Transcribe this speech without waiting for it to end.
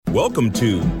Welcome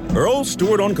to Earl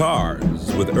Stewart on Cars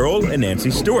with Earl and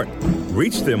Nancy Stewart.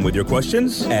 Reach them with your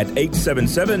questions at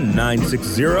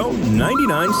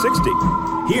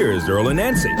 877-960-9960. Here's Earl and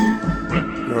Nancy.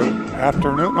 Good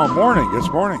afternoon. No, morning.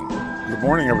 It's morning. Good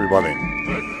morning, everybody.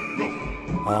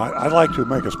 I'd like to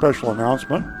make a special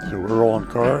announcement to Earl on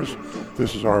Cars.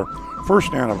 This is our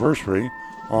first anniversary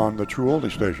on the True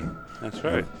Oldie station. That's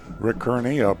right. Rick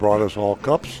Kearney brought us all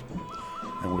cups,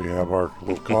 and we have our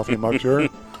little coffee mugs here.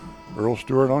 Earl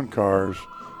Stewart on Cars,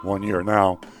 1 year.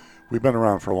 Now, we've been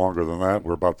around for longer than that.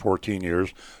 We're about 14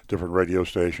 years, different radio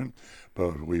station,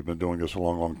 but we've been doing this a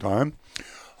long, long time.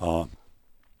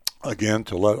 Again,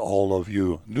 to let all of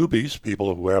you newbies,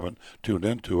 people who haven't tuned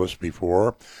in to us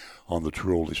before on the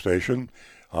True Oldie station,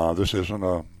 this isn't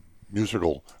a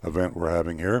musical event we're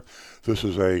having here. This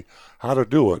is a how to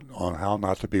do it on how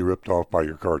not to be ripped off by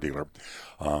your car dealer.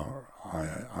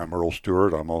 I'm Earl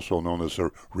Stewart. I'm also known as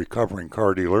a recovering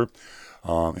car dealer.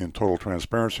 In total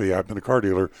transparency, I've been a car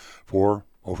dealer for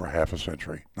over half a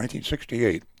century.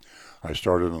 1968, I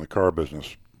started in the car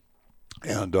business.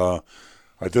 And I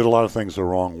did a lot of things the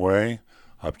wrong way.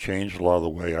 I've changed a lot of the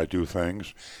way I do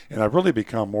things. And I've really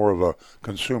become more of a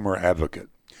consumer advocate.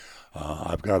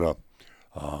 I've got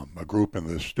a group in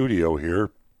the studio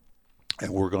here,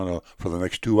 and we're going to, for the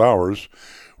next 2 hours,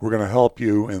 we're going to help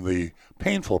you in the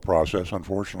painful process,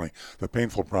 unfortunately, the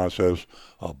painful process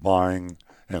of buying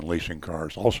and leasing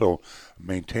cars, also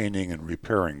maintaining and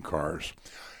repairing cars.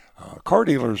 Car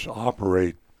dealers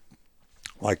operate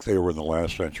like they were in the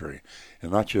last century,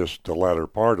 and not just the latter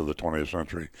part of the 20th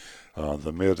century,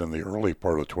 the mid and the early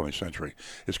part of the 20th century.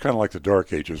 It's kind of like the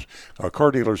Dark Ages. Car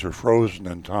dealers are frozen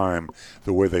in time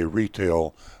the way they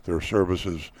retail their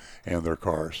services and their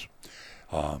cars.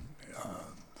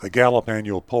 The Gallup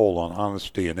annual poll on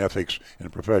honesty and ethics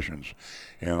in professions.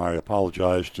 And I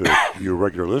apologize to you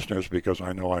regular listeners because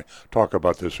I know I talk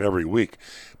about this every week,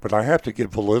 but I have to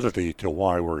give validity to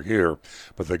why we're here.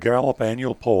 But the Gallup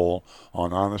annual poll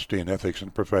on honesty and ethics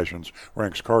in professions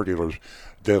ranks car dealers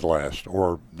dead last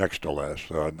or next to last.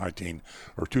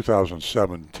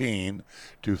 2017,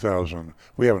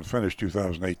 we haven't finished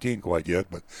 2018 quite yet,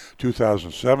 but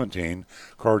 2017,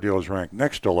 car dealers ranked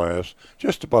next to last,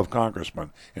 just above congressmen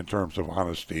in terms of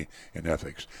honesty and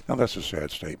ethics. Now that's a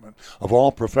sad statement. Of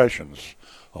all professions,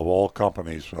 of all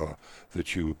companies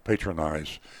that you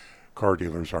patronize, car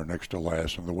dealers are next to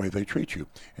last in the way they treat you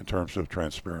in terms of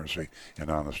transparency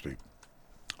and honesty.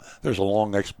 There's a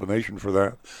long explanation for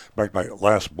that. In fact, my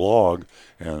last blog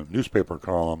and newspaper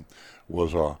column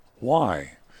was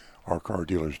why are car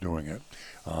dealers doing it.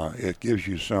 It gives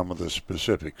you some of the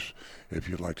specifics if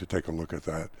you'd like to take a look at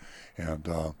that. And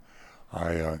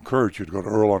I encourage you to go to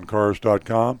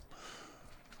earloncars.com,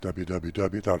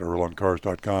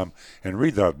 www.earloncars.com, and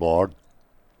read that blog.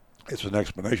 It's an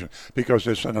explanation because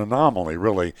it's an anomaly,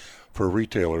 really, for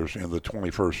retailers in the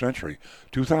 21st century.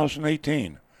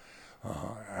 2018.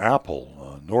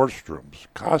 Apple, Nordstrom's,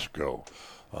 Costco,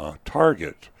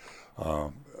 Target.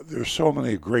 There's so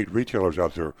many great retailers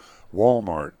out there.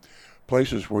 Walmart,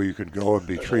 places where you can go and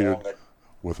be treated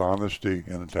with honesty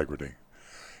and integrity.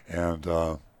 And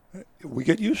we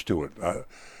get used to it.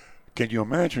 Can you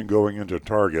imagine going into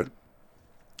Target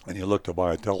and you look to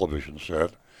buy a television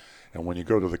set, and when you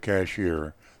go to the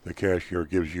cashier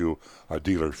gives you a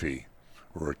dealer fee,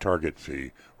 or a Target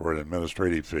fee, or an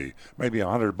administrative fee, maybe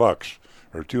 $100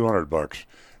 or $200,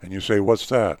 and you say, "What's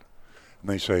that?" And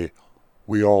they say,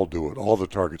 "We all do it. All the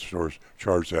Target stores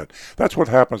charge that." That's what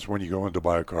happens when you go in to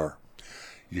buy a car.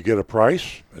 You get a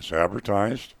price, it's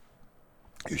advertised,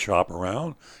 you shop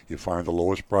around, you find the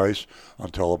lowest price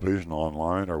on television,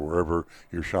 online, or wherever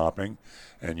you're shopping,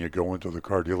 and you go into the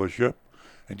car dealership,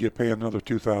 and you pay another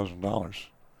 $2,000.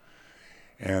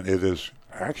 And it is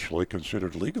actually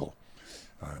considered legal.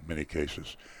 In many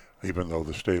cases, even though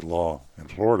the state law in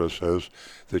Florida says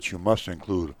that you must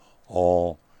include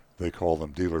all, they call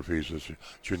them dealer fees, it's a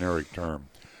generic term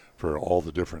for all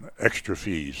the different extra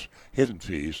fees, hidden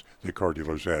fees that car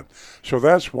dealers add. So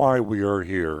that's why we are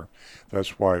here.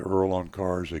 That's why Earl on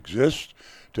Cars exists,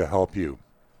 to help you.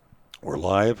 We're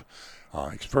live.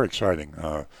 It's very exciting.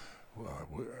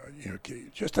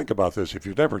 Just think about this. If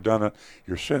you've never done it,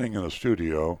 you're sitting in a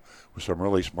studio with some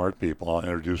really smart people. I'll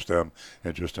introduce them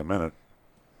in just a minute.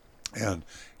 And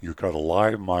you've got a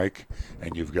live mic,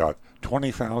 and you've got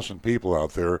 20,000 people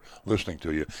out there listening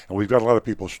to you. And we've got a lot of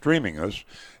people streaming us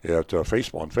at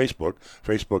Facebook, on Facebook,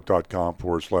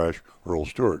 facebook.com/Earl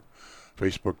Stewart,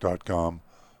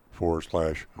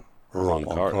 facebook.com/Earl on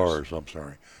Cars. I'm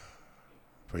sorry.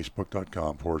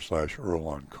 Facebook.com/Earl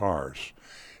on Cars.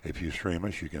 If you stream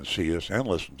us, you can see us and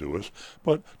listen to us.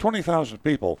 But 20,000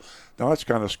 people, now that's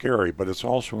kind of scary, but it's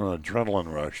also an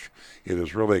adrenaline rush. It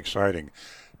is really exciting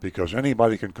because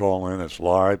anybody can call in. It's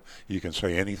live. You can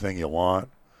say anything you want.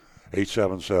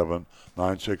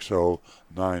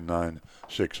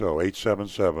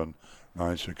 877-960-9960.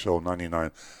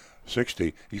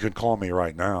 877-960-9960. You can call me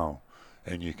right now,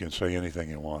 and you can say anything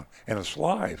you want. And it's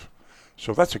live.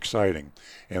 So that's exciting.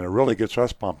 And it really gets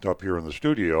us pumped up here in the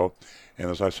studio. And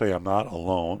as I say, I'm not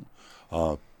alone.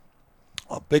 A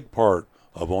big part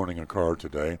of owning a car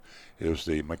today is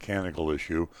the mechanical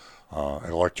issue.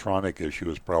 Electronic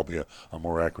issue is probably a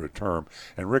more accurate term.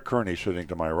 And Rick Kearney sitting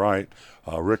to my right.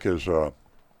 Rick is a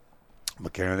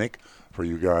mechanic for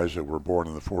you guys that were born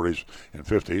in the 40s and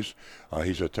 50s.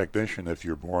 He's a technician if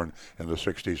you're born in the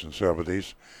 60s and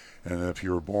 70s. And if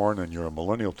you're born and you're a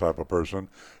millennial type of person,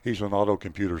 he's an auto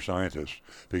computer scientist,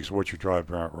 because what you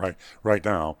drive around right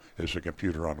now is a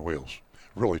computer on wheels.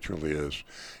 Really, truly is.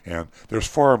 And there's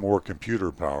far more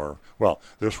computer power. Well,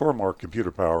 there's far more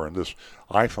computer power in this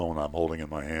iPhone I'm holding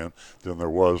in my hand than there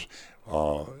was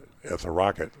at the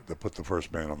rocket that put the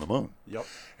first man on the moon. Yep.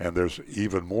 And there's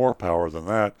even more power than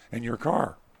that in your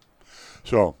car.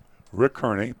 So Rick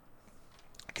Kearney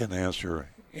can answer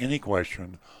any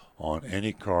question on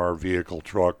any car, vehicle,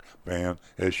 truck, van,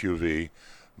 SUV,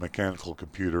 mechanical,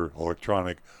 computer,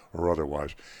 electronic, or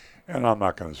otherwise. And I'm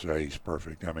not going to say he's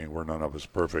perfect. I mean, we're none of us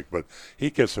perfect, but he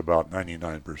gets about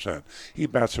 99%. He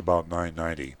bats about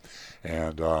 990.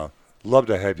 And love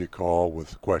to have you call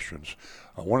with questions.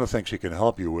 One of the things he can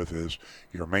help you with is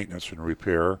your maintenance and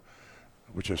repair,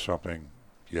 which is something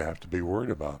you have to be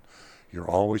worried about. You're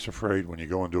always afraid when you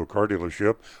go into a car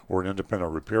dealership or an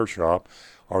independent repair shop,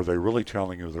 are they really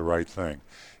telling you the right thing?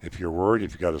 If you're worried,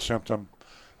 if you got a symptom,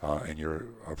 and you're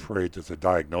afraid that the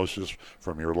diagnosis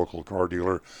from your local car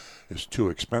dealer is too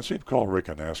expensive, call Rick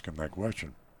and ask him that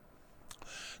question.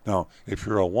 Now, if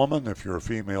you're a woman, if you're a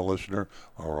female listener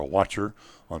or a watcher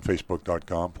on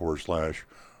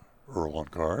Facebook.com/Earl on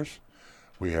Cars,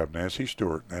 we have Nancy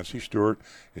Stewart. Nancy Stewart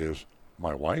is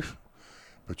my wife,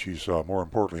 but she's more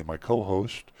importantly my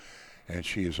co-host, and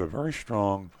she is a very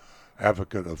strong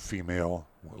advocate of female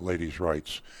ladies'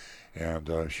 rights. And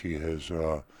she has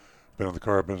been in the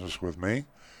car business with me.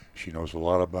 She knows a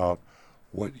lot about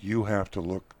what you have to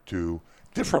look to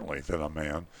differently than a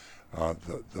man.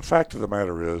 The fact of the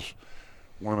matter is,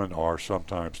 women are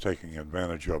sometimes taking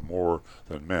advantage of more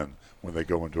than men when they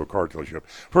go into a car dealership.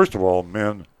 First of all,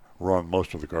 men run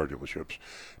most of the car dealerships.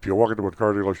 If you walk into a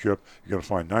car dealership, you're going to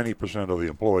find 90% of the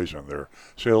employees in there,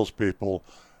 salespeople,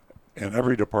 in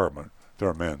every department,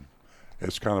 they're men.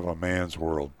 It's kind of a man's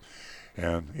world.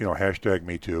 And, hashtag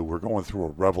me too. We're going through a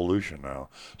revolution now.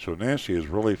 So Nancy has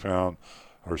really found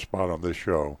her spot on this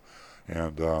show.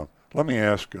 And let me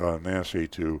ask Nancy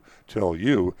to tell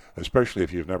you, especially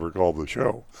if you've never called the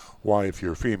show, why, if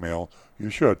you're female, you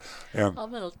should. And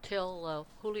I'm going to tell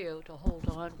Julio to hold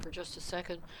on for just a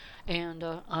second. And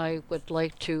I would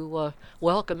like to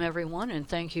welcome everyone and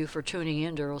thank you for tuning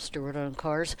in to Earl Stewart on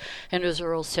Cars. And as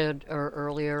Earl said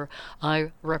earlier,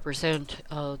 I represent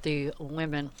the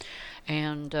women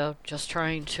and just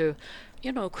trying to,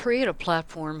 create a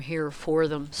platform here for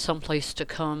them, someplace to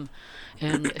come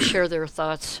and share their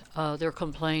thoughts, their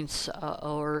complaints,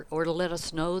 or to let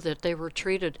us know that they were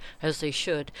treated as they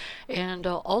should. And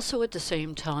also at the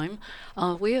same time,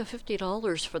 we have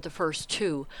 $50 for the first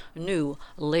 2 new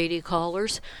lady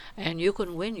callers, and you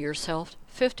can win yourself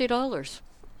 $50.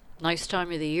 Nice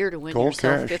time of the year to win Gold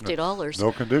yourself cash, $50.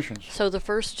 no conditions. So the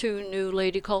first 2 new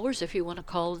lady callers, if you want to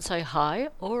call and say hi,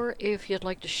 or if you'd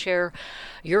like to share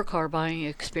your car buying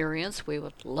experience, we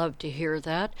would love to hear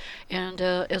that. And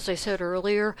as I said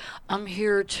earlier, I'm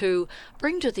here to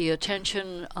bring to the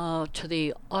attention to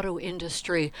the auto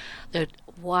industry that,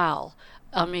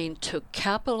 to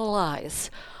capitalize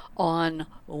on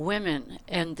women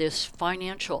and this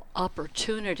financial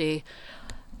opportunity,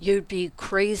 you'd be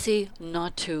crazy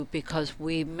not to, because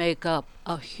we make up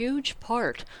a huge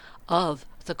part of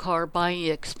the car buying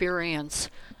experience.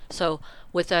 So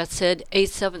with that said,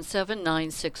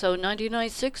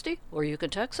 877-960-9960, or you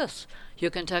can text us. You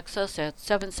can text us at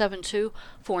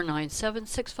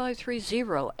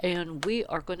 772-497-6530. And we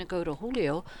are going to go to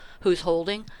Julio, who's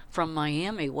holding from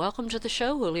Miami. Welcome to the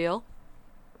show, Julio.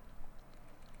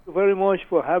 Thank you very much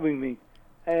for having me.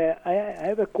 I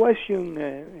have a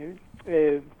question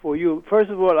for you. First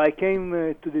of all, I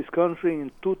came to this country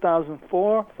in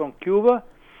 2004 from Cuba,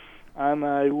 and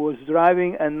I was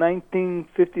driving a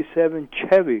 1957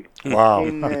 Chevy Wow.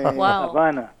 in Wow.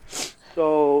 Havana.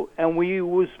 So, and we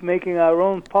was making our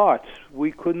own parts.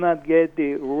 We could not get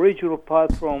the original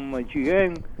part from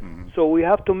GM, so we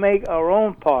have to make our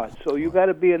own parts. So you got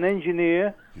to be an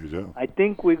engineer. You do. I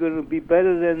think we're going to be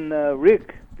better than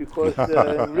Rick because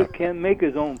Rick can't make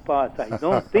his own parts. I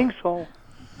don't think so.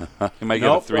 You might get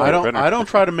a 3D printer. I don't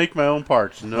try to make my own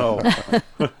parts. No.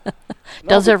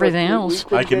 Does everything else.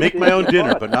 I can make my own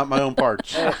dinner, but not my own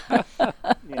parts. Yeah.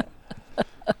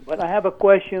 But I have a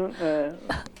question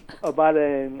about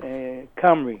a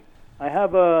Camry. I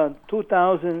have a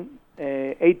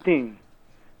 2018.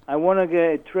 I want to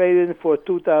get it traded for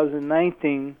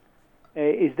 2019.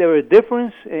 Is there a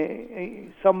difference?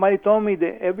 Somebody told me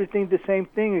that everything the same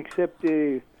thing except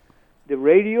the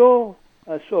radio.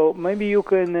 So maybe you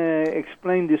can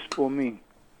explain this for me.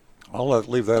 I'll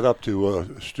leave that up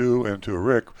to Stu and to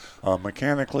Rick.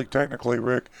 Mechanically, technically,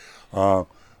 Rick,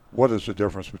 what is the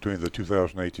difference between the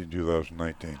 2018 and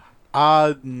 2019?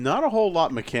 Not a whole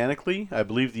lot mechanically. I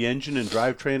believe the engine and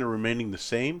drivetrain are remaining the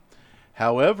same.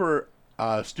 However,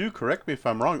 Stu, correct me if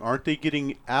I'm wrong, aren't they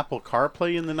getting Apple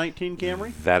CarPlay in the 19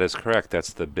 Camry? That is correct.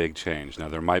 That's the big change. Now,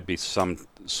 there might be some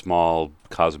small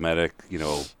cosmetic,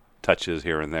 touches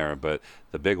here and there, but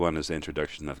the big one is the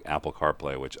introduction of Apple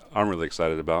CarPlay, which I'm really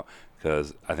excited about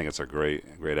because I think it's a great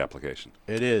application.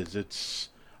 It is. It's.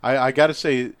 I got to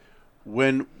say,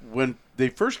 when they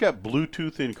first got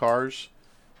Bluetooth in cars,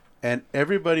 and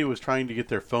everybody was trying to get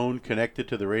their phone connected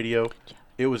to the radio,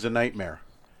 it was a nightmare.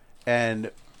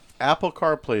 And Apple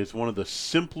CarPlay is one of the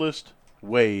simplest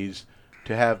ways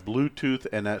to have Bluetooth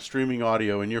and that streaming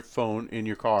audio in your phone in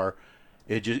your car.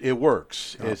 It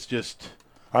works. Oh. It's just.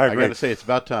 I got to say, it's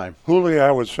about time. Julio,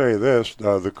 I would say this: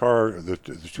 the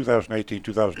 2018,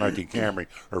 2019 Camry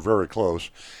are very close,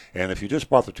 and if you just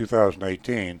bought the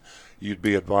 2018, you'd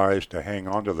be advised to hang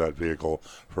on to that vehicle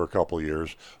for a couple of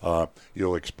years.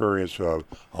 You'll experience a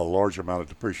large amount of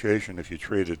depreciation if you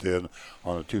trade it in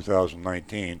on a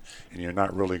 2019, and you're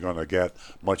not really going to get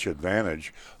much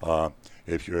advantage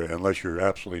unless you're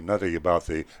absolutely nutty about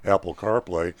the Apple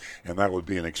CarPlay, and that would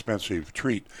be an expensive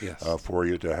treat for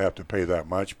you to have to pay that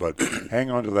much. But hang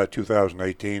on to that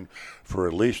 2018 for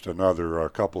at least another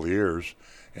couple of years,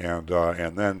 and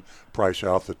then price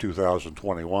out the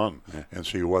 2021 and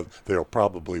see what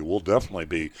will definitely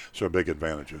be some big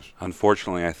advantages.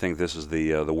 Unfortunately, I think this is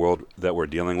the world that we're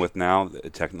dealing with now.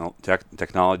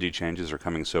 Technology changes are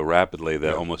coming so rapidly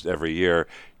that almost every year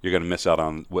you're going to miss out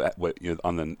on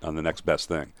on the next best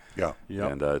thing. Yeah,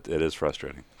 and it is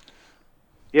frustrating.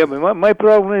 Yeah, but my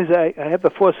problem is I have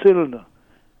a 4-cylinder,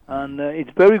 and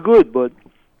it's very good, but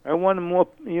I want more,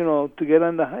 to get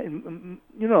on the high,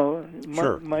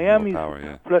 sure. Miami's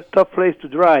a tough place to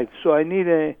drive. So I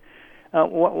need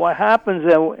what happens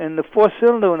in the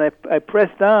 4-cylinder when I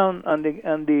press down on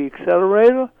the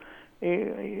accelerator,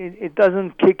 it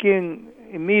doesn't kick in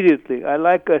immediately. I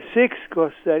like a 6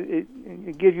 because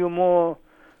it gives you more.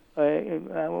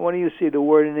 What do you say the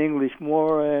word in English?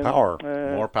 More power.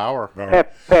 More power.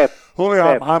 Pep.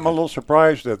 Julio, I'm a little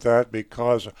surprised at that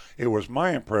because it was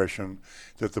my impression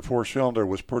that the 4-cylinder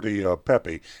was pretty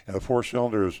peppy, and the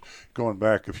 4-cylinders going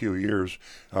back a few years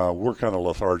were kind of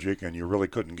lethargic, and you really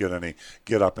couldn't get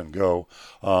up and go.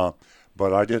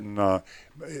 But I didn't.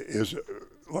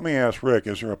 Let me ask Rick,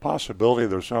 is there a possibility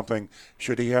there's something,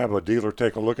 should he have a dealer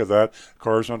take a look at that,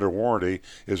 car's under warranty,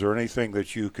 is there anything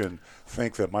that you can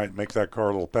think that might make that car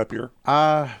a little peppier?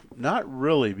 Not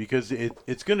really, because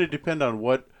it's going to depend on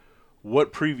what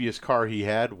previous car he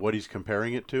had, what he's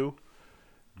comparing it to,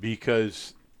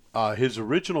 because his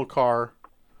original car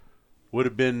would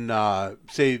have been,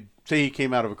 say he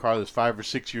came out of a car that's 5 or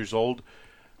 6 years old.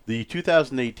 The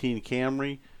 2018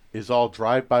 Camry is all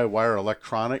drive-by-wire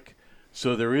electronic.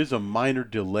 So there is a minor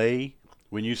delay.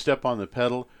 When you step on the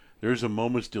pedal, there's a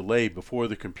moment's delay before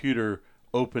the computer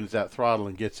opens that throttle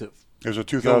and gets it. Is a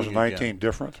 2019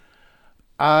 different?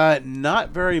 Not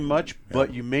very much,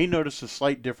 but you may notice a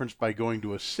slight difference by going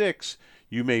to a 6.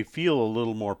 You may feel a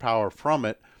little more power from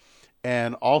it.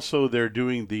 And also they're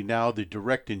doing the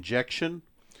direct injection,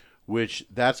 which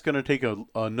that's going to take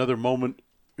another moment,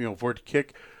 for it to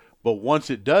kick. But once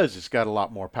it does, it's got a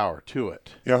lot more power to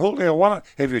it. Yeah, Julio,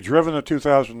 have you driven a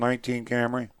 2019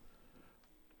 Camry?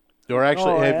 Or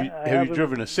actually, have you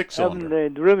driven a 6-cylinder? I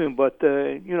haven't driven, but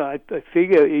I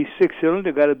figure a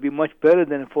 6-cylinder got to be much better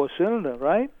than a 4-cylinder,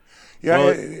 right? Yeah, well,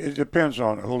 it depends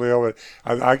on Julio.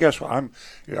 I guess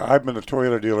I've been a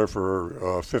Toyota dealer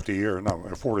for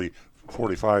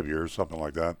 45 years, something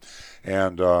like that,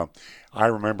 and I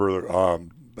remember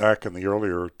back in the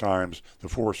earlier times, the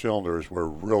four cylinders were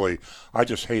really, I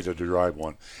just hated to drive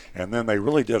one. And then they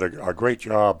really did a great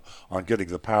job on getting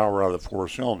the power out of the four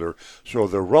cylinder. So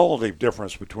the relative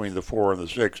difference between the four and the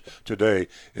six today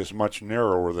is much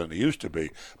narrower than it used to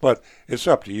be. But it's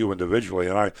up to you individually.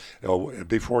 And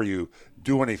before you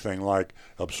do anything like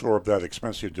absorb that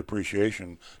expensive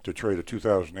depreciation to trade a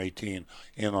 2018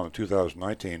 in on a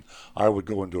 2019, I would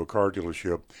go into a car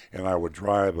dealership and I would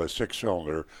drive a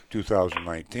six-cylinder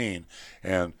 2019,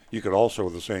 and you could also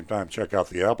at the same time check out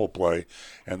the Apple Play,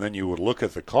 and then you would look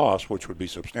at the cost, which would be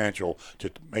substantial to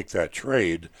make that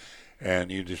trade,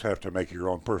 and you just have to make your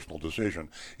own personal decision.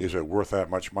 Is it worth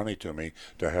that much money to me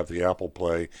to have the Apple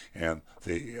Play and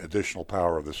the additional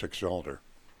power of the six-cylinder?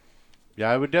 Yeah,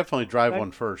 I would definitely drive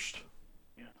one first.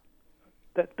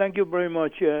 Thank you very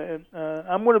much.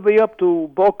 I'm going to be up to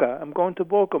Boca. I'm going to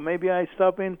Boca. Maybe I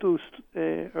stop into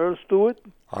Earl Stewart.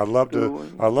 I'd love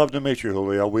to meet you,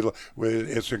 Julio.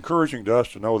 It's encouraging to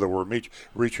us to know that we're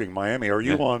reaching Miami. Are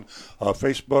you on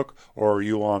Facebook or are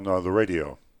you on the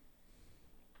radio?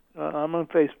 I'm on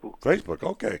Facebook. Facebook,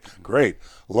 okay, great.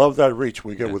 Love that reach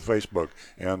we get with Facebook,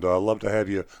 and love to have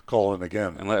you call in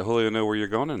again. And let Julio know where you're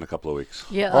going in a couple of weeks.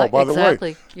 Yeah, by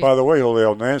exactly. By the way,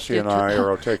 Julio, Nancy and I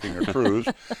are taking a cruise,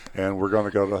 and we're going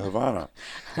to go to Havana.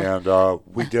 And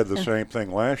we did the same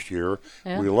thing last year.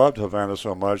 Yeah. We loved Havana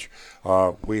so much.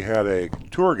 We had a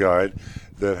tour guide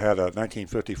that had a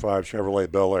 1955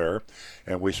 Chevrolet Bel Air,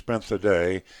 and we spent the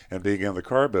day and being in the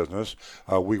car business,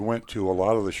 we went to a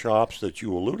lot of the shops that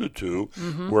you alluded to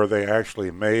where they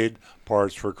actually made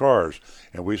parts for cars.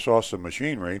 And we saw some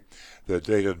machinery that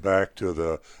dated back to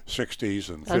the 60s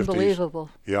and 50s. Unbelievable.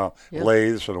 Yeah, yep.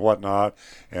 Lathes and whatnot.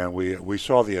 And we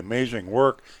saw the amazing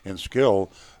work and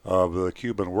skill of the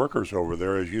Cuban workers over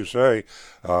there. As you say,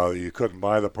 you couldn't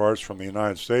buy the parts from the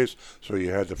United States, so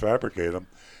you had to fabricate them.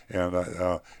 And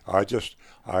I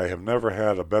have never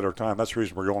had a better time. That's the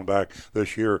reason we're going back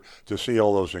this year to see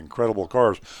all those incredible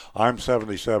cars. I'm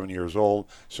 77 years old,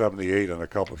 78 in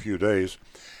a few days.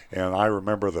 And I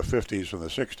remember the 50s and the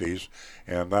 60s,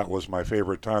 and that was my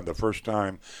favorite time, the first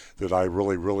time that I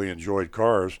really, really enjoyed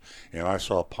cars. And I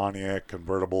saw Pontiac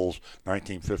convertibles,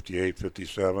 1958,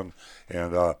 57,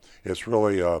 and it's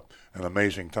really an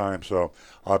amazing time. So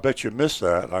I bet you miss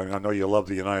that. I know you love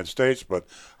the United States, but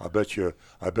I bet you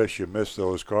miss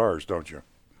those cars, don't you?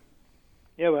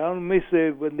 Yeah, but I don't miss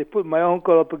when they put my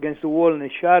uncle up against the wall and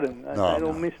they shot him. I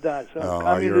don't miss that. So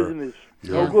communism is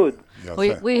no good.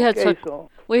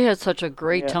 We had such a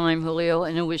great time, Julio,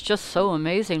 and it was just so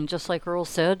amazing. Just like Earl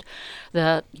said,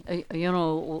 that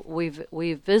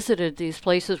we've visited these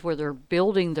places where they're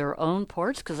building their own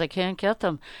parts because they can't get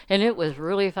them, and it was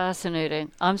really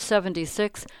fascinating. I'm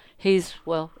 76.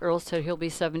 Earl said he'll be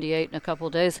 78 in a couple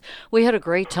of days. We had a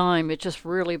great time. It just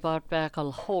really brought back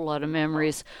a whole lot of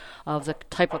memories of the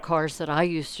type of cars that I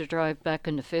used to drive back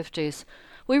in the 50s.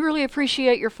 We really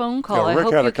appreciate your phone call. Yeah, Rick I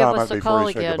hope had you a give comment us a before call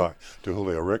you say again. goodbye to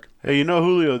Julio. Rick? Hey,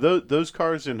 Julio, those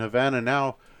cars in Havana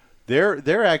now,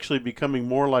 they're actually becoming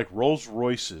more like Rolls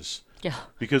Royces. Yeah.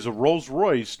 Because a Rolls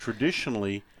Royce,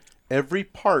 traditionally, every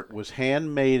part was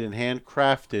handmade and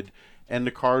handcrafted, and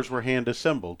the cars were hand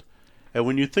assembled. And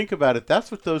when you think about it,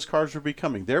 that's what those cars are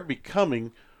becoming. They're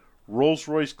becoming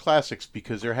Rolls-Royce classics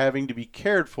because they're having to be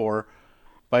cared for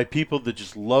by people that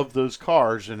just love those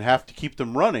cars and have to keep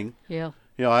them running. Yeah.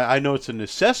 I know it's a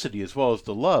necessity as well as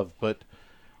the love, but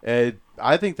I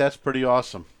think that's pretty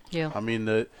awesome. Yeah. I mean,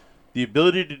 the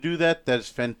ability to do that is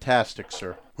fantastic,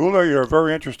 sir. Julio, you're a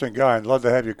very interesting guy. I'd love to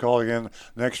have you call again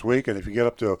next week. And if you get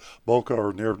up to Boca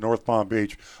or near North Palm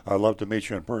Beach, I'd love to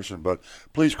meet you in person. But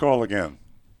please call again.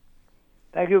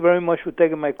 Thank you very much for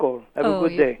taking my call. Have a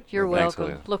good day. You're Thanks,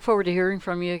 welcome. Julio. Look forward to hearing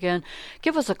from you again.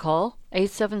 Give us a call,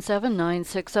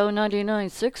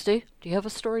 877-960-9960. Do you have a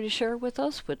story to share with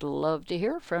us? We'd love to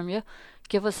hear from you.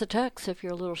 Give us a text if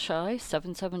you're a little shy,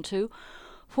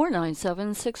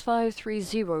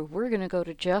 772-497-6530. We're going to go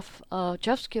to Jeff.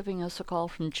 Jeff's giving us a call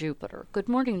from Jupiter. Good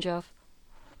morning, Jeff.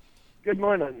 Good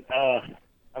morning. I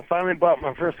finally bought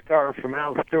my first car from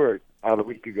Al Stewart about a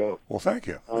week ago. Well, thank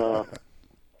you.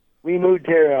 We moved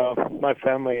here, my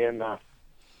family, in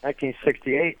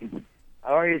 1968.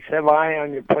 I always have an eye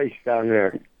on your place down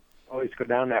there. Always go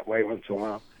down that way once in a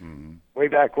while. Mm-hmm. Way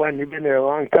back when, you've been there a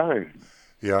long time.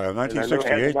 Yeah, in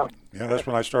 1968. Yeah, that's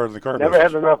when I started the car never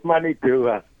business. Had enough money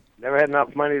to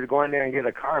go in there and get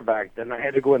a car back. Then I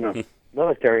had to go in the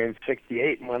military in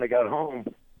 '68, and when I got home,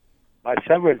 my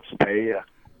severance pay, I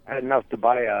had enough to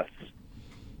buy a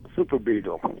Super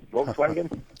Beetle,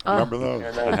 Volkswagen. Remember those?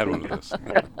 And, I had one of those.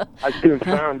 I soon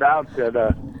found out that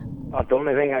about the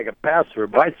only thing I could pass were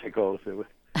bicycles. It was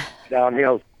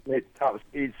downhill made top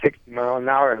speed 60 miles an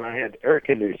hour, and I had air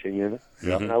conditioning in it.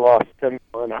 Yeah. And I lost 10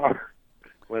 miles an hour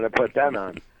when I put that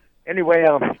on. Anyway,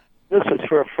 this is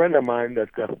for a friend of mine that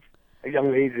a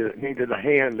young lady that needed a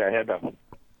hand. I had a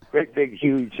great big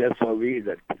huge SUV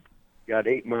that got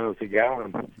 8 miles a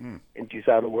gallon, and she's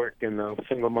out of work and a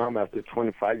single mom after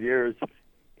 25 years.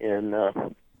 And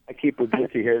I keep her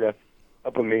busy here to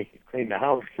helping me clean the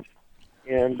house.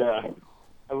 And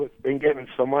I've been given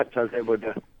so much, I was able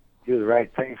to do the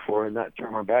right thing for her and not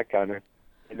turn my back on her.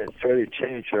 And it's really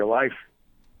changed her life.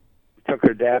 We took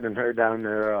her dad and her down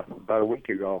there about a week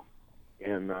ago.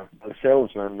 And a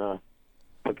salesman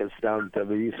took us down to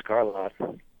the used car lot.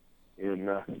 And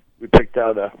we picked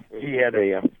out he had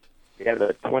a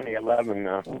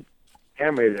 2011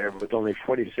 Camry there with only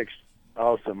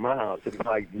 46,000 miles in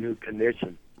like new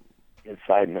condition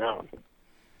inside and out.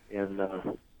 And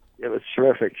it was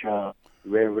terrific.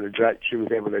 We were able to drive. She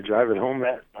was able to drive it home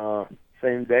that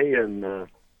same day, and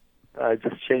it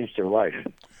just changed her life.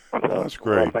 Well, that's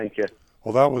great. Well, thank you.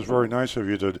 Well, that was very nice of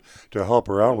you to help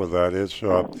her out with that. It's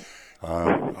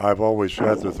I've always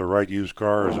said that the right used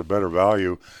car is a better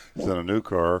value than a new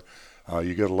car.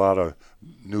 You get a lot of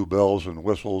new bells and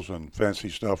whistles and fancy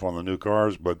stuff on the new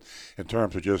cars, but in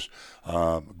terms of just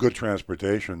good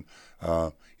transportation,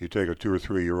 you take a 2 or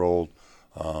 3 year old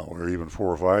or even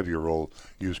 4 or 5 year old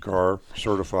used car,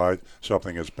 certified,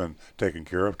 something that's been taken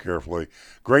care of carefully.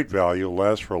 Great value,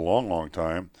 lasts for a long, long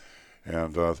time,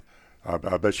 and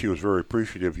I bet she was very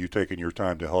appreciative of you taking your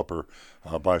time to help her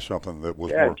buy something that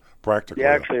was more practical. She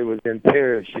actually was in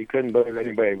tears. She couldn't believe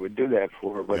anybody would do that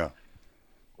for her. But yeah.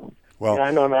 Well,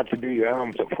 I know not to do your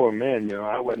arms for men.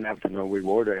 I wouldn't have to know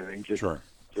reward or anything. Just, sure.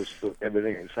 Just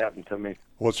everything that's happened to me.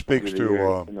 Well, it speaks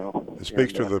to it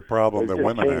speaks to the problem that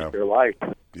women have. Their life.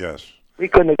 Yes. We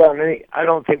couldn't have done any. I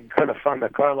don't think we could have found a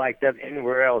car like that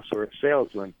anywhere else, or a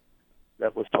salesman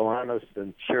that was so honest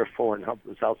and cheerful and helped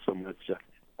us out so much.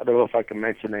 I don't know if I can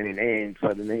mention any names,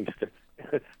 but the names.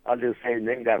 I'll just say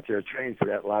named after a train for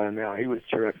that line now. He was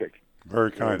terrific.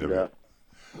 Very kind of you.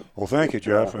 Well, thank you,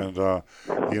 Jeff. And,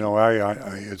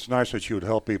 it's nice that you would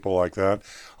help people like that.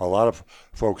 A lot of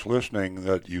folks listening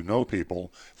that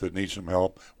people that need some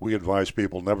help, we advise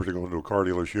people never to go into a car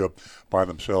dealership by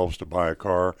themselves to buy a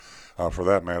car, for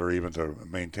that matter, even to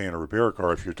maintain or repair a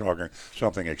car if you're talking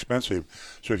something expensive.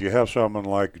 So if you have someone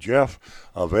like Jeff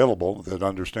available that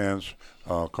understands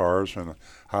cars and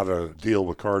how to deal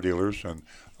with car dealers and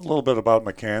a little bit about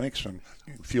mechanics and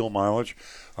fuel mileage,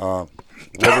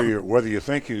 whether you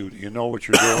think you know what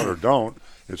you're doing or don't,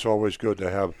 it's always good to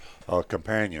have a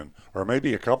companion or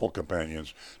maybe a couple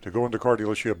companions. To go into a car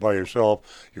dealership by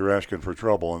yourself, you're asking for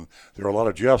trouble. And there are a lot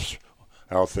of Jeffs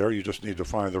out there. You just need to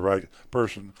find the right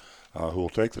person who will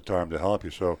take the time to help you.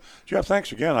 So, Jeff,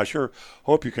 thanks again. I sure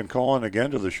hope you can call in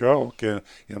again to the show.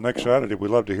 Next Saturday,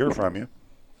 we'd love to hear from you.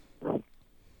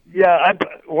 Yeah,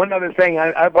 one other thing.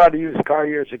 I bought a used car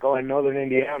years ago in northern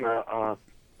Indiana.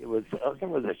 It was a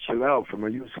Chevelle from a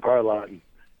used car lot. And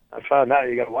I found out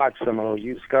you got to watch some of those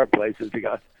used car places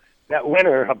because that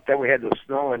winter up there we had the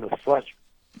snow and the slush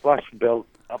built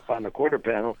up on the quarter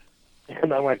panel,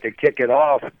 and I went to kick it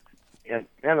off, and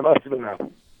man, it must have been at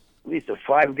least a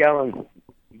 5-gallon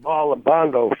ball of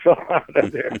Bondo fell out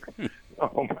of there.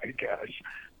 Oh my gosh,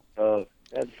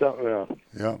 that's something else.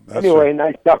 Yeah. Anyway,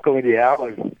 nice talking with you,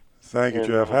 Al. Thank you,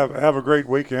 Jeff. Have a great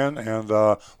weekend, and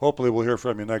hopefully we'll hear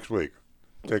from you next week.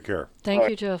 Take care. Thank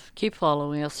you, Jeff. Keep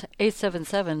following us,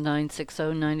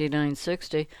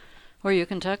 877-960-9960, or you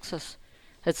can text us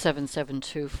at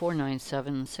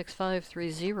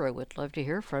 772-497-6530. We'd love to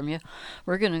hear from you.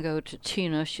 We're going to go to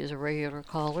Tina. She's a regular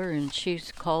caller, and she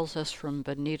calls us from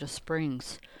Bonita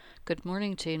Springs. Good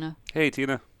morning, Tina. Hey,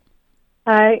 Tina.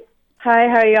 Hi, how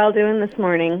are y'all doing this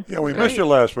morning? Yeah, we missed you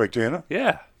last week, Tina.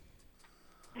 Yeah.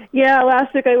 Yeah,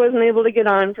 last week I wasn't able to get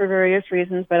on for various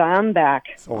reasons, but I'm back.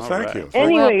 Well, thank you.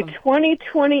 Anyway,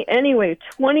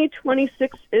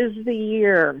 2026 is the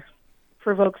year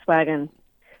for Volkswagen.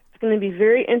 It's going to be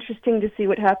very interesting to see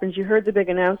what happens. You heard the big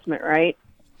announcement, right?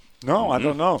 No, I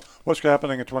don't know. What's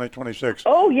happening in 2026?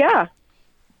 Oh, yeah.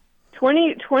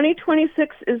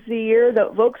 2026 is the year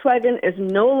that Volkswagen is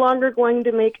no longer going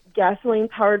to make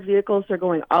gasoline-powered vehicles. They're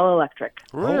going all electric.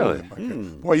 Really?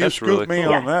 Well, you scooped me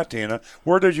cool. on that, Tina.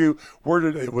 Was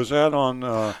that on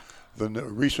the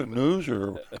recent news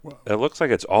or? It looks like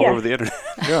it's all over the internet.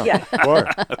 Yeah.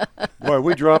 Boy,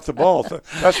 we dropped the ball.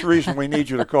 That's the reason we need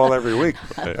you to call every week.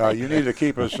 You need to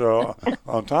keep us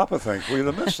on top of things. We'd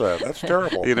have missed that. That's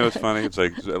terrible. It's funny. It's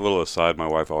like a little aside. My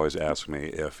wife always asks me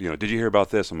if, did you hear about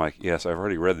this? I'm like, yes, I've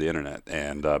already read the internet.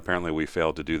 And apparently we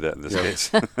failed to do that in this case.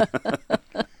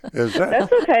 Is that?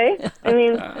 That's okay. I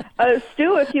mean,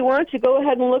 Stu, if you want to, go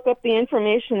ahead and look up the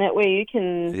information. That way you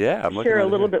can share a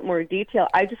little bit more detail.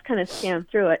 I just kind of scanned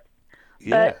through it.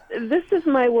 Yeah. This is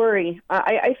my worry.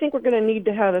 I think we're going to need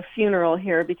to have a funeral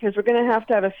here because we're going to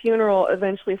have a funeral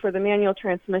eventually for the manual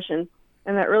transmission,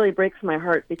 and that really breaks my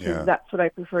heart because that's what I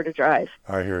prefer to drive.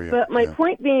 I hear you. But my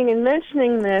point being in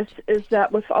mentioning this is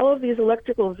that with all of these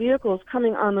electrical vehicles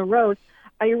coming on the road,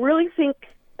 I really think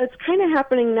it's kind of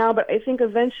happening now, but I think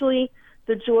eventually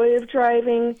the joy of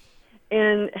driving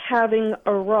and having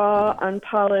a raw,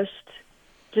 unpolished,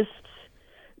 just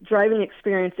driving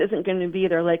experience isn't going to be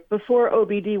there. Like before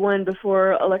OBD1,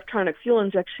 before electronic fuel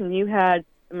injection, you had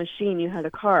a machine, you had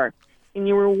a car, and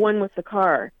you were one with the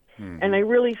car. And I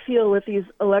really feel with these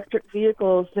electric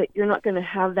vehicles that you're not going to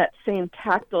have that same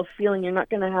tactile feeling. You're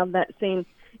not going to have that same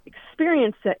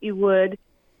experience that you would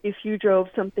if you drove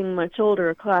something much older,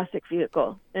 a classic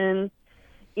vehicle. And,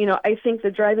 you know, I think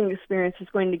the driving experience is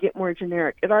going to get more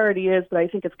generic. It already is, but I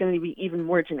think it's going to be even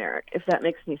more generic, if that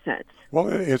makes any sense. Well,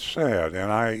 it's sad,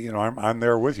 and I'm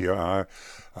there with you.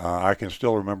 I can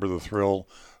still remember the thrill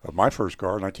of my first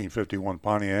car, 1951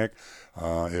 Pontiac.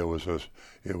 It was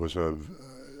a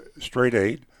straight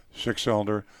 8,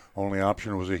 6-cylinder. Only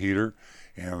option was a heater,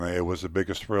 and it was the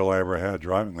biggest thrill I ever had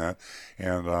driving that.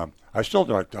 And I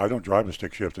don't drive a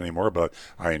stick shift anymore, but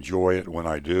I enjoy it when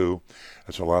I do.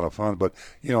 It's a lot of fun. But,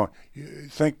 you know,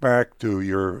 think back to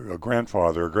your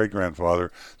grandfather,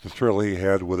 great-grandfather, the thrill he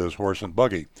had with his horse and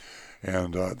buggy.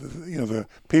 And, the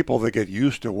people that get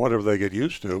used to whatever they get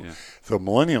used to, the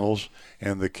millennials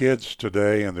and the kids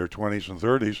today in their 20s and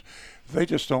 30s, they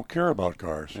just don't care about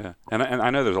cars. Yeah, and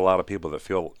I know there's a lot of people that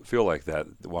feel like that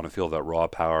want to feel that raw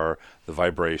power, the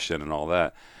vibration, and all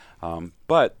that.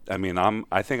 But I mean,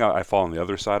 I think I fall on the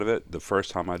other side of it. The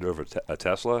first time I drove a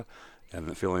Tesla, and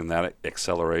the feeling that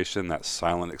acceleration, that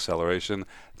silent acceleration,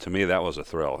 to me that was a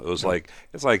thrill. It was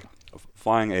it's like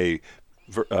flying a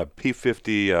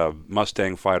P-50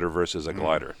 Mustang fighter versus a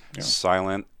glider.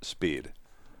 Silent speed.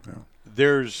 Yeah.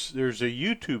 There's a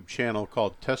YouTube channel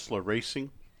called Tesla Racing.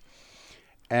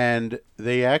 And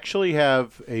they actually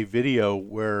have a video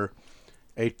where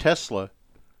a Tesla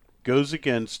goes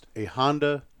against a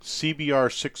Honda CBR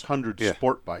 600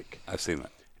 sport bike. I've seen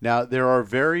that. Now, there are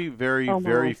very, very,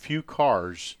 very few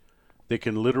cars that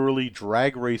can literally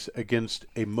drag race against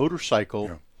a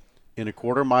motorcycle in a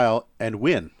quarter mile and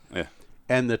win. Yeah.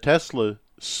 And the Tesla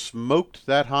smoked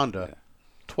that Honda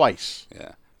twice.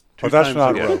 Yeah. But that's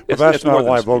not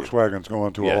why Volkswagen's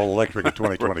going to all electric in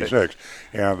 2026. Right.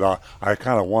 And I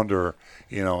kind of wonder,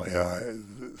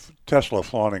 Tesla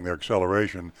flaunting their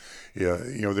acceleration,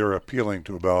 they're appealing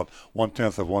to about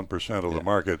 1/10% of the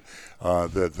market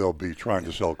that they'll be trying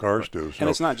to sell cars to. So. And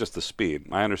it's not just the speed.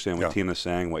 I understand what Tina's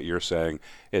saying, what you're saying.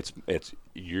 It's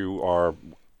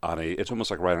almost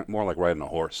like more like riding a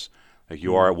horse. Like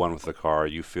you are at one with the car.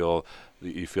 You feel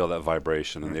that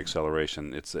vibration and the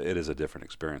acceleration. It is a different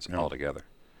experience altogether.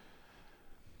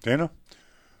 Dana?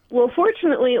 Well,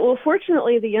 fortunately,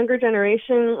 the younger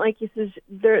generation, like you said,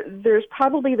 there's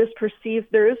probably this perceived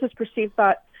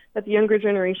thought that the younger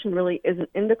generation really isn't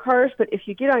into cars. But if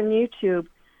you get on YouTube,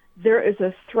 there is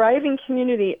a thriving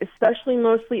community, especially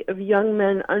mostly of young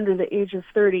men under the age of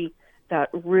 30, that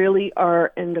really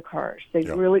are into cars. They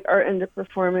really are into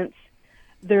performance.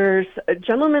 There's a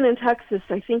gentleman in Texas,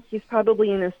 I think he's probably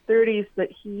in his 30s,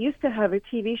 but he used to have a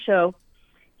TV show.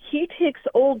 He takes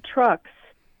old trucks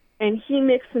and he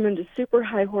makes them into super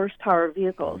high horsepower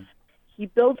vehicles. He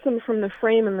builds them from the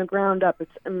frame and the ground up.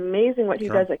 It's amazing what he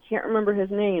does. I can't remember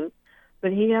his name,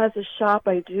 but he has a shop,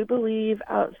 I do believe,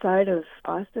 outside of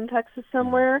Austin, Texas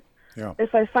somewhere. Yeah.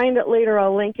 If I find it later,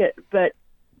 I'll link it. But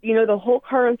the whole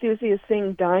car enthusiast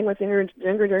thing dying with the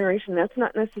younger generation, that's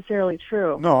not necessarily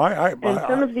true. No,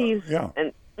 some of these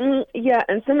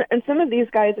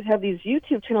guys that have these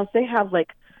YouTube channels, they have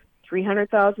like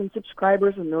 300,000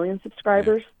 subscribers, 1 million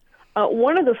subscribers.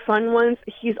 One of the fun ones,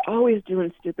 he's always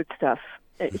doing stupid stuff.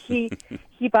 He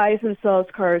buys and sells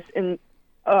cars, and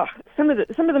some of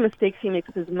the mistakes he makes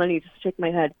with his money just shake my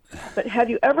head. But have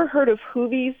you ever heard of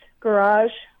Hoovy's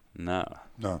Garage? No.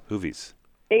 Hoovy's.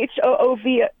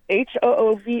 HOOVIE's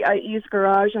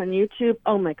Garage on YouTube.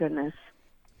 Oh my goodness.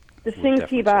 The things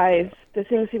he buys, the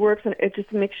things he works on, it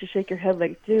just makes you shake your head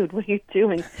like, dude, what are you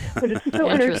doing? But it's so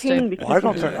entertaining because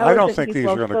I don't think these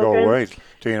are going to go away,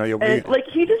 Tina.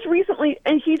 He just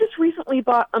recently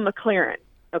bought a McLaren.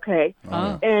 Okay,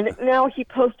 and now he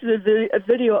posted a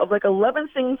video of like 11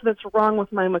 things that's wrong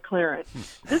with my McLaren.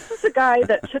 This is a guy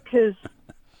that took his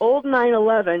old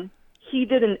 911. He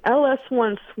did an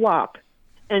LS1 swap.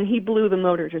 and he blew the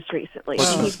motor just recently.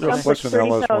 What's- And he dumped like what's an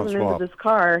LS1 30,000 swap? into this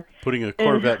car. Putting a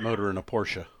Corvette motor in a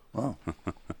Porsche. Oh,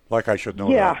 like I should know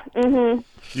Yeah. that.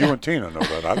 Mm-hmm. You and Tina know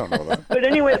that. I don't know that. But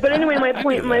anyway,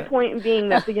 my point being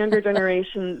that the younger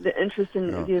generation, the interest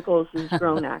in vehicles has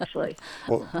grown actually.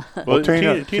 Well, Well,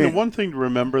 Tina, Tina, one thing to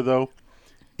remember, though,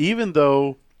 even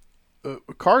though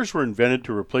cars were invented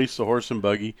to replace the horse and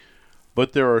buggy,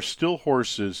 but there are still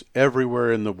horses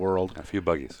everywhere in the world. A few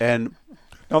buggies. And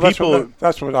no, that's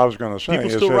what I was going to say. People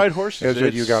still ride horses. Is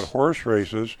that you got horse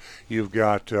races, you've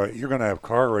got you're going to have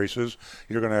car races,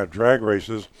 you're going to have drag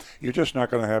races. You're just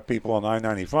not going to have people on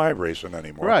I-95 racing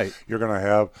anymore. Right. You're going to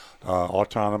have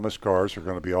autonomous cars. They're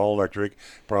going to be all electric,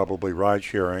 probably ride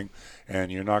sharing,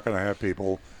 and you're not going to have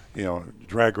people,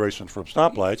 drag racing from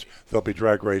stoplights. They'll be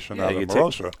drag racing out of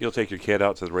Morosa. You'll take your kid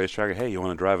out to the racetrack. Hey, you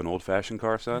want to drive an old-fashioned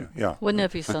car, son? Yeah. Wouldn't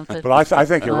that be something? But I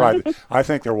think you're right. I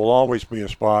think there will always be a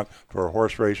spot for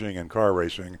horse racing and car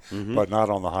racing, but not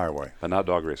on the highway. But not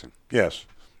dog racing. Yes.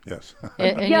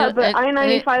 Yeah, but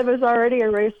I-95 is already a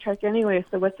racetrack anyway,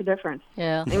 so what's the difference?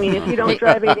 Yeah. I mean, if you don't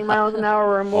drive 80 miles an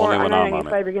hour or more Only on when I'm on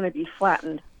I-95, you're going to be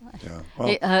flattened. Yeah. Well,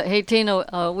 Hey,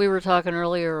 Tina, we were talking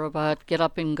earlier about get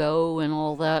up and go and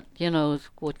all that,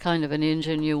 what kind of an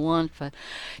engine you want, but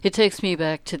it takes me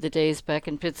back to the days back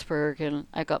in Pittsburgh, and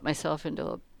I got myself into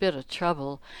a bit of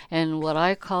trouble, and what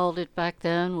I called it back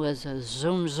then was a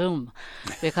zoom zoom,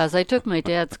 because I took my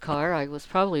dad's car. I was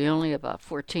probably only about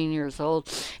 14 years old,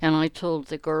 and I told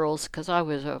the girls, because I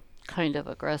was a kind of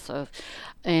aggressive,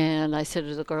 and I said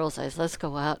to the girls, let's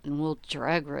go out and we'll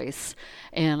drag race.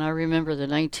 And I remember the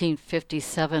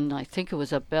 1957, I think it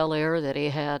was a Bel Air that he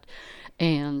had,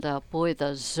 and boy,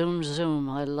 the zoom zoom,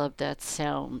 I loved that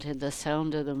sound and the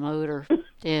sound of the motor.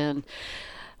 And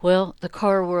well, the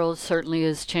car world certainly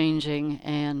is changing,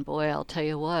 and boy, I'll tell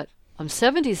you what, I'm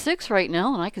 76 right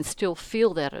now, and I can still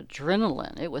feel that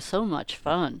adrenaline. It was so much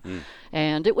fun,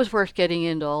 and it was worth getting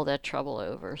into all that trouble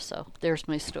over. So there's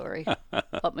my story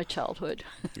about my childhood.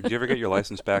 Did you ever get your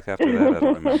license back after that? I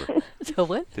don't remember. So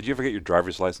what? Did you ever get your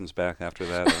driver's license back after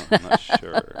that? I'm not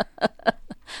sure.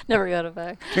 Never got it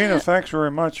back. Tina, thanks very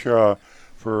much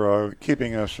for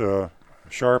keeping us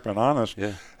sharp and honest.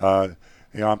 Yeah.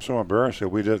 I'm so embarrassed that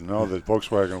we didn't know that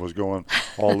Volkswagen was going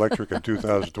all electric in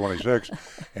 2026.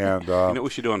 And what we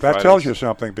should do on that Fridays? tells you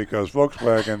something, because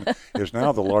Volkswagen is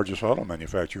now the largest auto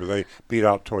manufacturer. They beat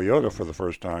out Toyota for the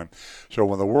first time. So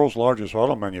when the world's largest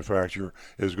auto manufacturer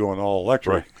is going all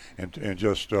electric in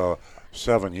just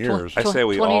 7 years. I say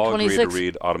we all agree to 2026.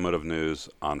 read automotive news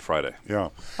on Friday. Yeah.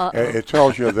 It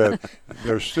tells you that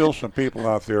there's still some people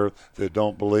out there that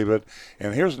don't believe it.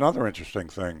 And here's another interesting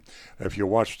thing. If you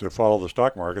follow the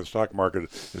stock market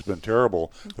has been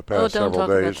terrible the past don't several talk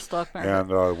about days. the stock market.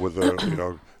 And with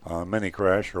the mini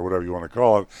crash or whatever you want to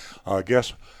call it,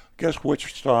 guess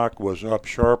which stock was up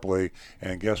sharply,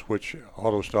 and guess which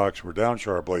auto stocks were down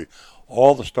sharply.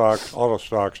 All the auto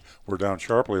stocks were down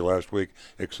sharply last week,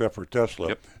 except for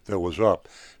Tesla, that was up.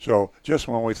 So just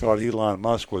when we thought Elon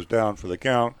Musk was down for the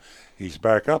count, he's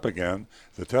back up again.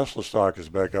 The Tesla stock is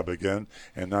back up again.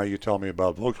 And now you tell me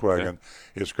about Volkswagen.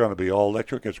 It's going to be all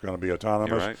electric. It's going to be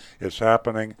autonomous. Right. It's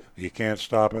happening. You can't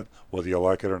stop it, whether you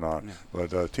like it or not.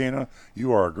 But Tina,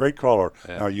 you are a great caller.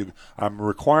 Now I'm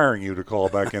requiring you to call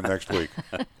back in next week.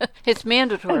 It's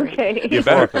mandatory. Okay. You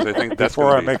better, because I think that's Before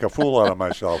I gonna be, make a fool out of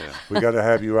myself. We got to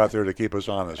have you out there to keep us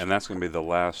honest. and that's going to be the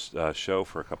last show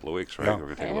for a couple of weeks, right? Yeah. We're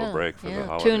going to take a little break for the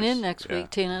holidays. Tune in next Yeah. week,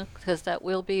 Tina, because that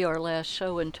will be our last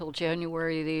show until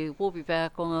January. We'll be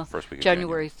back on the First week of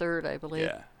January 3rd, I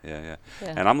believe. Yeah.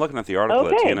 And I'm looking at the article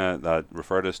that Tina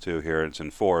referred us to here. It's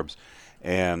in Forbes,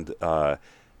 and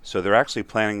so they're actually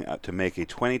planning to make a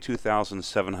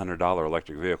 $22,700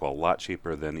 electric vehicle, a lot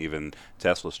cheaper than even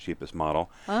Tesla's cheapest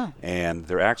model. Oh. And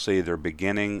they're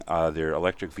beginning their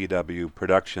electric VW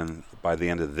production by the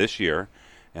end of this year,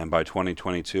 and by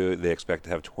 2022 they expect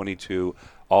to have 22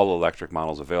 all-electric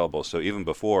models available. So even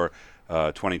before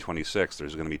 2026,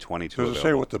 there's going to be 22 Does it available.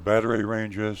 say what the battery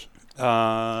range is?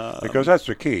 Because that's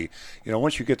the key.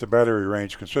 Once you get the battery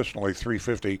range consistently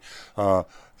 350,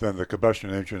 then the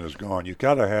combustion engine is gone. You've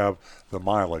got to have the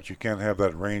mileage. You can't have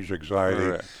that range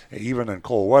anxiety, even in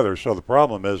cold weather. So the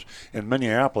problem is, in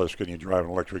Minneapolis, can you drive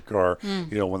an electric car?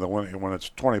 When it's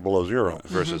 20 below zero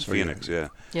versus Phoenix, Yeah.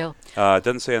 It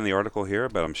doesn't say in the article here,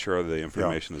 but I'm sure the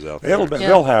information is out there.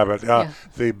 They'll have it.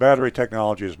 The battery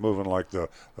technology is moving like the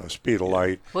speed of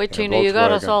light. Wait, Tina, you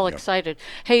got us all excited.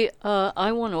 Hey,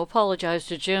 I want to apologize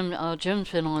to Jim. Jim's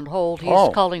been on hold.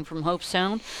 He's calling from Hope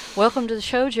Sound. Welcome to the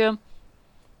show, Jim.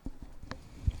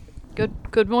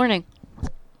 Good morning.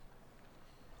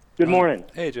 Good morning.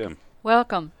 Hey, Jim.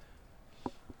 Welcome.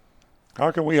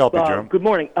 How can we help you, Jim? Good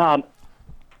morning.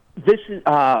 This is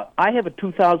I have a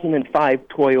 2005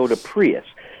 Toyota Prius,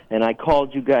 and I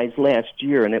called you guys last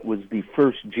year, and it was the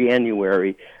first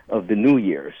January of the new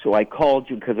year. So I called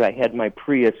you because I had my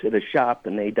Prius at a shop,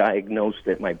 and they diagnosed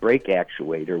that my brake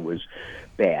actuator was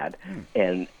bad.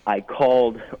 And I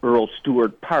called Earl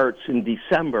Stewart Parts in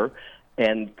December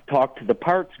and talked to the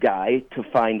parts guy to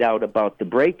find out about the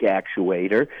brake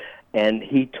actuator. And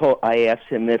I asked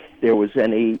him if there was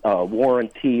any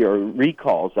warranty or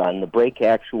recalls on the brake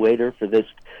actuator for this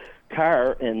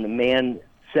car, and the man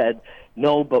said,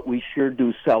 no, but we sure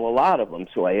do sell a lot of them.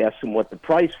 So I asked him what the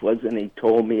price was, and he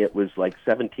told me it was like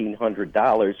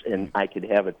 $1,700, and I could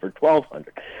have it for $1,200.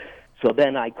 So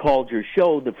then I called your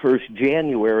show the 1st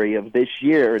January of this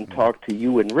year and talked to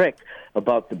you and Rick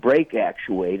about the brake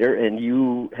actuator, and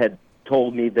you had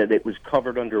told me that it was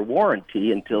covered under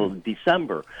warranty until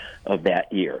December of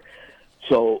that year.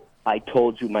 So I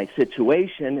told you my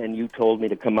situation, and you told me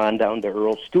to come on down to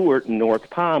Earl Stewart in North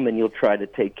Palm, and you'll try to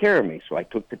take care of me. So I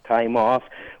took the time off,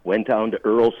 went down to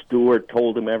Earl Stewart,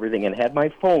 told him everything, and had my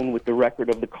phone with the record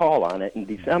of the call on it in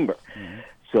December.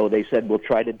 So they said, we'll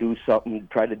try to do something.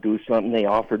 They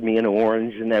offered me an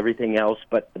orange and everything else,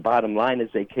 but the bottom line is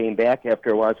they came back after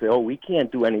a while and said, oh, we can't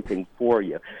do anything for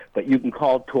you, but you can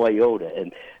call Toyota,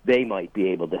 and they might be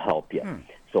able to help you.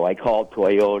 So I called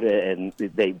Toyota, and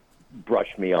they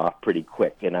brushed me off pretty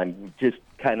quick, and I'm just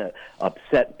kind of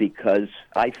upset because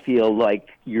I feel like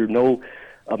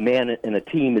a man and a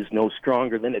team is no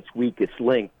stronger than its weakest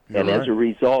link. And as a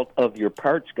result of your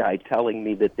parts guy telling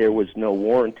me that there was no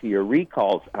warranty or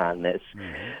recalls on this,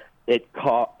 it's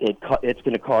going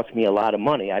to cost me a lot of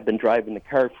money. I've been driving the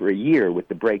car for a year with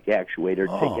the brake actuator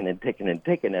ticking and ticking and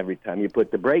ticking every time you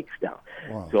put the brakes down.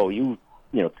 So well,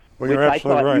 which I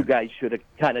thought you guys should have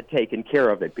kind of taken care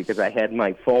of it, because I had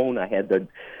my phone, I had the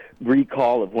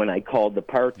recall of when I called the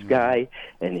parts guy,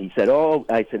 and he said,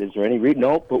 I said, is there any reason?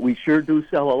 No, but we sure do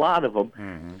sell a lot of them.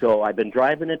 So I've been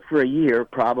driving it for a year,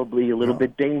 probably a little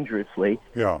bit dangerously,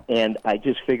 and I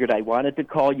just figured I wanted to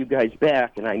call you guys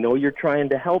back, and I know you're trying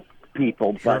to help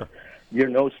people, but you're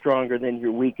no stronger than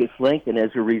your weakest link, and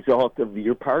as a result of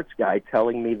your parts guy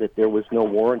telling me that there was no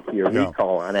warranty or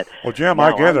recall on it. Well, Jim,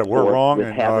 I get it. We're wrong,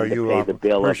 and you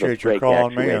appreciate your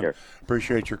calling me, and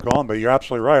appreciate your calling, but you're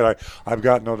absolutely right. I've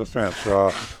got no defense.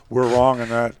 We're wrong in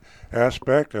that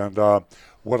aspect, and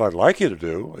what I'd like you to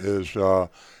do is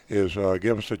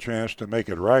give us a chance to make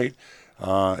it right.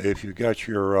 If you got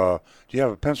your, do you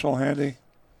have a pencil handy?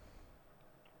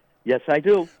 Yes, I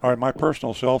do. All right, my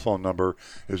personal cell phone number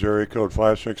is area code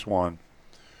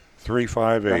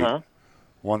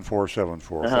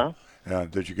 561-358-1474.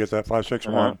 Did you get that?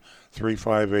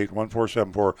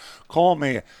 561-358-1474. Call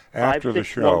me after the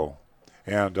show,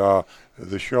 and the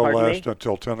show lasts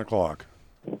until 10 o'clock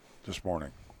this morning.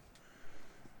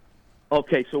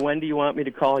 Okay, so when do you want me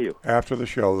to call you? After the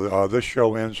show. This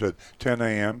show ends at 10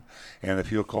 a.m., and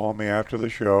if you'll call me after the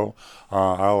show,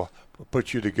 I'll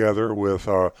put you together with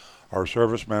our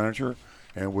service manager,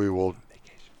 and we will.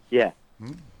 Yeah,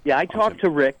 I talked to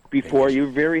Rick before. You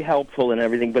were very helpful and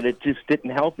everything, but it just didn't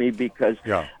help me because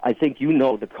I think you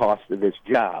know the cost of this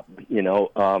job,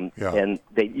 and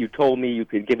you told me you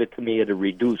could give it to me at a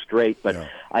reduced rate, but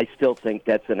I still think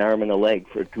that's an arm and a leg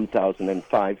for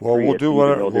 2005 Well, Prius, we'll do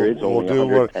whatever. there is only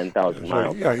 110,000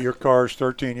 miles. Yeah, your car's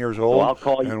 13 years old, so I'll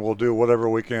call you, and we'll do whatever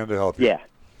we can to help you. Yeah.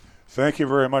 Thank you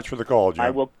very much for the call, Jim. I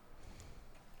will.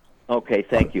 Okay,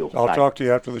 thank you. I'll talk to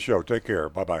you after the show. Take care.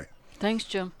 Bye-bye. Thanks,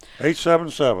 Jim.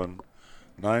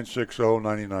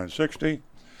 877-960-9960.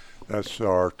 That's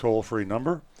our toll-free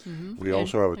number. We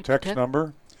also have a text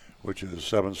number, which is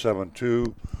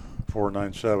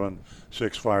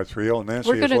 772-497-6530. And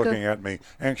Nancy is looking at me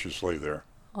anxiously there.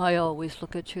 I always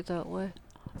look at you that way.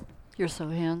 You're so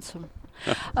handsome.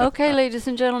 Okay, ladies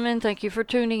and gentlemen, thank you for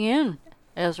tuning in.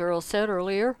 As Earl said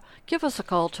earlier, give us a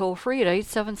call toll-free at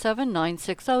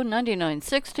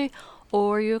 877-960-9960,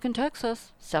 or you can text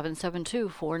us,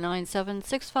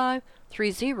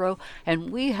 772-497-6530.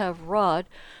 And we have Rod,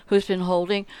 who's been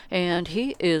holding, and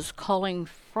he is calling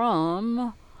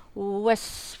from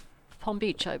West Palm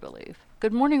Beach, I believe.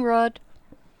 Good morning, Rod.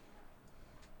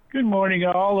 Good morning,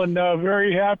 all, and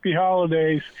very happy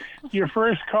holidays. Your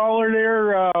first caller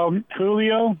there,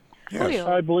 Julio. Yes.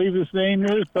 I believe his name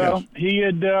is. He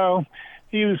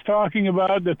was talking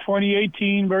about the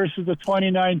 2018 versus the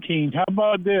 2019. How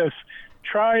about this?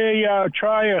 Try a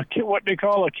what they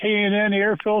call a K&N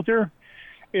air filter,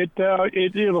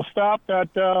 It'll stop that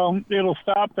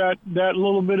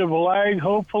little bit of a lag,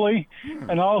 hopefully,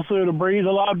 and also it'll breathe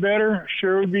a lot better.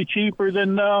 Sure would be cheaper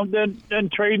than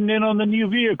trading in on the new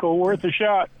vehicle. Worth a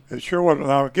shot. It sure would.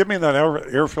 Now, give me that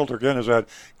air filter again. Is that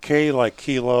K like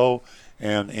kilo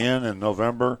and N in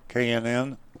November?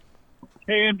 KNN?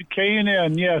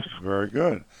 K&N, yes. Very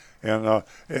good. And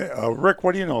Rick,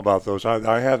 what do you know about those?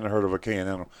 I hadn't heard of a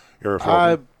K&N air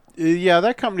filter. Yeah,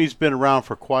 that company's been around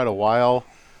for quite a while.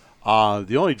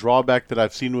 The only drawback that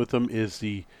I've seen with them is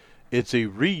it's a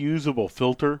reusable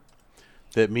filter.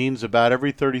 That means about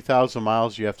every 30,000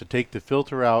 miles you have to take the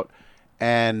filter out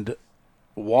and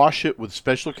wash it with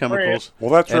special chemicals.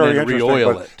 Well, that's very interesting.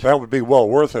 Re-oil but it. That would be well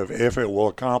worth it if it will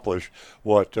accomplish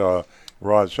what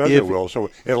Rod says it will.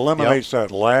 So it eliminates that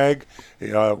lag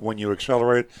when you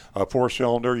accelerate a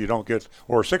 4-cylinder. You don't get,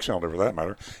 or a 6-cylinder for that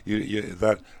matter. You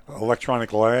that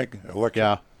electronic lag.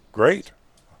 Yeah. Great.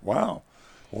 Wow.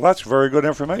 Well, that's very good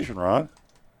information, Rod.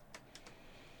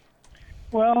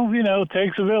 Well, it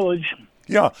takes a village.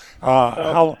 Yeah.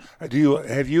 How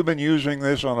have you been using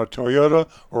this on a Toyota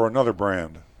or another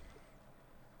brand?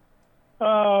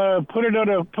 Put it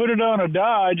on a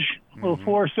Dodge, a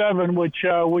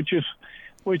 4.7,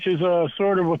 which is a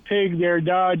sort of a pig there,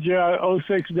 Dodge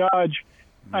 06 Dodge,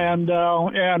 and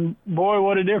boy,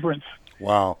 what a difference!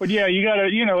 Wow. But yeah, you got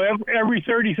to every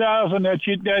 30,000 that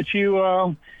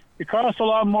you it costs a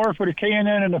lot more for the K&N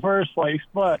in the first place,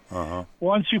 but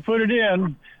once you put it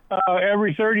in,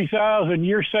 every 30,000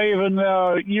 you're saving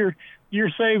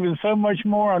so much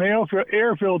more on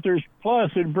air filters.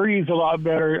 Plus, it breathes a lot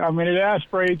better. I mean, it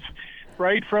aspirates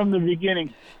right from the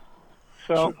beginning.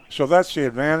 So that's the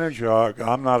advantage.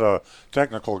 I'm not a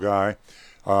technical guy,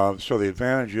 so the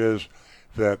advantage is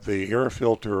that the air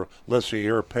filter lets the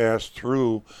air pass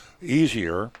through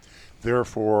easier.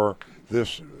 Therefore,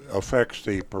 this affects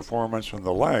the performance and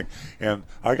the lag. And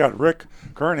I got Rick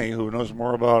Kearney, who knows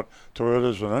more about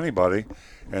Toyotas than anybody,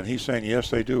 and he's saying, yes,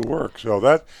 they do work. So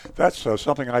that's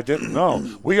something I didn't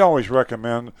know. We always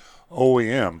recommend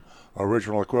OEM,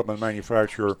 original equipment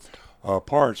manufacturer,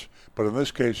 parts. But in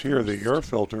this case here, the air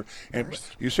filter, and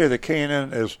you say the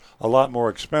K&N is a lot more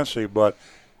expensive, but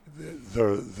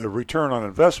the return on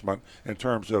investment in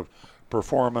terms of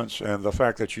performance and the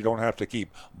fact that you don't have to keep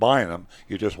buying them,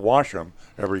 you just wash them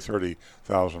every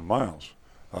 30,000 miles,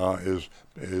 is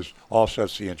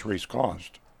offsets the increased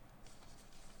cost.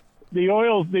 The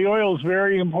oil is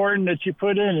very important that you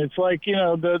put in. It's like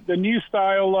the new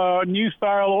style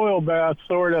oil bath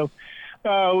sort of.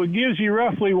 It gives you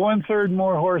roughly 1/3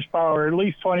 more horsepower, at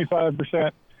least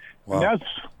 25%. Wow.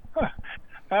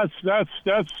 And that's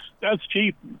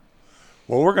cheap.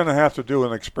 Well, we're going to have to do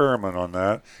an experiment on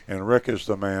that, and Rick is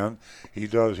the man. He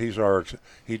does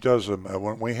them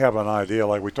when we have an idea,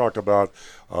 like we talked about,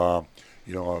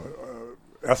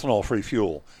 ethanol-free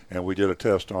fuel, and we did a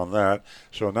test on that.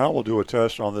 So now we'll do a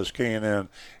test on this K&N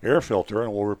air filter,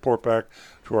 and we'll report back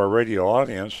to our radio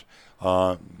audience,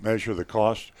 measure the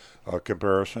cost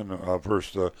comparison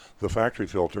versus the factory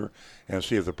filter, and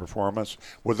see if the performance.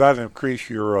 Would that increase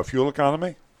your fuel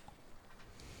economy?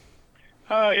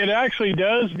 It actually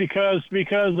does because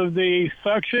of the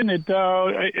suction. It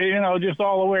just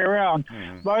all the way around.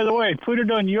 By the way, put it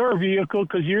on your vehicle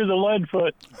because you're the lead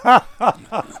foot.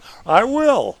 I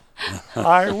will.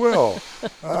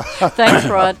 Thanks,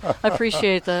 Rod. I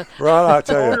appreciate that. Rod, I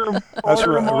tell you, that's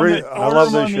right. I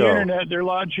love this on show. The internet, they're a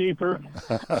lot cheaper.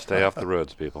 Stay off the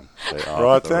roads, people.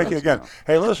 Rod, thank you again.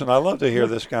 Hey, listen, I love to hear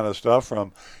this kind of stuff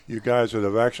from you guys that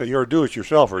have actually, you're a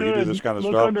do-it-yourselfer. You do this kind of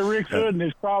Look stuff. under Rick's hood, and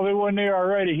there's probably one there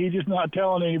already. He's just not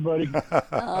telling anybody.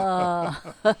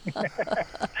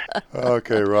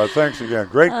 Okay, Rod, thanks again.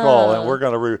 Great call, and we're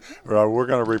going to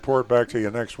report back to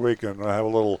you next week and have a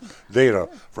little data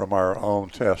from our own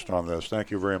test on this.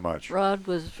 Thank you very much. Rod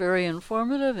was very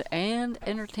informative and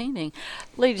entertaining.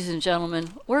 Ladies and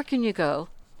gentlemen, where can you go?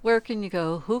 Where can you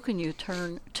go? Who can you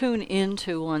tune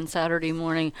into on Saturday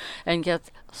morning and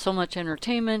get so much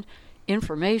entertainment,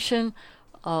 information?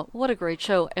 What a great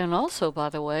show. And also, by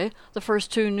the way, the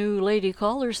first 2 new lady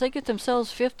callers, they get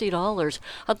themselves $50.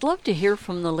 I'd love to hear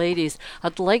from the ladies.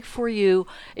 I'd like for you,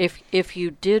 if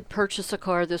you did purchase a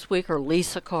car this week or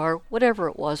lease a car, whatever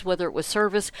it was, whether it was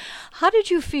service, how did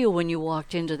you feel when you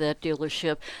walked into that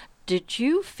dealership? Did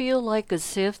you feel like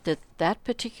as if that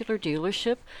particular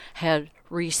dealership had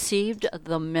received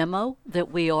the memo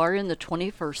that we are in the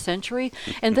 21st century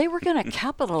and they were going to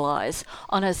capitalize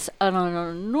on an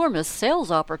enormous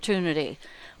sales opportunity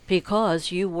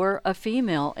because you were a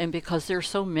female and because there's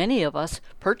so many of us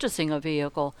purchasing a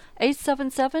vehicle?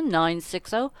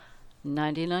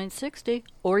 877-960-9960,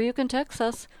 or you can text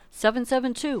us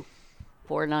 772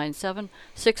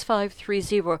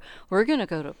 772-497-6530. We're going to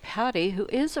go to Patty, who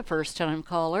is a first-time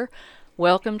caller.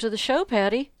 Welcome to the show,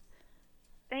 Patty.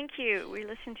 Thank you. We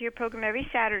listen to your program every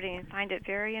Saturday and find it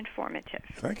very informative.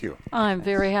 Thank you. I'm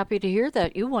very happy to hear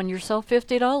that. You won yourself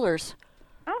 $50.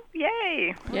 Oh,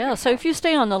 yay. Yeah, so if you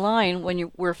stay on the line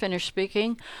when we're finished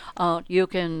speaking, you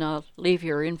can leave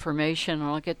your information and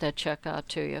I'll get that check out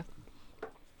to you.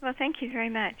 Well, thank you very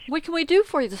much. What can we do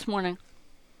for you this morning?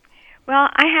 Well,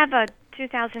 I have a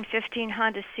 2015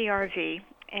 Honda CR-V,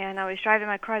 and I was driving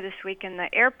my car this week, and the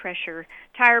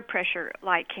tire pressure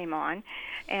light came on,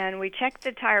 and we checked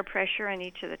the tire pressure on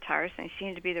each of the tires, and they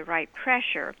seemed to be the right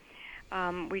pressure.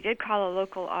 We did call a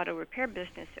local auto repair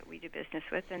business that we do business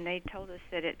with, and they told us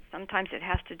that sometimes it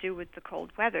has to do with the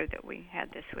cold weather that we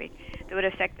had this week that would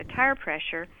affect the tire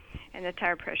pressure and the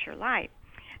tire pressure light.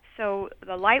 So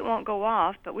the light won't go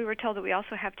off, but we were told that we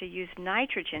also have to use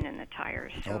nitrogen in the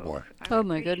tires. So Oh, boy. Oh,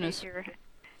 my goodness. Your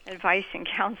advice and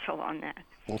counsel on that.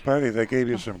 Well, Patty, they gave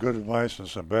you some good advice and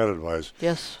some bad advice.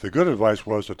 Yes. The good advice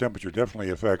was the temperature definitely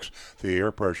affects the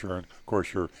air pressure, and of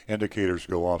course your indicators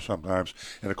go off sometimes.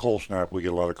 In a cold snap, we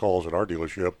get a lot of calls at our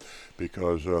dealership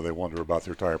because they wonder about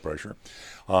their tire pressure.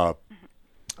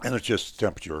 And it's just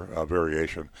temperature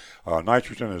variation.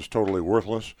 Nitrogen is totally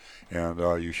worthless, and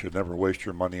you should never waste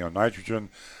your money on nitrogen.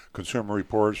 Consumer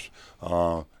Reports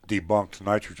debunked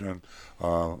nitrogen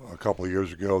a couple of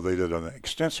years ago. They did an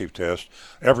extensive test.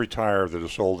 Every tire that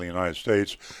is sold in the United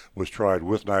States was tried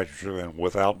with nitrogen and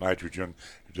without nitrogen,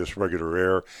 just regular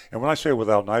air. And when I say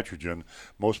without nitrogen,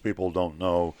 most people don't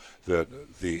know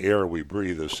that the air we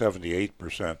breathe is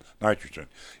 78% nitrogen.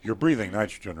 You're breathing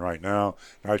nitrogen right now.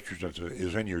 Nitrogen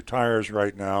is in your tires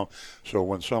right now. So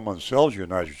when someone sells you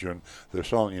nitrogen, they're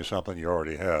selling you something you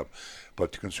already have.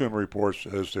 But the Consumer Reports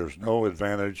says there's no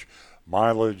advantage,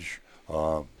 mileage,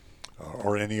 or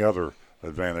any other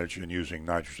advantage in using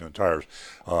nitrogen in tires.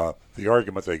 The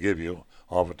argument they give you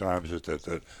oftentimes is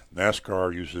that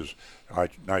NASCAR uses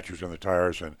nitrogen in the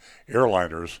tires, and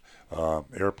airliners,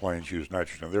 airplanes use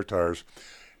nitrogen in their tires.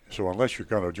 So unless you're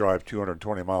going to drive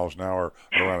 220 miles an hour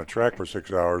around a track for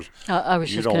 6 hours, I was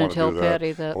you just don't going want to to tell do that.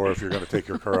 Patty that. Or if you're going to take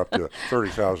your car up to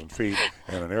 30,000 feet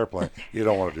in an airplane, you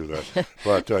don't want to do that.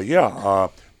 But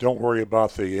don't worry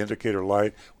about the indicator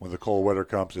light when the cold weather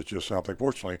comes. It's just something.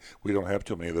 Fortunately, we don't have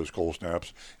too many of those cold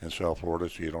snaps in South Florida,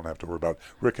 so you don't have to worry about it.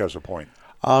 Rick has a point.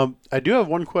 I do have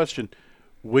one question.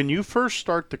 When you first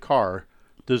start the car,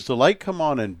 does the light come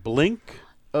on and blink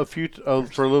for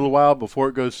a little while before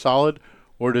it goes solid,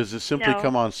 or does it simply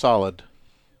come on solid?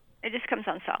 It just comes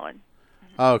on solid.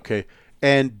 Okay.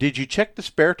 And did you check the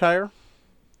spare tire?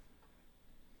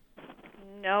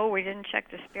 No, we didn't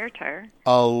check the spare tire.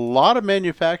 A lot of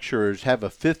manufacturers have a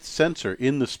fifth sensor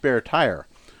in the spare tire.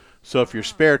 So if your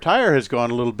spare tire has gone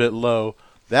a little bit low,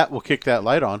 that will kick that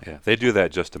light on. Yeah, they do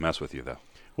that just to mess with you, though.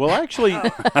 Well, actually,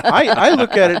 I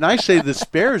look at it and I say the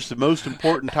spare is the most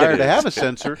important tire to have a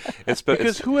sensor.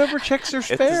 Because whoever checks their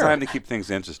spare. It's designed to keep things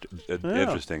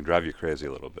interesting, drive you crazy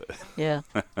a little bit. Yeah,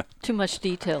 too much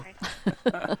detail.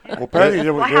 Well, Patty,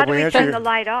 how do we turn the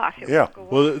light off?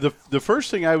 Well, the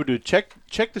first thing I would do, check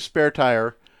the spare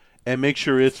tire and make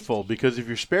sure it's full. Because if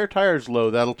your spare tire is low,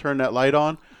 that'll turn that light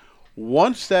on.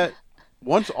 Once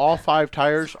all 5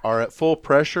 tires are at full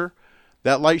pressure,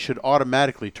 that light should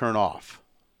automatically turn off.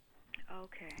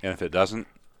 And if it doesn't?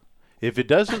 If it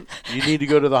doesn't, you need to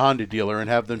go to the Honda dealer and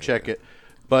have them check it.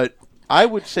 But I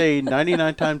would say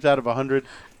 99 times out of 100,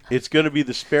 it's going to be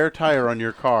the spare tire on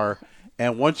your car.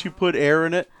 And once you put air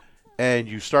in it and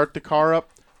you start the car up,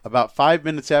 about 5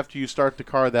 minutes after you start the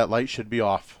car, that light should be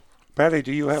off. Patty,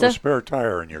 do you have a spare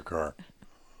tire in your car?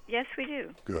 Yes, we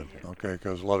do. Good. Okay,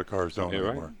 because a lot of cars don't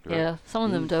anymore. Right. Yeah, some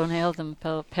of them don't have them,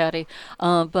 Patty.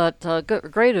 But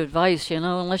great advice,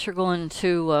 unless you're going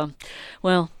to,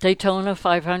 Daytona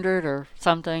 500 or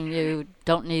something, you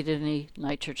don't need any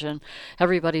nitrogen.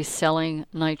 Everybody's selling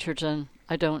nitrogen.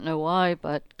 I don't know why,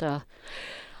 but I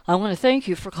want to thank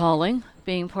you for calling,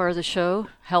 being part of the show,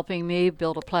 helping me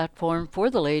build a platform for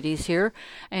the ladies here.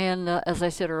 And as I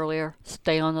said earlier,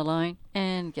 stay on the line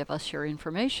and give us your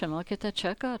information. I'll get that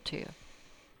check out to you.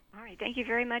 All right. Thank you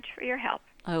very much for your help.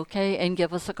 Okay. And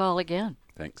give us a call again.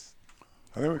 Thanks.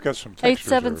 I think we've got some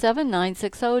texters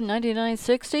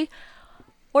 877-960-9960.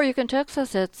 Or you can text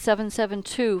us at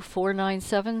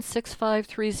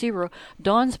 772-497-6530.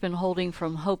 Dawn's been holding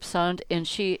from Hope Sound, and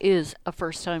she is a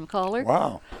first-time caller.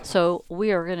 Wow. So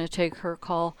we are going to take her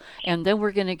call, and then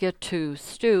we're going to get to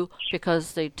Stu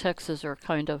because the texts are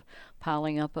kind of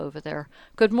piling up over there.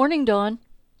 Good morning, Dawn.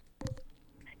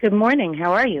 Good morning.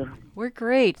 How are you? We're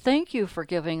great. Thank you for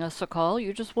giving us a call.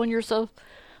 You just won yourself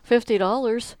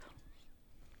 $50.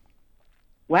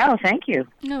 Wow, thank you.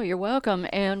 No, you're welcome.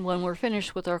 And when we're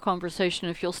finished with our conversation,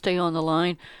 if you'll stay on the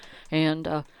line and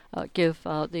give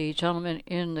the gentleman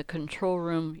in the control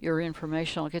room your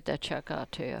information, I'll get that check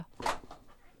out to you.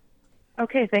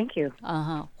 Okay, thank you.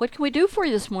 What can we do for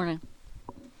you this morning?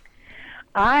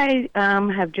 I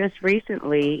have just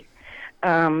recently,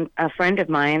 a friend of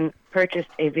mine purchased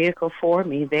a vehicle for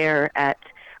me there at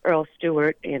Earl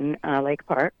Stewart in Lake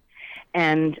Park,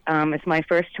 and it's my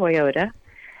first Toyota.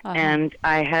 And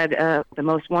I had the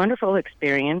most wonderful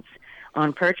experience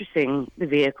on purchasing the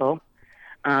vehicle.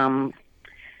 A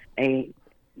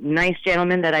nice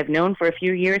gentleman that I've known for a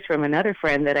few years from another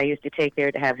friend that I used to take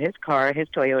there to have his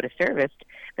Toyota serviced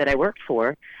that I worked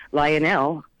for,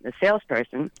 Lionel, the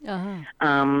salesperson.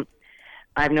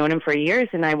 I've known him for years,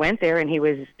 and I went there, and he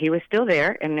was still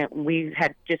there, and we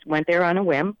had just went there on a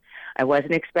whim. I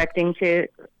wasn't expecting to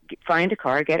get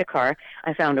a car.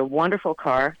 I found a wonderful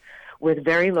car with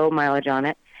very low mileage on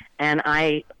it, and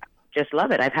I just love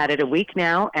it. I've had it a week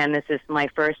now, and this is my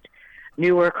first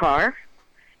newer car.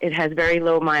 It has very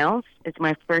low miles. It's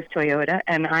my first Toyota,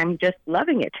 and I'm just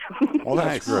loving it. Well,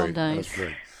 that's great. Nice. That's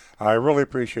great. I really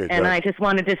appreciate that. And I just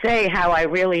wanted to say how I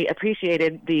really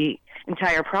appreciated the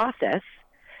entire process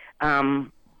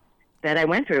that I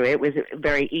went through. It was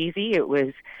very easy. It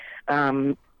was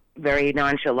very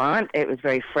nonchalant. It was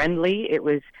very friendly. It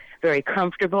was very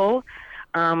comfortable.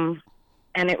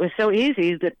 And it was so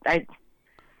easy that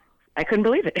I couldn't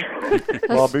believe it.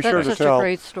 Well, I'll be sure to tell. A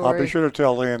great story. I'll be sure to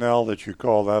tell Lionel that you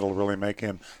called. That'll really make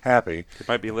him happy. He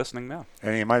might be listening now.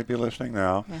 And he might be listening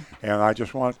now. Yeah. And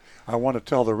I want to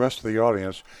tell the rest of the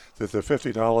audience that the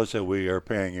 $50 that we are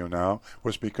paying you now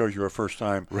was because you're a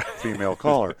first-time female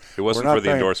caller. It wasn't for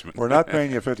the endorsement. We're not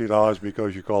paying you $50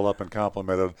 because you called up and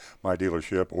complimented my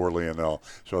dealership or Lionel.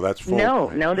 So that's full.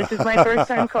 No, this is my first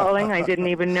time calling. I didn't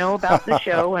even know about the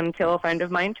show until a friend of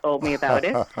mine told me about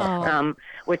it,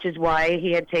 which is why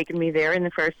he had taken me there in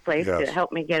the first place to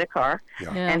help me get a car.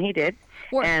 Yeah. Yeah. And he did.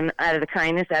 And out of the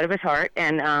kindness, out of his heart.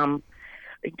 And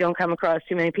don't come across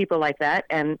too many people like that.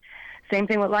 And same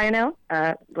thing with Lionel.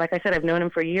 Like I said, I've known him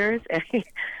for years.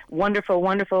 Wonderful,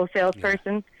 wonderful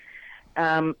salesperson.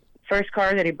 First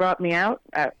car that he brought me out,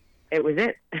 it was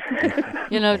it.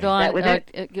 You know, Dawn, that was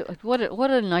it. What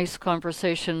a nice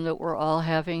conversation that we're all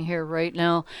having here right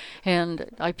now. And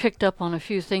I picked up on a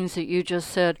few things that you just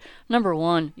said. Number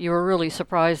one, you were really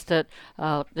surprised that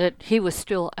he was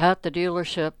still at the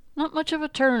dealership. Not much of a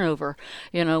turnover,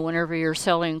 you know, whenever you're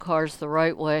selling cars the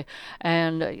right way.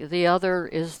 And the other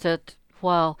is that,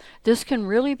 wow, this can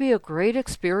really be a great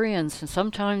experience, and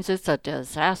sometimes it's a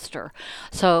disaster.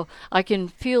 So I can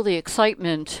feel the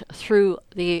excitement through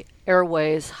the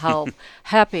airways, how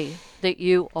happy that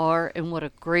you are, and what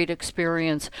a great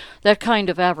experience. That kind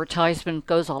of advertisement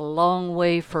goes a long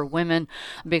way for women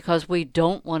because we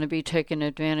don't want to be taken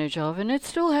advantage of, and it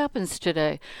still happens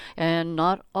today. And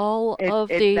not all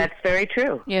that's very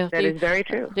true. Yeah, that is very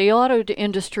true. The auto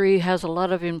industry has a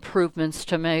lot of improvements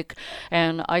to make,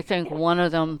 and I think one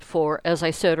of them, for, as I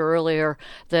said earlier,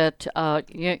 that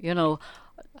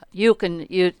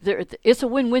it's a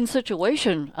win-win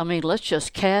situation. I mean, let's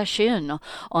just cash in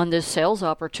on this sales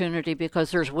opportunity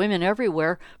because there's women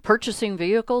everywhere purchasing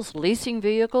vehicles, leasing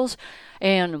vehicles,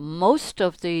 and most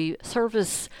of the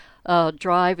service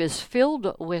drive is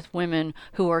filled with women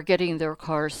who are getting their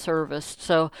cars serviced.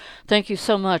 So thank you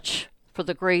so much for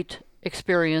the great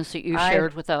experience that you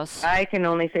shared with us. I can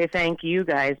only say thank you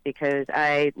guys because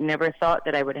I never thought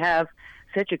that I would have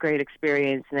such a great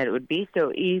experience and that it would be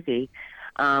so easy.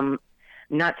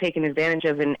 Not taken advantage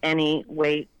of in any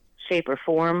way, shape, or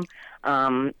form.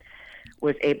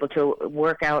 Was able to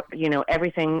work out,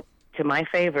 everything to my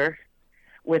favor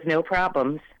with no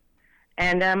problems.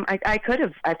 And I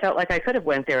felt like I could have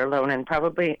went there alone, and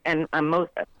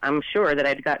I'm sure that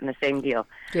I'd gotten the same deal.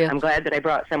 Yeah. I'm glad that I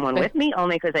brought someone with me,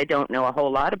 only because I don't know a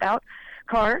whole lot about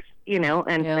cars, and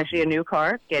especially a new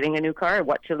car, getting a new car,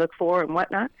 what to look for and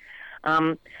whatnot.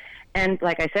 And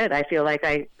like I said, I feel like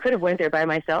I could have went there by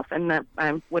myself, and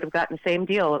I would have gotten the same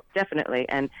deal, definitely.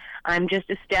 And I'm just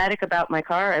ecstatic about my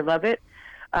car. I love it.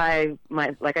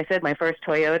 Like I said, my first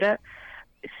Toyota.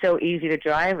 It's so easy to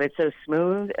drive. It's so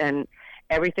smooth, and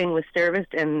everything was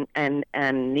serviced and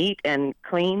neat and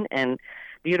clean and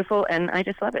beautiful, and I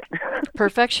just love it.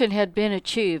 Perfection had been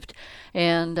achieved,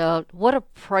 and what a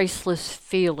priceless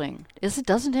feeling.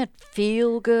 Doesn't it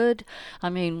feel good? I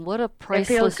mean, what a priceless...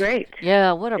 It feels great.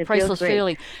 Yeah, what a priceless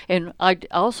feeling. And I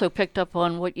also picked up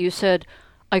on what you said.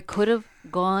 I could have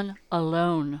gone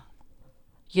alone.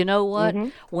 You know what?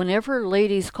 Mm-hmm. Whenever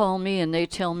ladies call me and they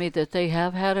tell me that they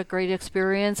have had a great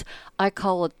experience, I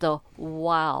call it the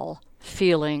wow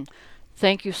feeling.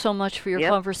 Thank you so much for your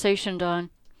Yep. conversation, Dawn.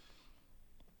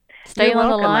 Stay You're on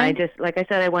welcome. the line. Like I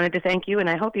said, I wanted to thank you, and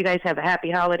I hope you guys have a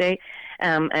happy holiday,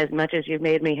 as much as you've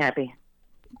made me happy.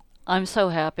 I'm so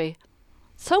happy.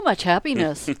 So much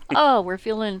happiness. Oh, we're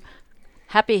feeling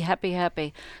happy.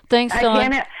 Thanks,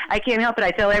 Dawn. I can't help it. I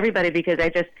tell everybody because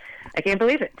I can't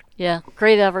believe it. Yeah,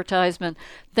 great advertisement.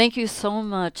 Thank you so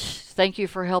much. Thank you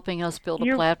for helping us build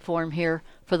a platform here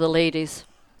for the ladies.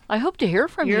 I hope to hear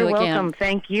from you again. You're welcome.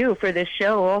 Thank you for this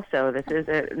show also. This is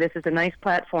a nice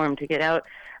platform to get out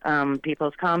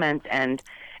people's comments and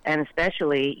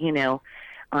especially,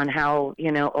 on how,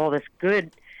 all this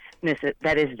goodness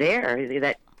that is there,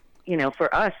 that,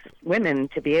 for us women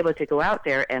to be able to go out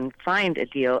there and find a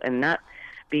deal and not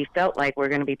be felt like we're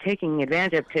going to be taking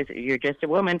advantage of because you're just a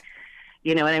woman.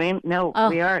 You know what I mean? No,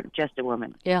 we aren't just a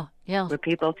woman. Yeah. We're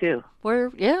people too.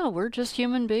 We're just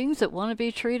human beings that want to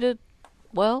be treated,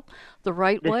 well, the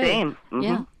right way. The same. Mm-hmm.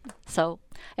 Yeah. So,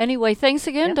 anyway, thanks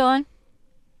again, Dawn.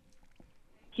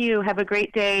 You have a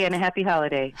great day and a happy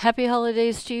holiday. Happy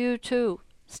holidays to you, too.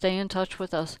 Stay in touch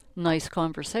with us. Nice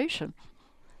conversation.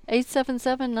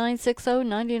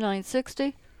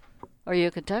 877-960-9960. Or you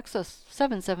can text us,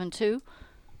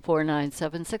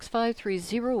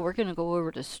 772-497-6530. We're going to go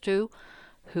over to Stu,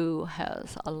 who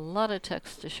has a lot of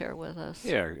text to share with us.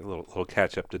 Yeah, a little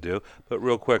catch-up to do. But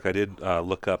real quick, I did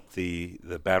look up the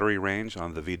battery range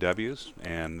on the VWs,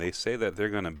 and they say that they're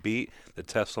going to beat the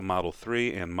Tesla Model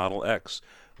 3 and Model X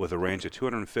with a range of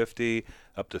 250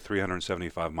 up to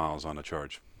 375 miles on a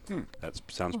charge. That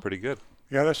sounds pretty good.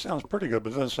 Yeah, that sounds pretty good,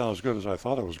 but it doesn't sound as good as I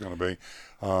thought it was going to be.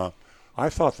 I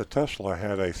thought the Tesla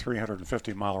had a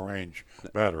 350-mile range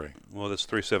battery. Well, this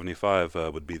 375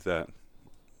 would beat that.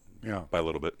 Yeah. By a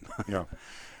little bit. Yeah. All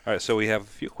right, so we have a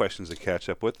few questions to catch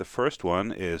up with. The first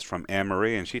one is from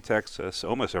Anne-Marie, and she texts us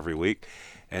almost every week,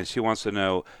 and she wants to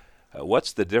know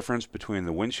what's the difference between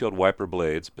the windshield wiper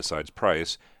blades, besides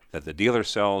price, that the dealer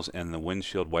sells and the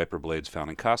windshield wiper blades found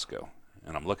in Costco?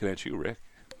 And I'm looking at you, Rick.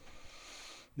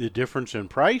 The difference in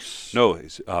price? No,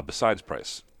 besides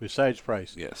price. Besides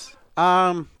price. Yes.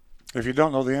 If you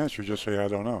don't know the answer, just say I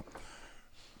don't know.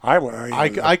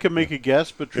 I can make a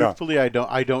guess, but truthfully, I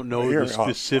don't know Here, the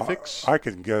specifics. I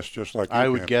can guess just like you I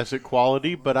would can. guess at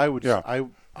quality, but I would. Yeah. I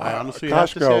honestly Costco,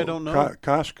 have to say I don't know.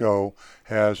 Costco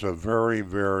has a very,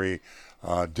 very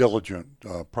diligent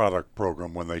product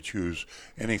program when they choose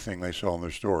anything they sell in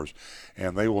their stores,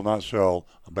 and they will not sell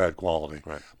a bad quality.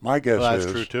 Right. My guess that's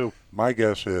is true too. My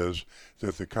guess is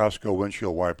that the Costco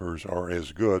windshield wipers are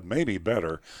as good, maybe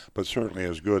better, but certainly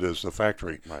as good as the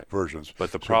factory versions.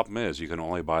 But the problem is you can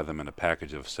only buy them in a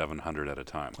package of 700 at a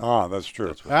time. That's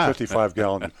true.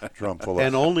 55-gallon drum full of.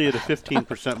 And only at a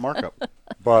 15% markup.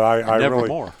 But I Never really,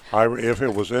 more. If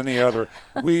it was any other,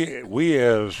 we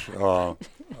as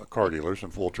car dealers, in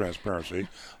full transparency,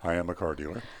 I am a car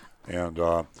dealer, and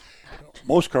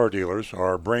most car dealers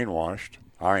are brainwashed.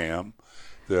 I am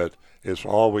that it's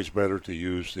always better to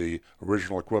use the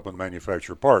original equipment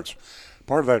manufacturer parts.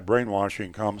 Part of that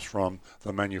brainwashing comes from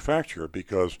the manufacturer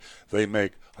because they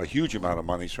make a huge amount of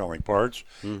money selling parts,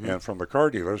 and from the car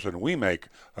dealers, and we make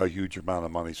a huge amount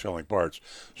of money selling parts.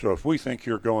 So if we think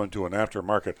you're going to an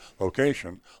aftermarket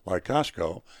location like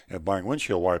Costco and buying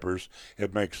windshield wipers,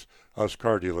 it makes us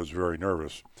car dealers very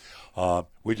nervous.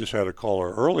 We just had a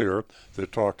caller earlier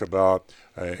that talked about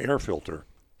an air filter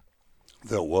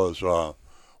that was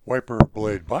wiper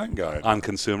blade buying guide on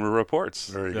Consumer Reports.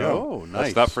 There you go. Oh, nice.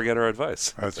 Let's not forget our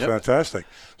advice. That's fantastic.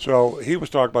 So he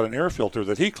was talking about an air filter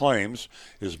that he claims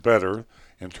is better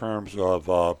in terms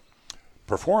of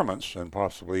performance and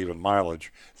possibly even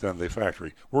mileage than the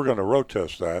factory. We're going to road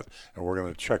test that, and we're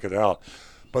going to check it out.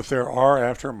 But there are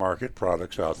aftermarket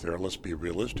products out there, let's be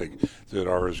realistic, that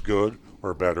are as good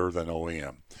or better than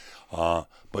OEM.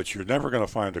 But you're never going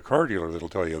to find a car dealer that'll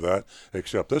tell you that,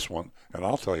 except this one, and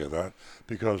I'll tell you that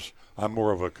because I'm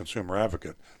more of a consumer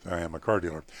advocate than I am a car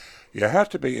dealer. You have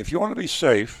to be, if you want to be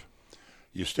safe,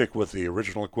 you stick with the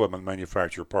original equipment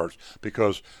manufacturer parts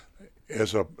because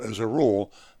as a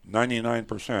rule,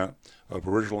 99% of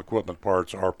original equipment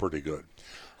parts are pretty good.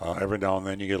 Every now and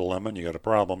then you get a lemon, you get a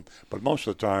problem, but most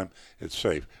of the time it's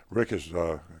safe. Rick has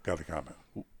got a comment.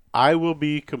 I will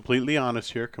be completely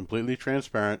honest here, completely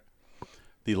transparent.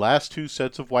 The last two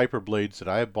sets of wiper blades that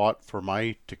I have bought for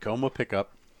my Tacoma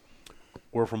pickup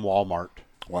were from Walmart.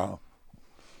 Wow.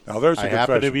 Now there's a I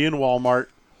happened to be in Walmart.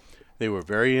 They were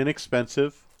very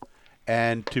inexpensive.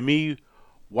 And to me,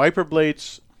 wiper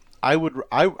blades, I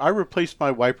replaced my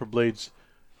wiper blades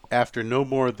after no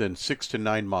more than 6 to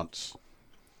 9 months.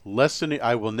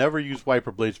 I will never use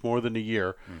wiper blades more than a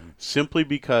year, simply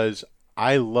because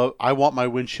I want my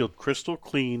windshield crystal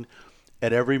clean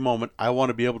at every moment. I want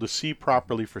to be able to see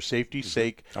properly for safety's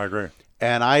sake. I agree.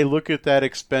 And I look at that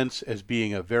expense as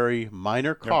being a very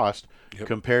minor cost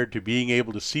compared to being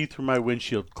able to see through my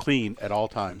windshield clean at all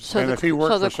times. So if he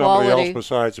worked for somebody else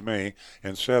besides me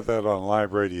and said that on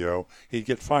live radio, he'd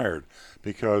get fired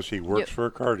because he works for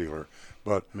a car dealer.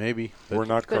 But maybe we're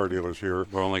not car dealers here.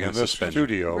 We're only in this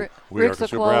studio. We Rick, are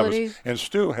consumer advocates. And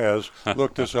Stu has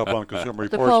looked this up on Consumer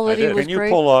Reports. Can you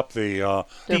pull up the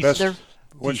best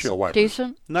windshield wipers?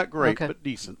 Decent? Not great, but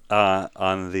decent.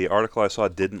 On the article I saw,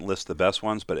 it didn't list the best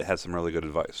ones, but it had some really good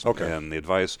advice. Okay. And the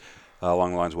advice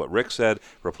along the lines of what Rick said,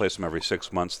 replace them every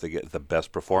 6 months to get the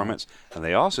best performance. And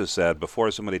they also said before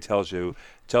somebody tells you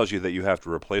that you have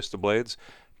to replace the blades,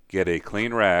 get a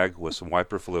clean rag with some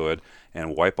wiper fluid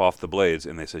and wipe off the blades,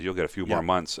 and they said you'll get a few more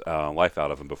months life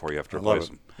out of them before you have to replace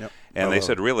them. Yep. And they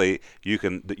said really you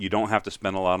don't have to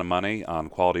spend a lot of money on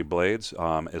quality blades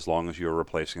as long as you're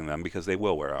replacing them because they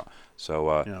will wear out.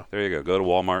 So there you go. Go to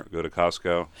Walmart, go to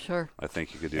Costco. Sure. I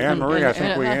think you could do that. Anne-Marie, I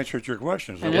think we answered your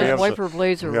questions. And those wiper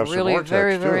blades are really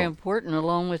very, very important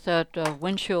along with that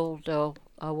windshield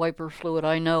wiper fluid.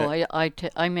 I know.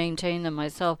 I maintain them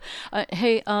myself.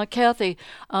 Hey, Kathy,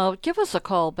 give us a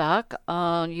call back.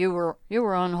 You were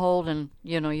on hold, and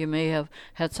you may have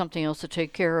had something else to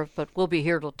take care of, but we'll be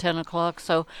here till 10 o'clock.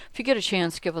 So if you get a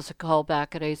chance, give us a call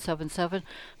back at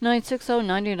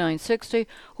 877-960-9960,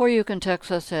 or you can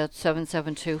text us at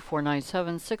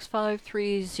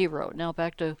 772-497-6530. Now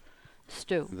back to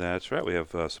Stu. That's right. We have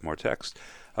some more text.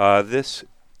 No,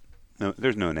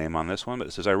 there's no name on this one, but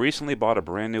it says, I recently bought a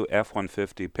brand new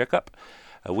F-150 pickup.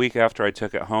 A week after I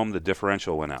took it home, the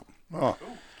differential went out.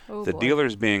 The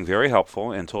dealer's being very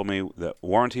helpful and told me that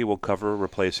warranty will cover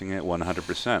replacing it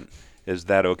 100%. Is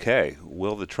that okay?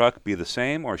 Will the truck be the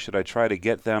same, or should I try to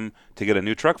get them to get a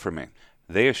new truck for me?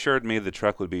 They assured me the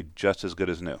truck would be just as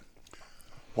good as new.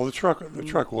 Well, the truck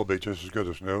will be just as good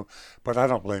as new, but I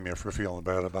don't blame you for feeling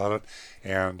bad about it.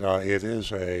 And it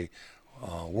is a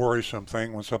worrisome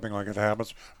thing when something like it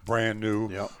happens. Brand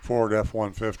new Ford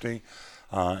F-150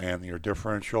 and your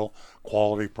differential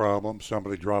quality problem.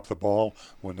 Somebody dropped the ball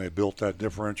when they built that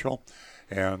differential,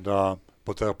 and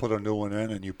but they'll put a new one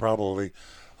in, and you probably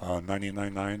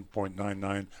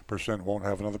 99.99% won't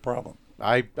have another problem.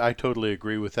 I totally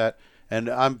agree with that, and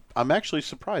I'm actually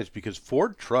surprised because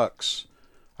Ford trucks,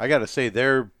 I got to say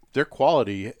their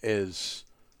quality is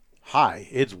high.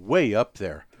 It's way up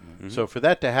there. Mm-hmm. So for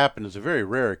that to happen is a very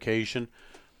rare occasion,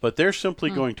 but they're simply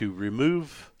going to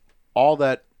remove all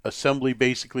that assembly.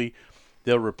 Basically,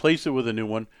 they'll replace it with a new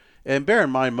one. And bear in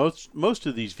mind, most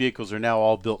of these vehicles are now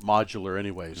all built modular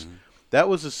anyways. Mm-hmm. That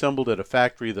was assembled at a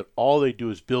factory that all they do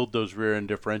is build those rear end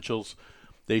differentials.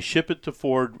 They ship it to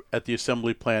Ford at the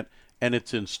assembly plant, and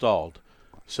it's installed.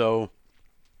 So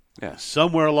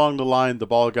somewhere along the line, the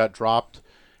ball got dropped,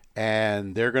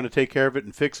 and they're going to take care of it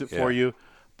and fix it for you.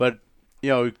 But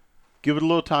give it a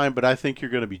little time, but I think you're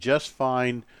going to be just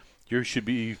fine. You should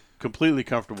be completely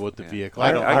comfortable with the vehicle.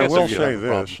 I will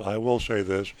say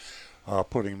this,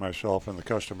 putting myself in the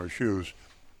customer's shoes,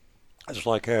 it's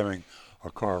like having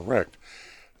a car wrecked.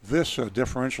 This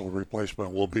differential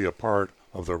replacement will be a part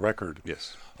of the record in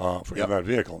that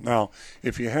vehicle. Now,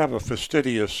 if you have a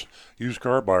fastidious used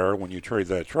car buyer when you trade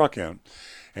that truck in,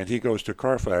 and he goes to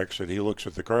Carfax and he looks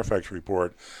at the Carfax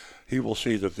report, he will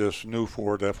see that this new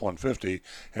Ford F-150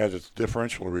 had its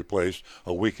differential replaced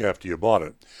a week after you bought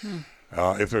it.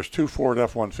 If there's two Ford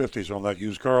F-150s on that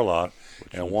used car lot,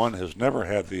 and one has never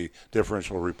had the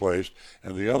differential replaced,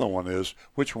 and the other one is,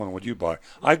 which one would you buy?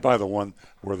 I'd buy the one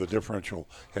where the differential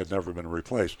had never been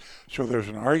replaced. So there's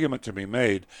an argument to be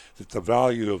made that the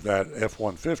value of that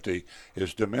F-150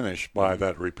 is diminished by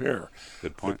that repair.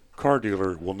 Good point. The car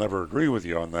dealer will never agree with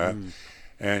you on that.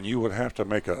 And you would have to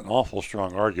make an awful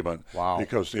strong argument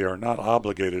because they are not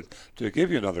obligated to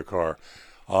give you another car.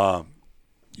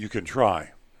 You can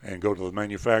try and go to the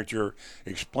manufacturer,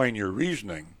 explain your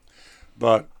reasoning.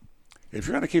 But if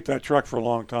you're going to keep that truck for a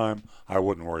long time, I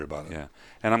wouldn't worry about it. Yeah,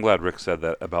 and I'm glad Rick said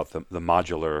that about the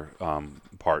modular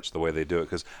parts, the way they do it,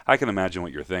 because I can imagine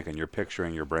what you're thinking. You're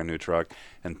picturing your brand new truck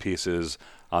and pieces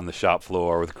on the shop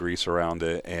floor with grease around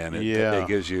it, and it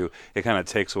gives you, it kind of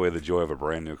takes away the joy of a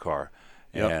brand new car.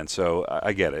 Yep. And so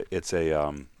I get it. It's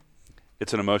an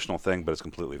emotional thing, but it's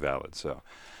completely valid. So,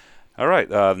 all right.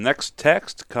 Next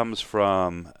text comes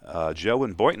from Joe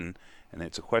in Boynton, and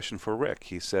it's a question for Rick.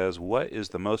 He says, "What is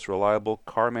the most reliable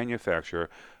car manufacturer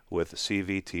with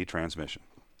CVT transmission?"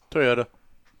 Toyota.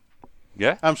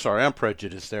 Yeah. I'm sorry. I'm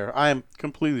prejudiced there. I am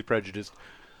completely prejudiced.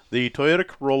 The Toyota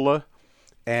Corolla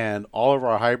and all of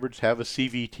our hybrids have a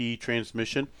CVT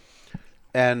transmission.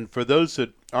 And for those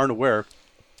that aren't aware,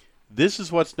 This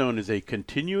is what's known as a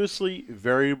continuously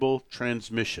variable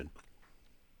transmission.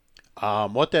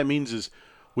 What that means is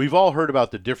we've all heard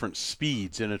about the different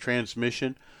speeds in a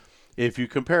transmission. If you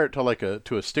compare it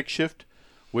to a stick shift,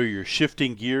 where you're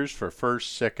shifting gears for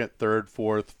first, second, third,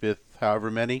 fourth, fifth,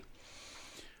 however many,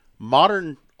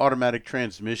 modern automatic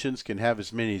transmissions can have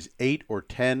as many as 8 or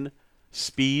 10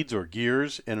 speeds or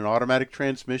gears in an automatic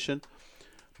transmission,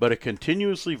 but a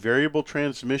continuously variable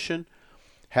transmission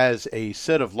has a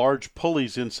set of large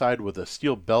pulleys inside with a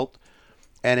steel belt,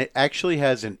 and it actually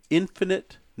has an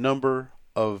infinite number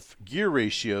of gear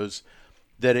ratios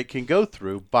that it can go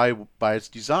through by its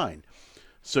design.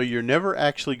 So you're never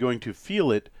actually going to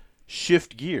feel it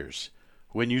shift gears.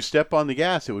 When you step on the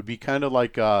gas, it would be kind of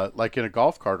like in a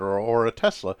golf cart or a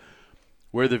Tesla,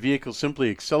 where the vehicle simply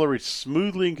accelerates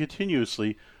smoothly and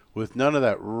continuously with none of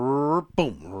that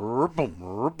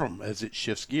boom as it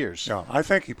shifts gears. Yeah, I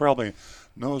think he probably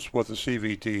knows what the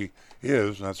CVT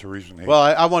is, and that's the reason. Well,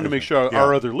 I wanted to make sure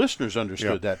our other listeners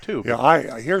understood that too.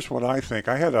 Yeah, here's what I think.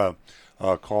 I had a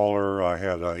caller, I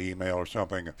had an email or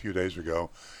something a few days ago,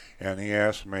 and he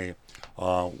asked me,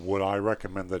 would I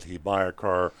recommend that he buy a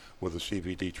car with a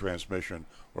CVT transmission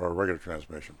or a regular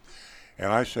transmission?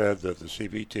 And I said that the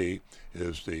CVT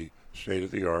is the state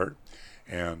of the art,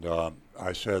 and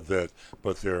I said that,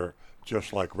 but they're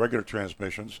just like regular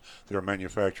transmissions. There are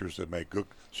manufacturers that make good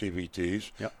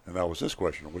CVTs, and that was this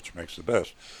question, which makes the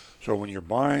best. So when you're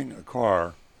buying a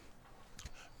car,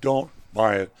 don't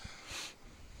buy it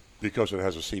because it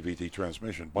has a CVT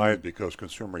transmission. Buy it because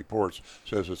Consumer Reports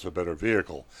says it's a better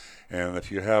vehicle. And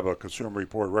if you have a Consumer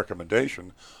Report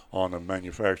recommendation on a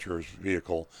manufacturer's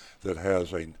vehicle that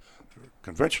has a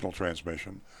conventional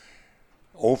transmission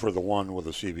over the one with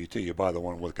a CVT, you buy the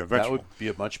one with conventional. That would be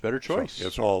a much better choice. So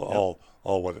it's all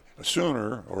what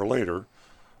sooner or later,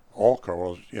 all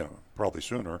cars, probably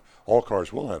sooner, all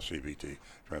cars will have CVT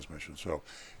transmission. So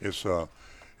it's a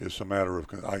matter of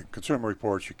Consumer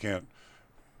Reports. You can't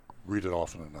read it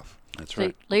often enough. That's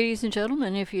right. Ladies and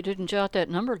gentlemen, if you didn't jot that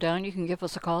number down, you can give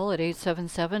us a call at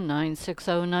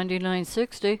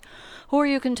 877-960-9960, or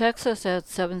you can text us at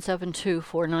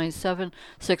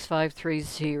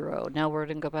 772-497-6530. Now we're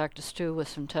going to go back to Stu with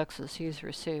some texts he's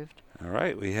received. All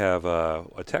right, we have a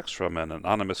text from an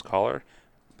anonymous caller.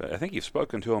 But I think you've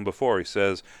spoken to him before. He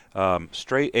says,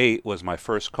 straight 8 was my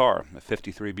first car, a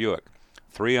 53 Buick,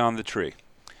 3 on the tree.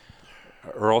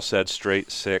 Earl said straight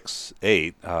 6,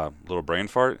 8, little brain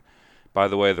fart. By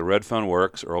the way, the red phone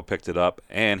works. Earl picked it up,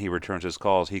 and he returns his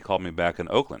calls. He called me back in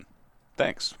Oakland.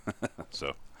 Thanks.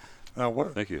 So,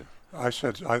 thank you. I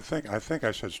think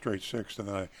I said straight 6, and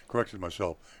then I corrected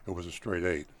myself. It was a straight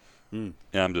 8.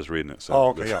 Yeah, I'm just reading it. So.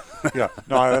 Oh, okay, yeah.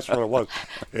 No, that's what it was.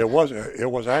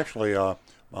 It was actually. I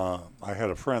had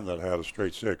a friend that had a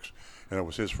straight 6, and it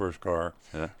was his first car.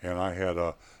 Yeah. And I had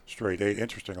a straight 8.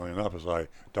 Interestingly enough, as I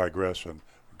digress and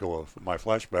go of my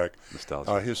flashback,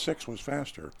 his 6 was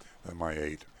faster than my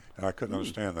 8, and I couldn't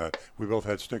understand that. We both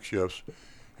had stick shifts,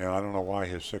 and I don't know why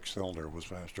his 6-cylinder was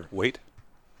faster. Weight?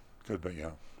 Could be,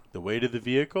 yeah. The weight of the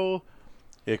vehicle.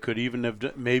 It could even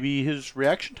have maybe his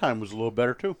reaction time was a little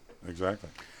better too. Exactly.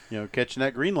 Catching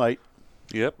that green light.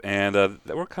 Yep, and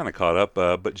we're kind of caught up,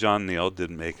 but John Neal did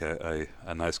make a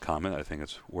nice comment. I think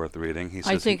it's worth reading. He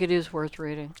says, I think it is worth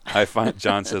reading.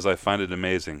 John says, I find it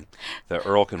amazing that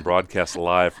Earl can broadcast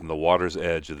live from the water's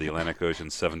edge of the Atlantic Ocean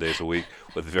 7 days a week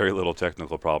with very little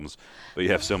technical problems, but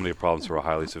you have so many problems for a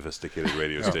highly sophisticated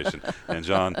radio station. And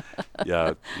John,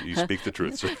 yeah, you speak the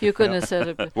truth. Sir. You couldn't have said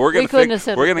it better. We're going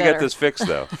to get this fixed,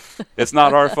 though. It's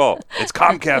not our fault. It's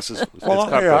Comcast's.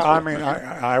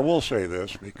 I will say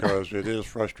this because it is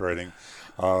frustrating.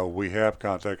 We have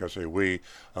contact. I say we,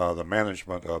 the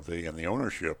management of and the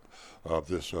ownership of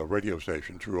this radio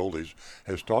station, True Oldies,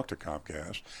 has talked to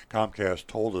Comcast. Comcast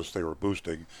told us they were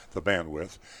boosting the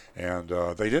bandwidth, and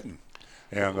they didn't.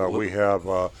 And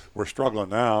we're struggling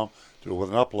now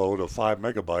with an upload of 5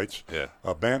 megabytes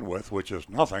of bandwidth, which is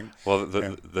nothing. Well,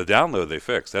 the download they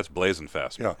fixed, that's blazing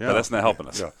fast. Yeah. But that's not helping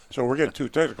us. Yeah. So we're getting too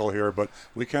technical here, but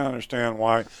we can understand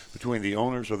why between the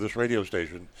owners of this radio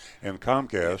station and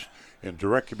Comcast, in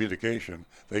direct communication,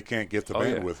 they can't get the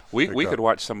bandwidth. Yeah. We could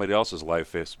watch somebody else's live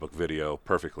Facebook video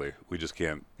perfectly. We just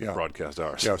can't broadcast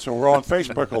ours. Yeah, so we're on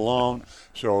Facebook alone.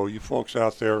 So you folks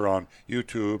out there on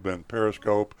YouTube and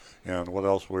Periscope and what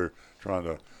else we're trying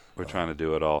to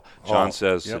do it all. John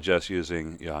suggests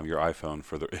using your iPhone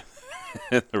for the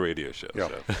radio show. Yeah.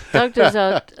 So.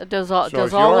 Doug, does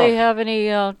Ollie have any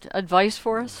advice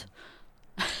for us?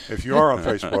 If you are on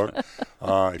Facebook,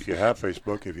 if you have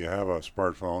Facebook, if you have a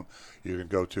smartphone, you can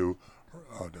go to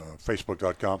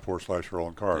Facebook.com/Earl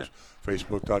on Cars. Yeah.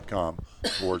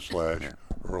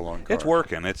 Facebook.com/Earl on Cars. It's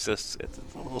working. It's just it's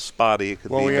a little spotty. It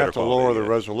could Well, be we have to better lower quality, the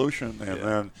resolution, and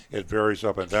then it varies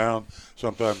up and down.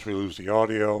 Sometimes we lose the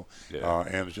audio,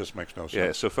 and it just makes no sense.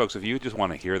 Yeah, so folks, if you just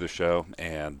want to hear the show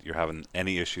and you're having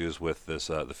any issues with this,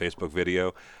 the Facebook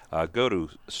video, go to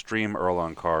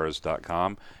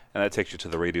streamearloncars.com, and that takes you to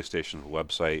the radio station's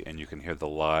website, and you can hear the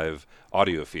live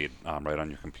audio feed right on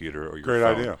your computer or your Great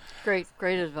phone. idea.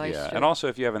 Great advice. Yeah, too. and also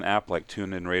if you have an app like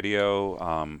TuneIn Radio,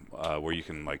 where you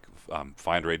can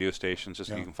find radio stations, you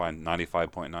can find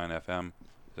 95.9 FM.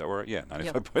 Is that where? Yeah,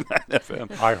 95.9 FM.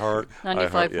 iHeart.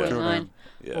 95.9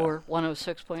 Yeah. or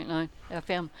 106.9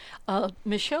 FM.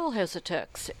 Michelle has a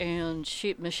text, and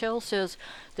Michelle says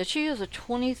that she has a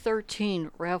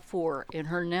 2013 RAV4, and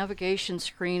her navigation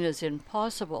screen is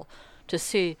impossible to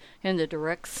see in the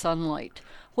direct sunlight.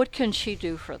 What can she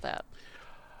do for that?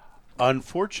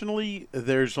 Unfortunately,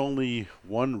 there's only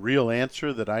one real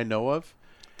answer that I know of,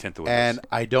 and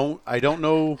I don't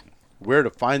know where to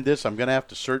find this. I'm going to have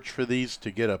to search for these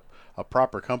to get a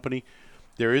proper company.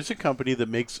 There is a company that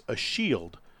makes a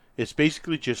shield. It's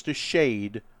basically just a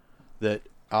shade that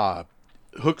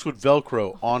hooks with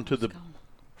Velcro onto the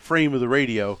frame of the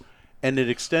radio, and it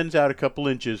extends out a couple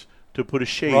inches to put a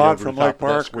shade Rod over from the top Lake of that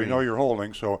Park, screen. we know you're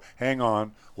holding, so hang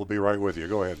on. We'll be right with you.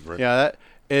 Go ahead, Rick. Yeah,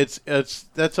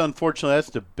 that's unfortunately that's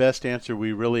the best answer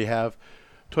we really have.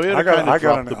 Toyota I've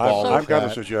dropped the ball. I've got a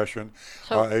that. suggestion.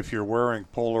 If you're wearing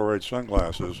Polaroid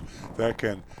sunglasses, that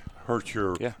can hurt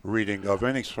your reading of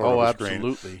any sort of a screen.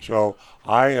 Absolutely. So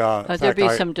there'd be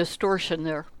some distortion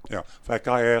there. Yeah. In fact,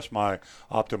 I asked my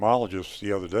ophthalmologist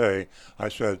the other day, I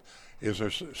said, is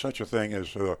there such a thing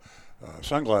as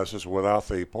sunglasses without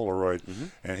the Polaroid?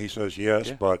 And he says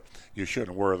yes, but you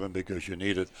shouldn't wear them because you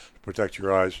need it to protect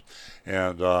your eyes.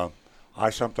 And I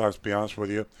sometimes, to be honest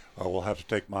with you, will have to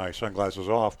take my sunglasses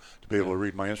off to be able to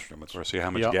read my instruments. Or see how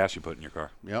much gas you put in your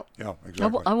car. Yep. Yeah,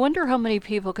 exactly. I wonder how many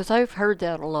people, because I've heard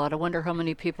that a lot, I wonder how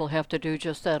many people have to do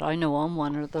just that. I know I'm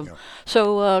one of them. Yeah.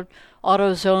 So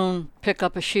AutoZone, pick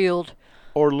up a shield.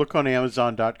 Or look on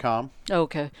Amazon.com.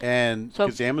 Okay. And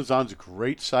because Amazon's a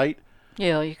great site.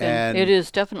 Yeah, you can. It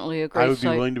is definitely a great site. I would be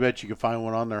willing to bet you can find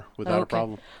one on there without a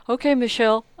problem. Okay,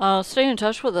 Michelle, stay in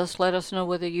touch with us. Let us know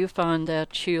whether you find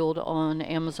that shield on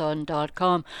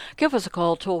Amazon.com. Give us a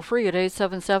call toll free at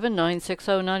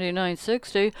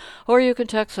 877-960-9960, or you can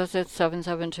text us at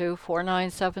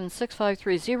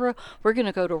 772-497-6530. We're going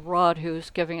to go to Rod, who's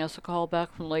giving us a call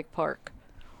back from Lake Park.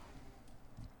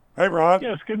 Hey, Rod.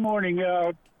 Yes, good morning.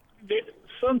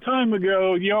 Some time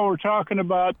ago, y'all were talking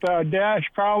about dash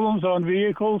problems on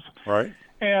vehicles. Right.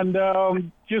 And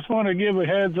just want to give a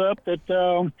heads up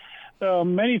that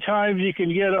many times you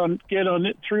can get on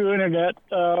it through internet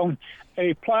a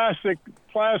plastic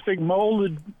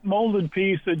molded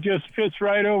piece that just fits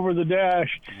right over the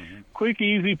dash. Quick,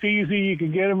 easy peasy. You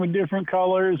can get them in different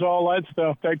colors, all that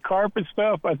stuff. That carpet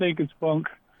stuff, I think it's bunk.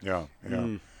 Yeah.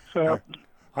 So.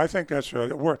 I think that's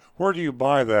where do you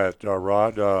buy that,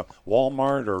 Rod?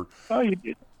 Walmart or? Oh, you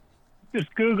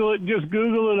just Google it. Just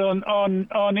Google it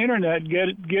on internet. Get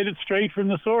it straight from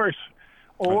the source,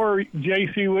 or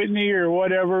J.C. Whitney or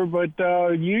whatever. But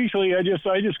usually I just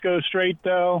go straight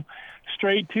to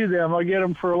them. I get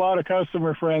them for a lot of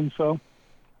customer friends. So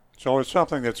it's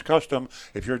something that's custom.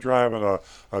 If you're driving a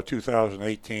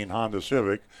 2018 Honda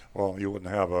Civic, well, you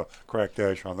wouldn't have a crack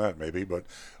dash on that maybe, but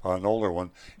an older one,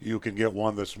 you can get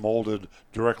one that's molded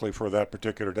directly for that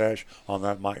particular dash on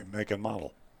that make and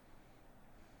model.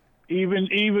 Even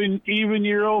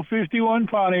your old 51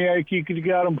 Pontiac, you could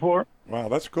got them for. Wow,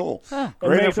 that's cool.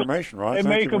 Great information, Ron. They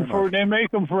make them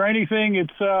for anything.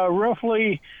 It's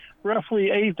roughly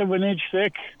eighth of an inch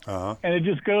thick, and it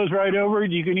just goes right over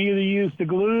it. You can either use the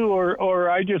glue or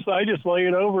I just lay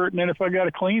it over it, and then if I got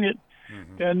to clean it,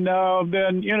 then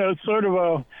it's sort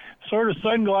of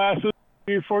sunglasses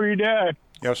for your dash.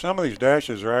 Yeah, some of these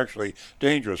dashes are actually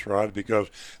dangerous, Rod, because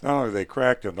not only are they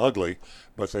cracked and ugly,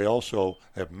 but they also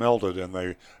have melted and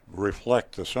they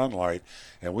reflect the sunlight.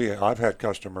 And I've had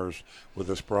customers with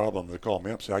this problem that call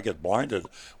me up and say, I get blinded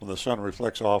when the sun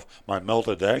reflects off my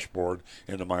melted dashboard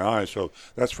into my eyes. So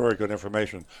that's very good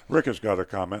information. Rick has got a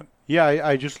comment. Yeah,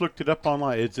 I just looked it up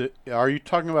online. Are you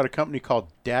talking about a company called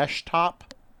Dash Top?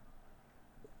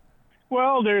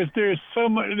 Well, there's so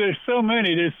many. There's so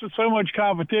much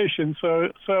competition.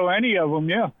 So any of them,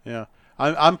 yeah. Yeah,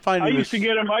 I'm finding. I used to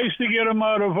get them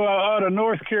out of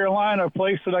North Carolina, a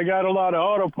place that I got a lot of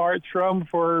auto parts from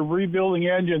for rebuilding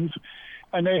engines,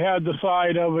 and they had the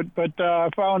side of it. But I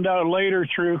found out later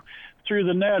through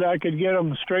the net I could get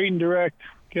them straight and direct,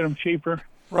 get them cheaper.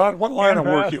 Rod, what line of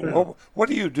work? faster. What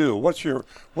do you do? What's your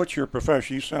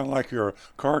profession? You sound like you're a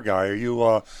car guy. Are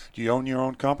you do you own your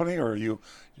own company, or you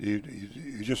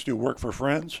just do work for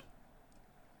friends?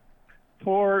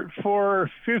 For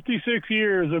 56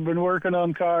 years, I've been working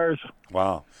on cars.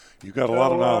 Wow, you got a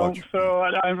lot of knowledge.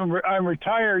 I'm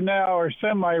retired now, or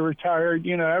semi-retired.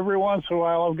 Every once in a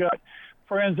while, I've got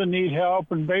friends that need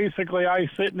help, and basically, I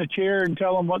sit in a chair and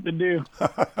tell them what to do.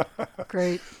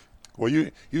 Great. Well,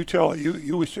 you sit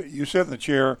in the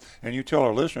chair and you tell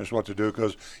our listeners what to do,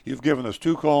 because you've given us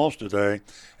 2 calls today,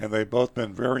 and they've both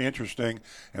been very interesting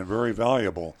and very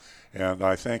valuable. And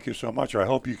I thank you so much. I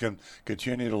hope you can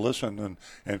continue to listen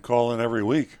and call in every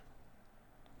week.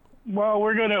 Well,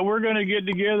 we're gonna get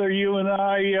together, you and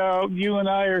I,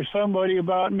 or somebody,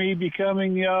 about me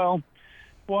becoming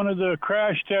one of the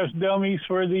crash test dummies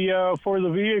for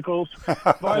the vehicles.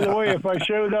 By the way, if I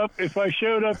showed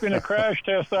up in a crash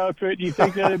test outfit, you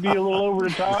think that'd be a little over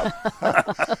the top?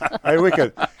 Hey,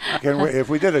 if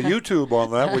we did a YouTube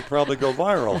on that, we'd probably go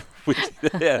viral.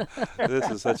 Yeah, this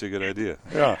is such a good idea.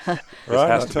 Yeah,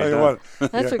 right. I'll tell you what.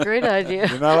 That's a great idea.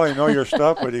 You not only know your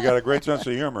stuff, but you got a great sense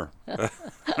of humor.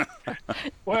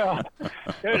 Well,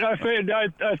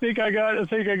 I think I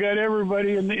got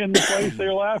everybody in the place.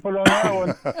 They're laughing on that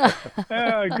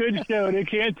one. Good show. They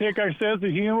can't take our sense of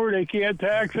humor. They can't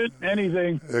tax it.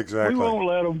 Anything. Exactly. We won't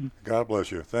let them. God bless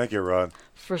you. Thank you, Rod.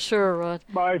 For sure, Rod.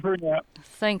 Bye for now.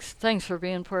 Thanks for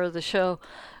being part of the show.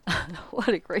 What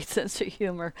a great sense of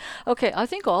humor. Okay, I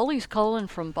think Ollie's calling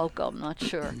from Boca. I'm not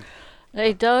sure.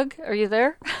 Hey, Doug, are you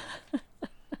there?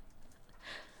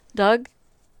 Doug?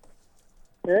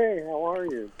 Hey, how are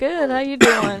you? Good. How you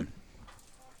doing?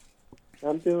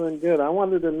 I'm doing good. I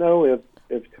wanted to know if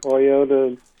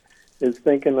Toyota is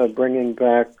thinking of bringing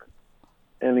back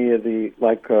any of the,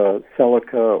 like a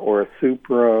Celica or a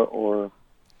Supra, or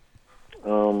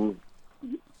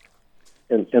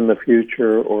in the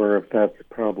future, or if that's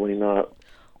probably not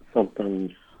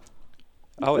something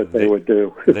that they would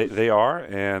do. they are,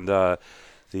 and the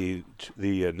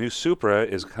new Supra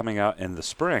is coming out in the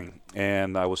spring,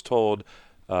 and I was told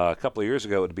a couple of years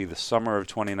ago it would be the summer of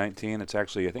 2019. It's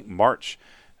actually, I think, March.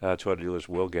 Toyota dealers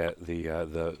will get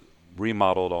the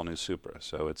remodeled all new Supra,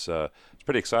 so it's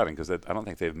pretty exciting, because I don't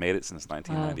think they've made it since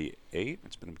 1998.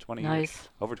 It's been 20 years,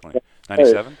 over 20.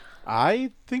 97. I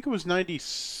think it was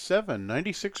 97,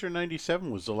 96 or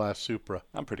 97 was the last Supra.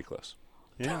 I'm pretty close.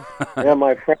 Yeah. Yeah,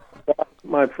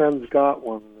 my friend's got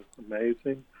one. It's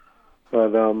amazing,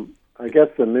 but I guess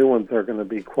the new ones are going to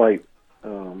be quite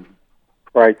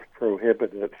price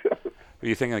prohibitive. Are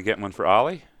you thinking of getting one for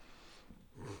Ollie?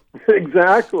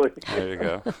 Exactly. There you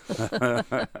go.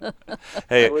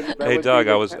 Hey, Doug,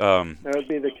 I was. That would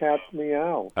be the cat's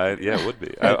meow. Yeah, it would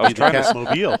be. I was trying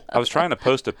Catmobile. I was trying to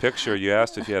post a picture. You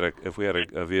asked if we had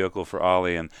a vehicle for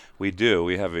Ollie, and we do.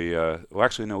 We have a. Well,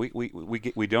 actually, no.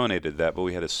 We donated that, but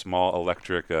we had a small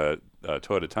electric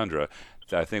Toyota Tundra.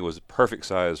 I think it was perfect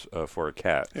size for a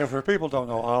cat. Yeah, for people who don't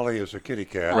know, Ollie is a kitty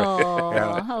cat. Oh,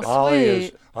 and how Ollie's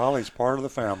sweet. part of the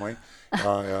family,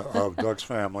 of Doug's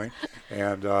family,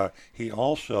 and he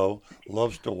also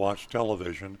loves to watch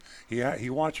television. He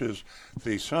watches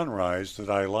the sunrise that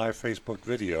I live Facebook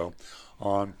video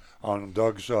on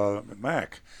Doug's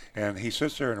Mac, and he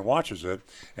sits there and watches it.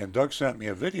 And Doug sent me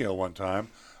a video one time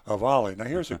of Ollie. Now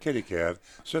here's a kitty cat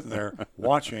sitting there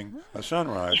watching a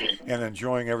sunrise and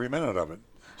enjoying every minute of it.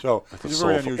 So he's a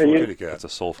very unusual kitty cat. It's a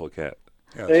soulful cat.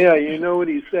 Yes. Yeah, you know what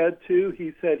he said too?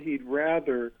 He said he'd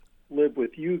rather live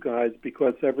with you guys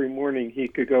because every morning he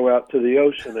could go out to the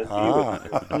ocean and be with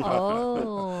you.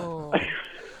 Oh.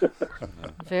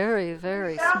 Very,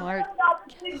 very smart.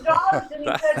 Big dogs, and he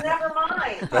said, "Never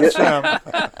mind." That's him.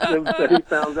 Jim said he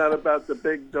found out about the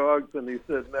big dogs, and he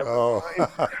said, "Never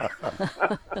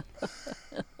mind."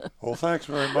 Well, thanks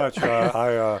very much.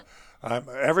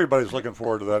 Everybody's looking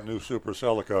forward to that new Super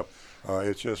Celica.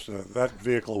 It's just that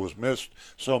vehicle was missed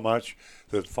so much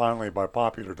that finally, by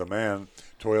popular demand,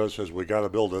 Toyota says we got to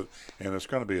build it, and it's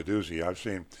going to be a doozy. I've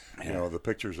seen, the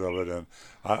pictures of it, and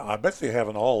I bet they have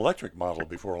an all-electric model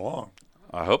before long.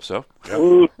 I hope so.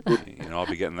 Yep. I'll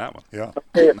be getting that one. Yeah.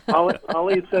 Hey,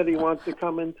 Ollie said he wants to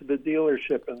come into the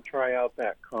dealership and try out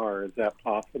that car. Is that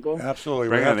possible? Absolutely.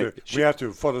 Bring We have to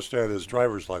photostat his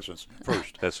driver's license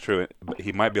first. That's true.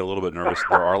 He might be a little bit nervous.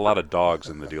 There are a lot of dogs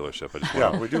in the dealership. I just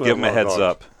want we to do give him a have a heads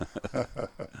lot up.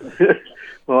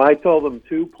 Well, I told him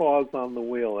 2 paws on the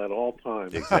wheel at all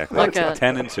times. Exactly. Look at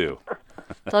 10 and 2.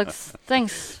 Doug,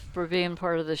 thanks for being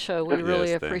part of the show. We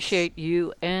really Yes, appreciate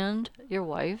you and your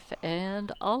wife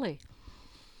and Ollie.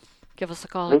 Give us a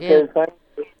call Okay, again. thanks.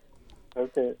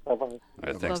 Okay, bye-bye. All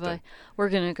right, thanks, Bye-bye. Dave. We're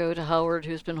going to go to Howard,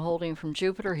 who's been holding from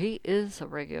Jupiter. He is a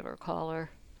regular caller.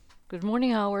 Good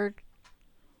morning, Howard.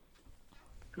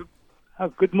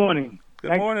 Good morning. Good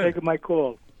Thanks morning. for taking my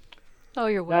call. Oh,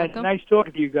 you're welcome. Nice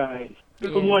talking to you guys.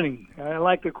 Good Yeah. morning. I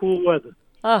like the cool weather.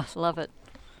 Oh, love it.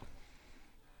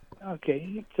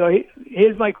 Okay, so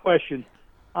here's my question.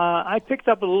 I picked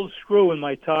up a little screw in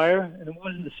my tire, and it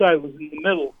wasn't the side; it was in the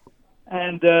middle.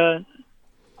 And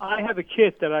I have a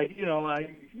kit that I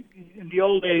in the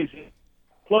old days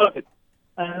plug it,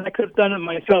 and I could have done it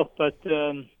myself, but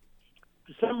for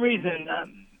some reason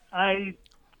I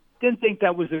didn't think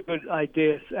that was a good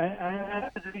idea. I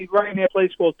had to be right near a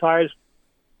place called Tires.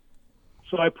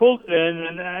 So I pulled it in,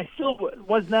 and I still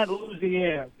was not losing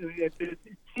air. It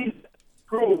seemed the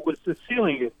screw was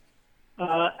sealing it.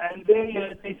 And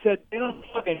they said they don't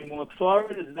plug anymore.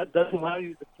 Florida doesn't allow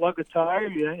you to plug a tire.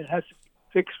 It has to be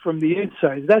fixed from the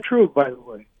inside. Is that true, by the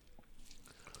way?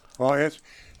 Well, it's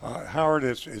Howard.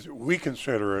 We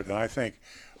consider it, and I think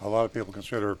a lot of people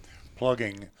consider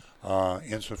plugging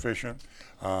insufficient.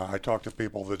 I talk to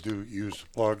people that do use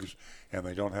plugs, and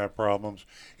they don't have problems.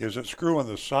 Is it screw in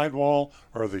the sidewall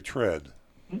or the tread?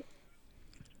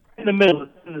 In the middle,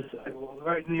 in the sidewall,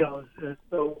 right in the other.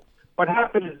 So what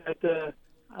happened is that the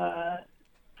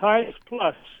Tires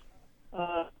Plus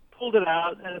pulled it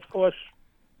out, and of course,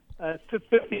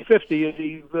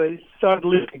 50-50, they started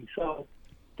leaking. So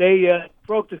they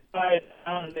broke the tire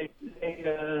down, and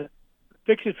they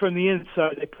fixed it from the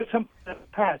inside. They put some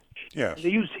patch. Yes. They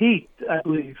use heat, I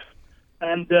believe.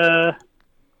 And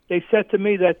they said to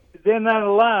me that they're not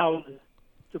allowed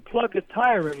to plug a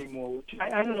tire anymore, which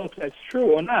I don't know if that's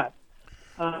true or not.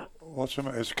 Well,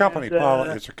 it's company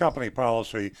policy. It's a company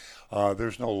policy.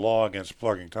 There's no law against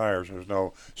plugging tires. There's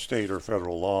no state or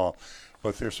federal law,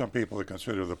 but there's some people that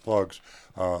consider the plugs.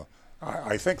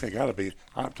 I think they got to be.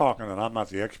 I'm talking, and I'm not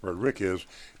the expert. Rick is.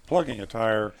 Plugging a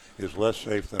tire is less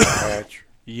safe than a patch.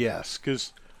 Yes,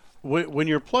 because when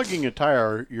you're plugging a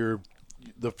tire,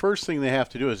 the first thing they have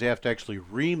to do is they have to actually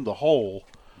ream the hole,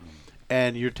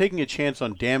 and you're taking a chance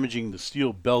on damaging the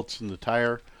steel belts in the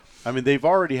tire. I mean, they've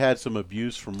already had some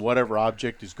abuse from whatever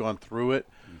object has gone through it,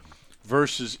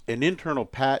 versus an internal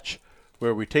patch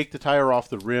where we take the tire off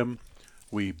the rim,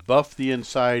 we buff the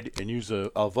inside and use a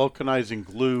vulcanizing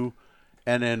glue,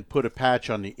 and then put a patch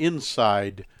on the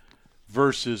inside,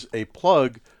 versus a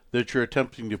plug that you're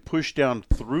attempting to push down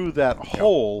through that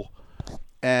hole.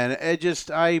 And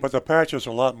But the patch is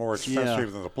a lot more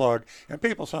expensive than the plug, and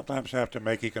people sometimes have to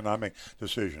make economic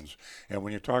decisions. And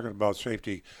when you're talking about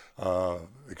safety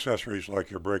accessories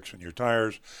like your brakes and your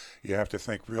tires, you have to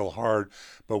think real hard.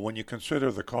 But when you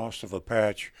consider the cost of a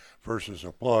patch versus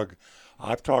a plug,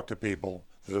 I've talked to people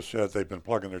that have said they've been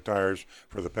plugging their tires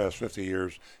for the past 50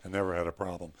 years and never had a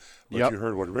problem. But you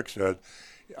heard what Rick said.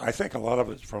 I think a lot of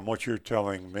it, from what you're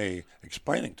telling me,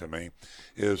 explaining to me,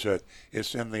 is that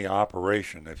it's in the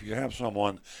operation. If you have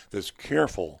someone that's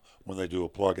careful when they do a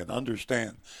plug and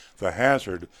understand the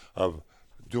hazard of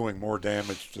doing more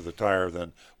damage to the tire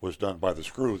than was done by the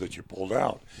screw that you pulled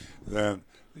out, then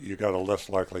you got a less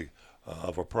likely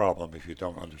of a problem if you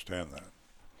don't understand that.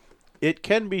 It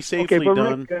can be safely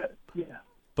done, Rick,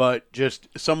 but just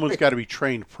someone's got to be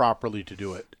trained properly to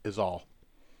do it, is all.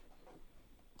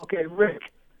 Okay, Rick,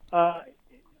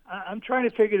 I'm trying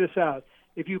to figure this out.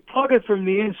 If you plug it from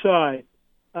the inside,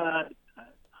 I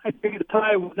think the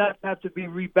tire would not have to be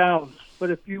rebalanced. But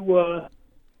if you,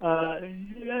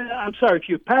 if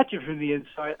you patch it from the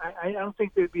inside, I don't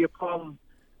think there'd be a problem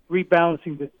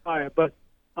rebalancing the tire. But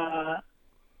I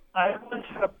once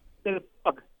had a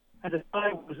plug, and the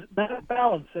tire was not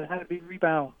balanced; it had to be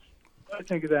rebalanced. What do you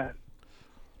think of that?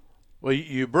 Well,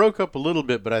 you broke up a little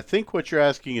bit, but I think what you're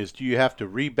asking is, do you have to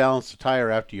rebalance the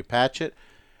tire after you patch it?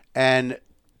 And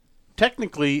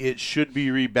technically, it should be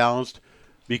rebalanced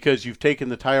because you've taken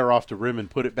the tire off the rim and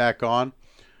put it back on.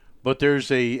 But there's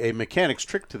a mechanic's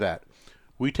trick to that.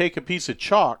 We take a piece of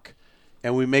chalk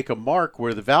and we make a mark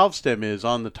where the valve stem is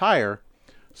on the tire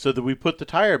so that we put the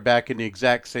tire back in the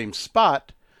exact same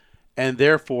spot, and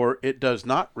therefore it does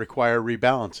not require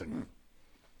rebalancing.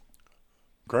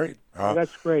 Great.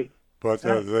 That's great. But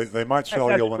they might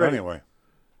sell you one anyway.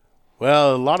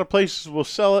 Well, a lot of places will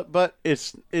sell it, but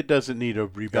it doesn't need a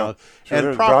rebalance. Yeah. So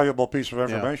it's a valuable piece of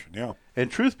information, And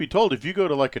truth be told, if you go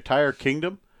to like a Tire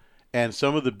Kingdom and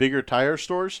some of the bigger tire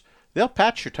stores, they'll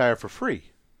patch your tire for free.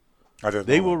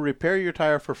 They will repair your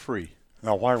tire for free.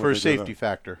 Now, why would for they a do safety that?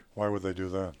 factor? Why would they do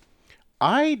that?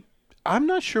 I'm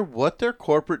not sure what their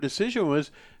corporate decision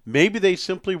was. Maybe they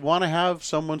simply want to have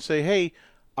someone say, hey,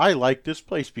 I like this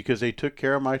place because they took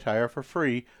care of my tire for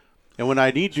free, And when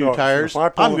I need new tires,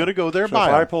 I'm going to go there and buy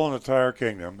them. them. If I pull in the Tire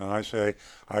Kingdom and I say,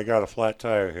 I got a flat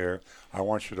tire here, I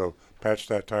want you to patch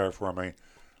that tire for me,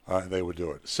 they would do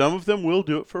it. Some of them will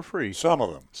do it for free. Some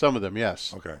of them? Some of them,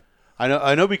 yes. Okay.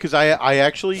 I know because I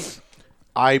actually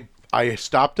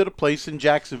stopped at a place in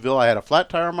Jacksonville. I had a flat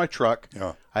tire on my truck.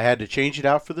 Yeah. I had to change it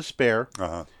out for the spare.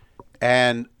 Uh-huh.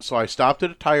 And so I stopped at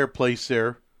a tire place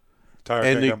there. Tire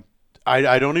Kingdom.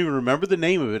 I don't even remember the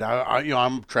name of it.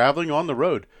 I'm traveling on the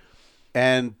road,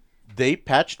 and they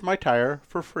patched my tire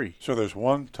for free. So there's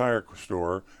one tire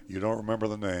store, you don't remember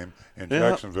the name, in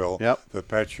Jacksonville that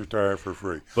patched your tire for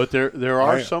free. But there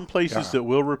are some places that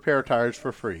will repair tires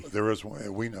for free. There is,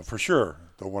 we know for sure,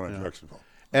 the one in Jacksonville.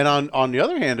 And on the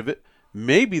other hand of it,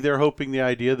 maybe they're hoping the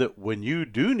idea that when you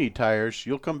do need tires,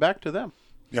 you'll come back to them.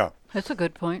 Yeah. That's a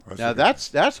good point.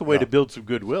 That's a way to build some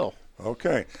goodwill.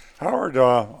 Okay. Howard,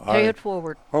 pay it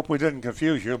forward. Hope we didn't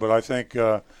confuse you, but I think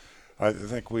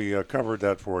we covered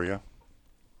that for you.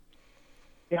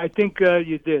 Yeah, I think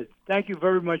you did. Thank you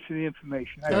very much for the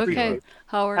information. I appreciate it.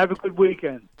 Howard. Have a good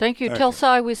weekend. Thank you. Tell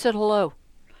Cy we said hello.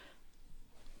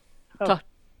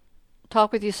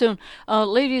 Talk with you soon.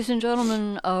 Ladies and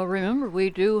gentlemen, remember we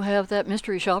do have that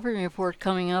mystery shopping report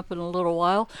coming up in a little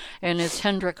while, and it's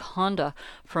Hendrick Honda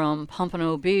from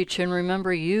Pompano Beach. And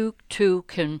remember, you too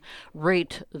can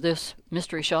rate this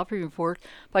mystery shopping report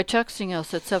by texting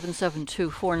us at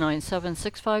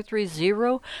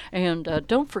 772-497-6530. And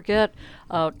don't forget,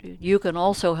 you can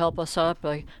also help us out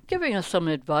by giving us some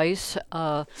advice,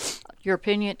 your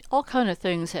opinion, all kind of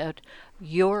things at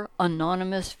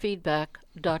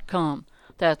youranonymousfeedback.com.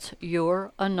 That's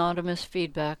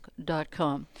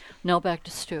youranonymousfeedback.com. Now back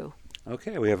to Stu.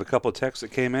 Okay, we have a couple of texts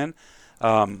that came in.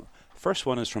 First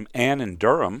one is from Ann in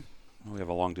Durham. We have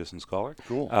a long-distance caller.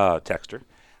 Cool. Texter.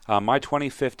 My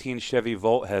 2015 Chevy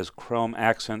Volt has chrome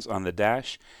accents on the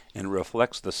dash and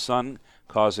reflects the sun,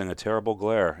 causing a terrible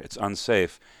glare. It's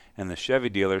unsafe, and the Chevy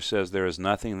dealer says there is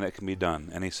nothing that can be done.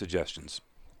 Any suggestions?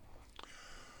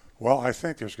 Well, I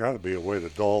think there's got to be a way to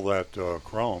dull that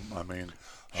chrome. I mean,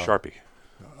 Sharpie.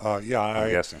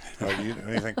 I'm guessing.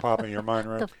 Anything pop in your mind,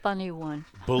 Rick? The funny one.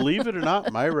 Believe it or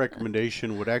not, my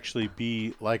recommendation would actually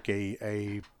be like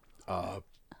a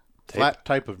flat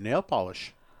type of nail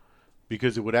polish,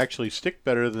 because it would actually stick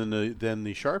better than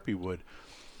the Sharpie would.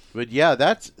 But yeah,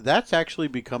 that's actually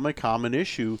become a common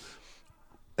issue.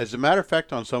 As a matter of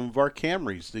fact, on some of our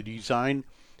Camrys, the design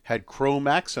had chrome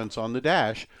accents on the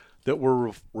dash that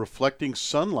were reflecting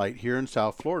sunlight here in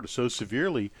South Florida so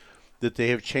severely that they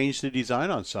have changed the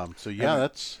design on some. So yeah,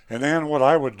 that's. And then what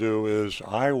I would do is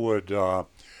I would.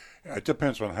 It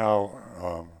depends on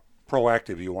how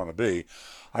proactive you want to be.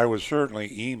 I would certainly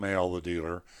email the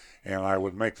dealer, and I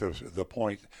would make the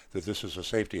point that this is a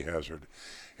safety hazard.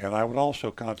 And I would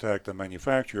also contact the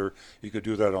manufacturer. You could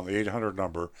do that on the 800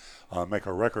 number, make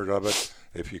a record of it.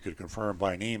 If you could confirm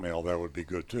by an email, that would be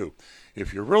good too.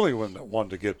 If you really want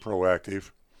to get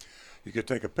proactive, you could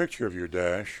take a picture of your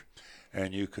dash,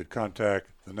 and you could contact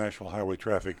the National Highway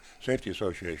Traffic Safety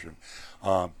Association.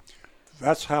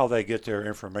 That's how they get their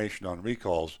information on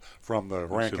recalls, from the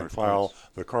rank and file,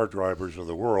 the car drivers of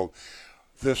the world.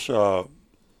 This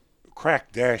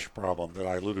cracked dash problem that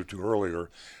I alluded to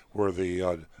earlier, where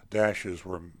the dashes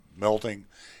were melting,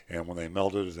 and when they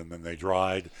melted and then they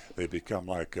dried, they become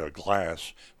like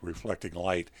glass reflecting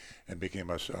light and became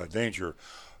a danger.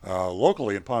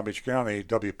 Locally in Palm Beach County,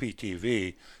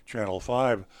 WPTV, Channel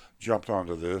 5, jumped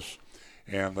onto this,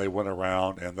 and they went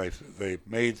around and they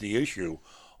made the issue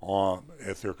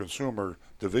at their consumer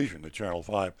division at Channel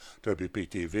 5,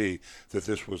 WPTV, that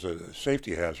this was a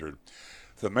safety hazard.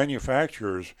 The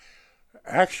manufacturers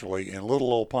actually in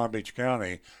little old Palm Beach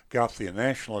County got the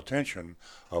national attention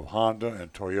of Honda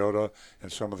and Toyota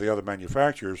and some of the other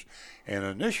manufacturers and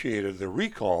initiated the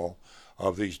recall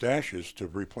of these dashes to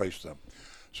replace them.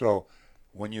 So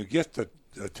when you get the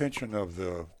attention of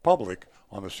the public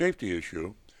on a safety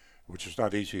issue, which is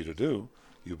not easy to do,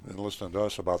 you've been listening to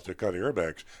us about Ducati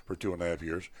airbags for 2.5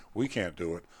 years. We can't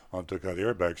do it on Ducati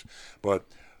airbags. But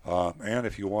and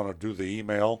if you want to do the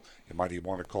email, you might even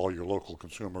want to call your local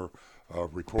consumer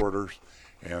reporters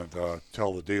and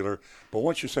tell the dealer. But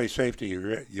once you say safety,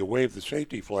 you wave the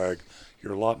safety flag,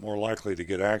 you're a lot more likely to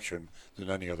get action than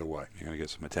any other way. You're going to get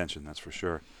some attention, that's for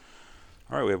sure.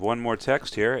 All right, we have one more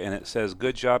text here, and it says,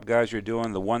 good job, guys. You're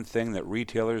doing the one thing that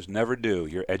retailers never do.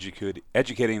 You're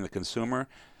educating the consumer.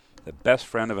 The best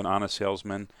friend of an honest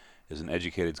salesman is an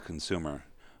educated consumer.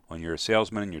 When you're a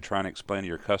salesman and you're trying to explain to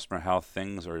your customer how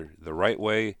things are the right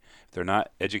way, if they're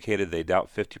not educated, they doubt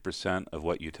 50% of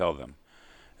what you tell them.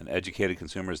 An educated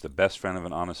consumer is the best friend of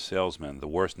an honest salesman. The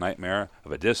worst nightmare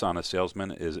of a dishonest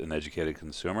salesman is an educated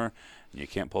consumer. And you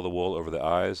can't pull the wool over the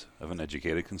eyes of an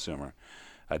educated consumer.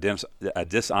 A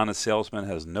dishonest salesman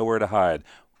has nowhere to hide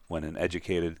when an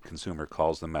educated consumer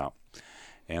calls them out.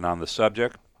 And on the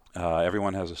subject,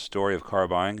 everyone has a story of car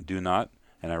buying. Do not,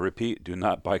 and I repeat, do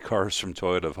not buy cars from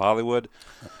Toyota of Hollywood.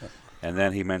 And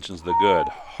then he mentions the good.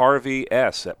 Harvey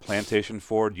S. at Plantation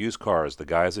Ford Used Cars. The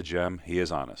guy is a gem. He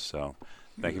is honest. So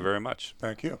thank you very much.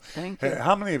 Thank you. Thank Hey, you.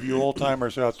 how many of you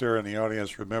old-timers out there in the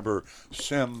audience remember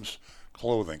Sims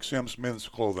Clothing, Sims Men's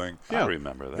Clothing? I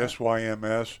remember that.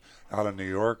 SYMS out of New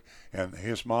York. And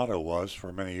his motto was,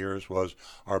 for many years, was,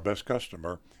 our best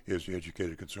customer is the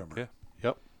educated consumer. Yeah.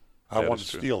 Yep. I That wanted is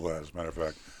to true. steal that, as a matter of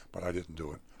fact, but I didn't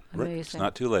do it. Rick? It's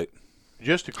not too late.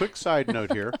 Just a quick side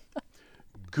note here.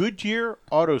 Goodyear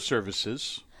Auto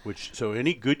Services, so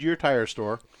any Goodyear tire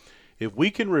store, if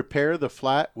we can repair the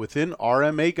flat within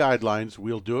RMA guidelines,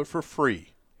 we'll do it for free.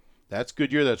 That's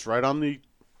Goodyear. That's right on the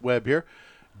web here.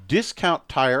 Discount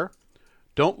Tire.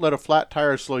 Don't let a flat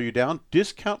tire slow you down.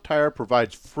 Discount Tire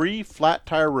provides free flat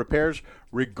tire repairs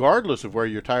regardless of where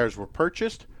your tires were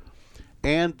purchased.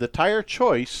 And the Tire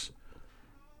Choice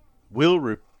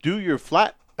will do your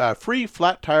free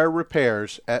flat tire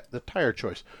repairs at the Tire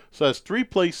Choice. So that's 3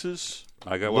 places,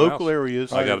 I got one local else.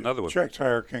 areas. I got another one. Check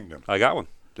Tire Kingdom. I got one.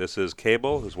 This is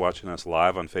Cable, who's watching us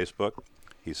live on Facebook.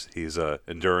 He's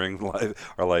enduring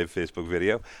our live Facebook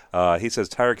video. He says,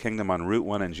 Tire Kingdom on Route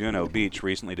 1 in Juneau Beach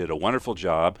recently did a wonderful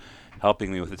job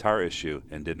helping me with the tire issue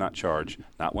and did not charge,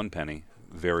 not 1 penny.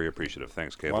 Very appreciative.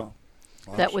 Thanks, Cable.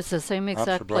 Wow. That was the same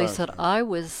exact place that I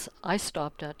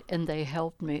stopped at, and they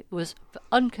helped me. It was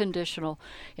unconditional,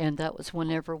 and that was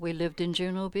whenever we lived in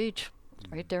Juneau Beach,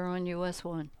 right there on US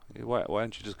 1. Why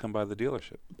don't you just come by the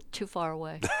dealership? Too far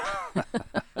away.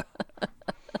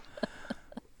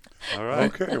 All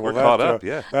right. Okay, We're well, caught up,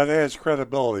 yeah. That adds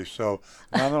credibility. So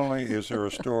not only is there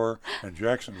a store in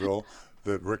Jacksonville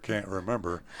that Rick can't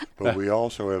remember, but we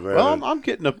also have added Well, I'm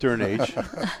getting up there in age.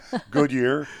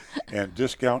 Goodyear and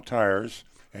Discount Tires,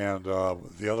 and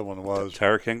the other one was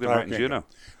Tire Kingdom right in Juneau.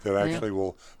 that actually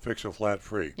will fix a flat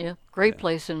free. Yeah, great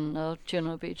place in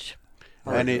Juneau Beach.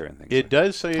 And it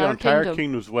does say Tire on Tire Kingdom.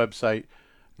 Kingdom's website,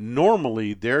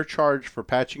 normally they're charged for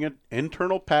patching an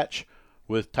internal patch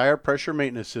with tire pressure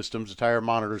maintenance systems, a tire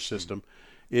monitor system,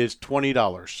 is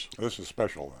 $20. This is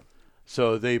special then.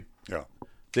 So they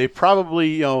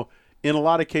probably, in a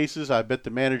lot of cases, I bet the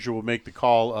manager will make the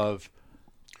call of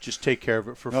just take care of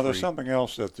it for Now, free. there's something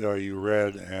else that you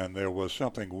read, and there was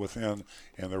something within,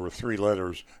 and there were 3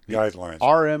 letters, guidelines.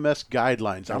 RMS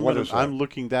guidelines. And what is that? I'm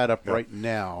looking that up right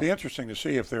now. Be interesting to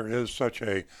see if there is such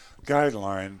a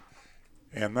guideline,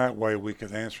 and that way we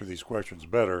can answer these questions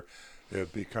better.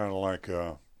 It'd be kind of like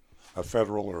a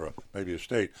federal or maybe a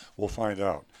state. We'll find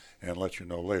out and let you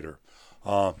know later.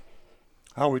 How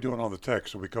are we doing on the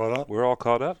text? Are we caught up? We're all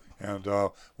caught up. And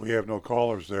we have no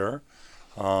callers there.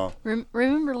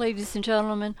 Remember, ladies and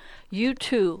gentlemen, you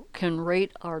too can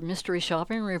rate our mystery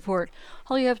shopping report.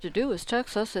 All you have to do is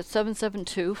text us at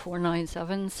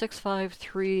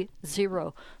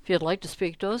 772-497-6530. If you'd like to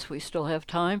speak to us, we still have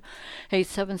time.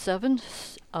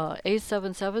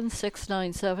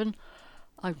 877-697.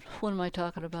 What am I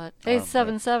talking about?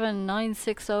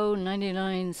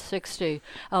 877-960-9960.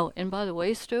 Oh, and by the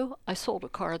way, Stu, I sold a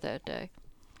car that day.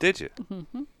 Did you?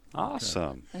 Mm-hmm.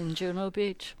 Awesome. In Juneau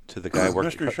Beach. To the guy working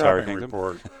Mystery at Tire shopping Kingdom.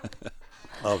 report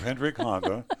of Hendrick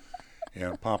Honda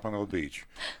in Pompano Beach.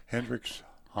 Hendrick's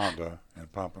Honda in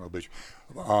Pompano Beach.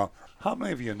 How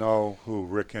many of you know who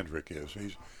Rick Hendrick is?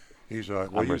 He's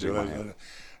well, you do.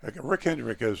 Rick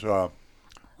Hendrick is a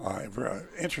very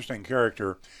interesting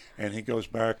character, and he goes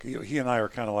back. He and I are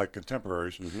kind of like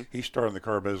contemporaries. Mm-hmm. He started in the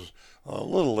car business a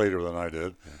little later than I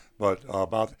did, but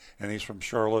and he's from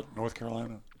Charlotte, North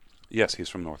Carolina. Yes, he's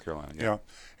from North Carolina. Yeah,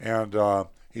 and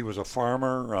he was a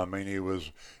farmer. I mean, he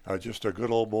was just a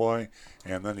good old boy,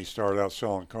 and then he started out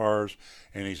selling cars,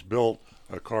 and he's built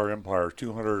a car empire,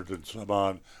 200 and some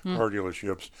odd car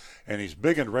dealerships, and he's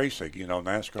big in racing,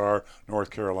 NASCAR, North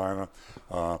Carolina,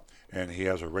 and he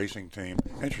has a racing team.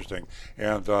 Interesting.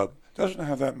 And doesn't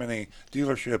have that many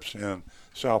dealerships in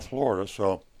South Florida,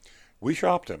 so we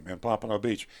shopped him in Pompano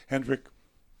Beach. Hendrick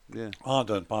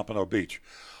Honda in Pompano Beach.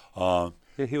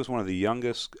 He was one of the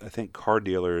youngest, I think, car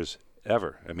dealers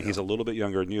ever. I mean, he's a little bit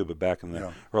younger than you, but back in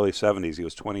the early 70s, he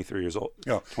was 23 years old.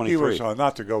 Yeah, 23. he was,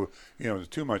 not to go,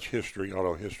 too much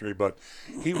auto history, but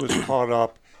he was caught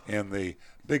up in the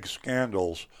big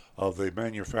scandals of the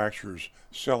manufacturers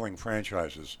selling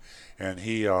franchises. And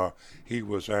he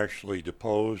was actually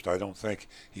deposed. I don't think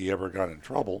he ever got in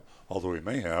trouble, although he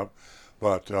may have.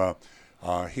 But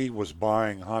he was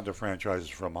buying Honda franchises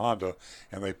from Honda,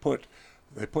 and they put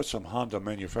some Honda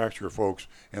manufacturer folks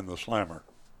in the slammer.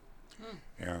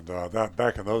 And that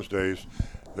back in those days,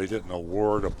 they didn't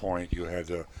award a point. You had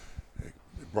to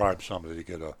bribe somebody to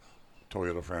get a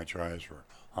Toyota franchise or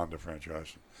Honda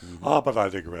franchise. But I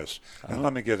digress. And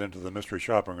let me get into the mystery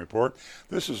shopping report.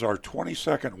 This is our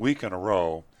 22nd week in a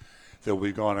row that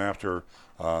we've gone after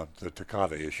the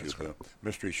Takata issue, the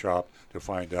mystery shop, to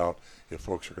find out if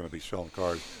folks are going to be selling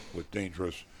cars with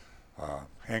dangerous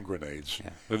hand grenades. Yeah.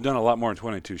 We've done a lot more than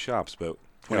 22 shops, but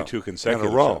 22 consecutive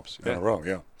in a row, shops. In a row,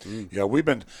 yeah. Yeah, we've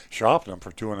been shopping them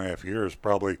for 2.5 years,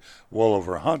 probably well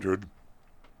over 100.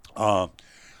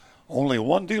 Only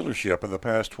one dealership in the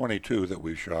past 22 that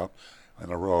we've shopped in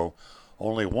a row,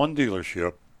 only one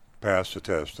dealership passed the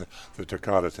test, the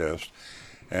Takata test,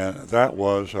 and that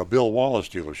was a Bill Wallace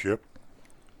dealership,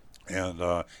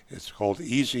 and it's called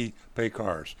Easy Pay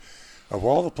Cars. Of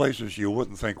all the places you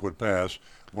wouldn't think would pass,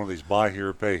 one of these buy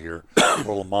here, pay here,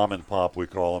 little mom and pop we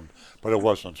call them, but it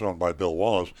wasn't. It's owned by Bill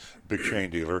Wallace, big chain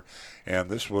dealer, and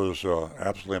this was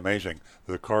absolutely amazing.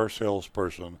 The car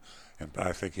salesperson, and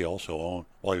I think he also owned,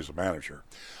 well, he was a manager,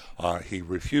 he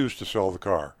refused to sell the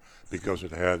car because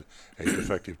it had a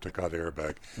defective Takata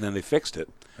airbag. And then they fixed it.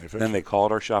 They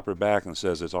called our shopper back and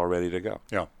says it's all ready to go.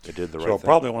 Yeah. They did the right thing. So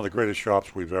probably one of the greatest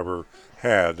shops we've ever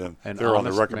had, and they're on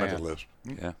the recommended list.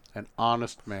 Yeah. An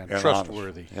honest man, and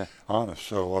trustworthy. Honest. Yeah. Honest.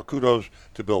 So kudos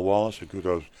to Bill Wallace and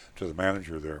kudos to the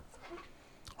manager there.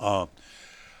 What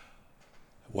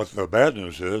the bad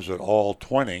news is that all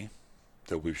 20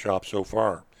 that we've shopped so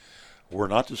far were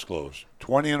not disclosed.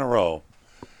 20 in a row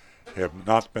have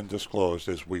not been disclosed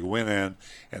as we went in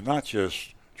and not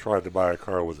just tried to buy a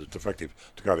car with a defective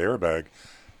Takata airbag,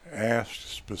 asked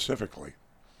specifically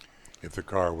if the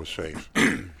car was safe.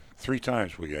 3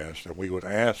 times we asked, and we would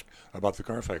ask about the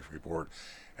Carfax report,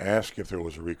 ask if there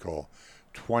was a recall.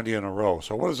 20 in a row.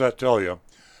 So what does that tell you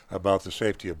about the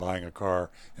safety of buying a car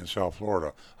in South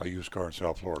Florida, a used car in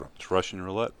South Florida? It's Russian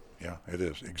roulette. Yeah, it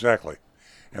is. Exactly.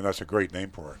 And that's a great name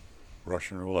for it,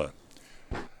 Russian roulette.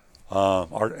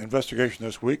 Our investigation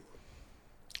this week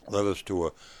led us to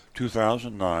a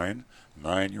 2009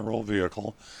 9-year-old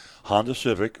vehicle, Honda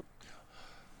Civic.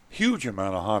 Huge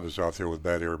amount of Hondas out there with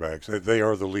bad airbags. They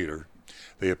are the leader.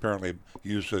 They apparently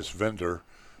use this vendor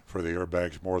for the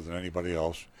airbags more than anybody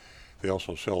else. They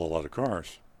also sell a lot of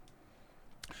cars.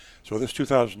 So this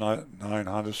 2009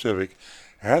 Honda Civic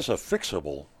has a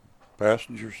fixable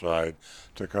passenger side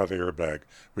Takata airbag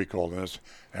recalled, and it's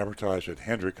advertised at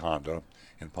Hendrick Honda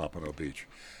in Pompano Beach.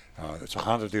 It's a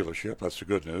Honda dealership. That's the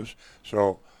good news.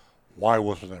 So why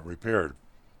wasn't it repaired?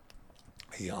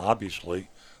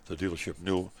 The dealership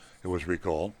knew it was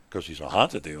recalled because he's a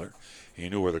Honda dealer. He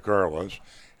knew where the car was,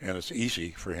 and it's easy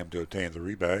for him to obtain the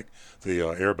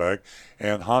airbag,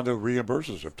 and Honda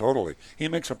reimburses him totally. He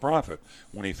makes a profit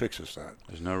when he fixes that.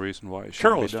 There's no reason why it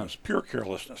shouldn't be done. Pure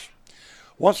carelessness.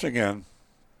 Once again,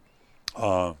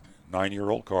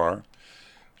 9-year-old car,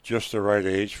 just the right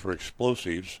age for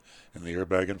explosives in the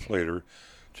airbag inflator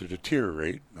to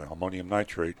deteriorate, ammonium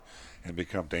nitrate, and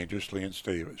become dangerously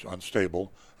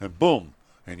unstable, and boom,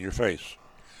 in your face.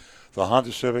 The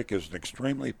Honda Civic is an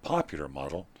extremely popular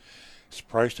model. It's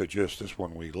priced at just this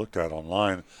one we looked at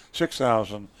online,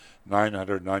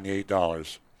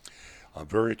 $6,998. A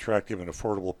very attractive and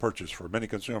affordable purchase for many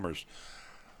consumers.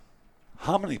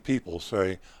 How many people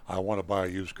say, I want to buy a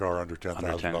used car under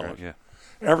 $10,000? Yeah.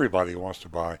 Everybody wants to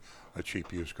buy a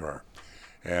cheap used car.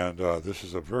 And this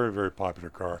is a very, very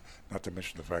popular car, not to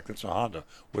mention the fact that it's a Honda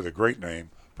with a great name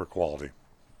for quality.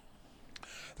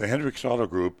 The Hendrick Auto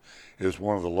Group is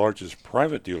one of the largest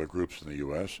private dealer groups in the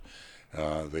U.S.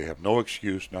 They have no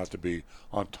excuse not to be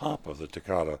on top of the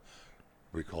Takata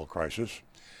recall crisis.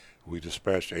 We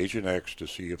dispatched Agent X to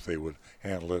see if they would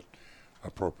handle it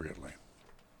appropriately.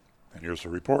 And here's the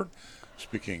report.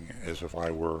 Speaking as if I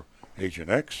were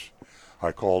Agent X,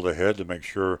 I called ahead to make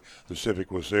sure the Civic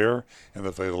was there and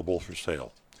available for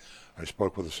sale. I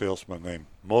spoke with a salesman named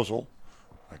Mosul.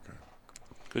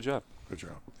 Good job. Good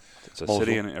job. It's a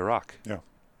city in Iraq. Yeah.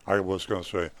 I was going to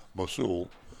say Mosul,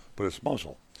 but it's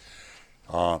Mosul.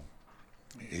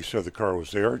 He said the car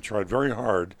was there and tried very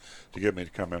hard to get me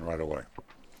to come in right away.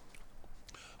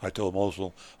 I told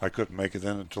Mosul I couldn't make it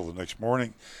in until the next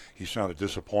morning. He sounded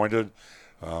disappointed.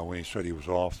 When he said he was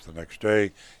off the next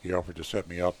day, he offered to set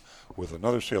me up with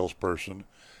another salesperson,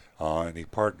 and he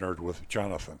partnered with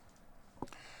Jonathan.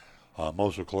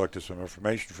 Mosul collected some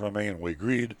information from me, and we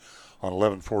agreed on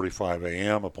 11:45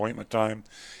 a.m. appointment time.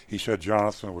 He said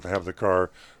Jonathan would have the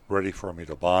car ready for me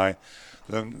to buy.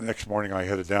 Then the next morning I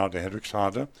headed down to Hendrick's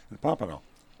Honda in Pompano.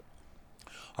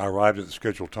 I arrived at the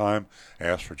scheduled time,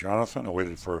 asked for Jonathan. I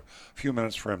waited for a few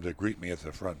minutes for him to greet me at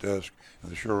the front desk in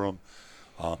the showroom,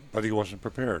 but he wasn't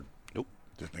prepared. Nope.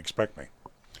 Didn't expect me.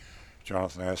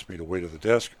 Jonathan asked me to wait at the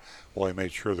desk while he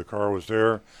made sure the car was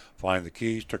there, find the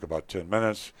keys. Took about 10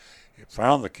 minutes. He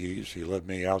found the keys. He led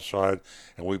me outside,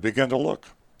 and we began to look.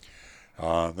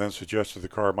 Then suggested the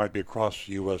car might be across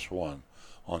US 1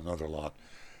 on another lot.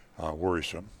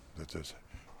 Worrisome that there's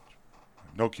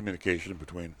no communication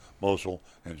between Mosul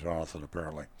and Jonathan,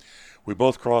 apparently. We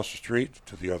both crossed the street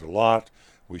to the other lot.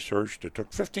 We searched. It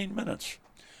took 15 minutes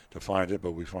to find it,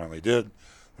 but we finally did.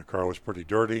 The car was pretty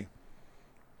dirty.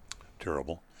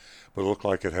 Terrible. But it looked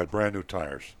like it had brand new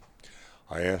tires.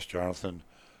 I asked Jonathan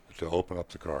to open up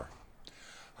the car.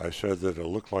 I said that it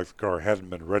looked like the car hadn't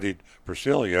been readied for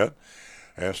sale yet.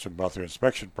 I asked him about the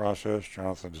inspection process.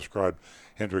 Jonathan described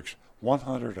Hendrick's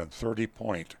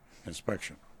 130-point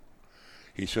inspection.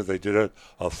 He said they did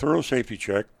a thorough safety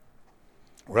check,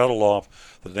 rattled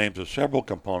off the names of several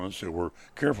components that were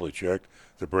carefully checked: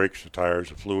 the brakes, the tires,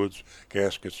 the fluids,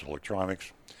 gaskets,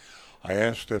 electronics. I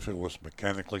asked if it was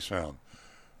mechanically sound.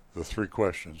 The three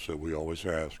questions that we always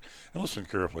ask. And listen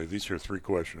carefully, these are three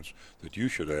questions that you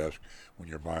should ask when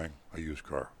you're buying a used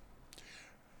car.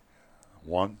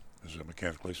 1, is it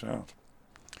mechanically sound?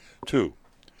 2,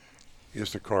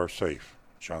 is the car safe?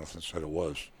 Jonathan said it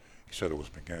was. He said it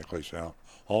was mechanically sound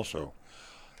also.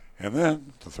 And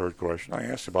then the third question, I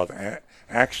asked about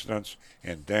accidents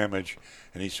and damage,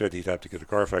 and he said he'd have to get a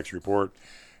Carfax report,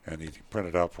 and he'd print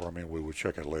it out for me, and we would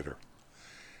check it later.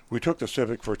 We took the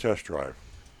Civic for a test drive.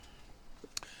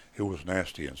 It was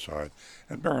nasty inside.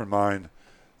 And bear in mind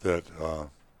that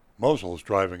Mosul is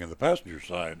driving in the passenger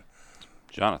side.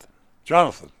 Jonathan. Sorry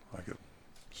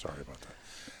about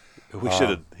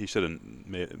that. He should have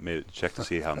made it check to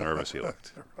see how nervous he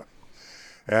looked.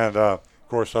 And of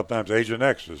course, sometimes Agent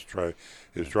X is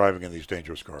driving in these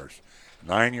dangerous cars.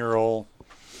 9-year-old,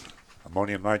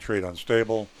 ammonium nitrate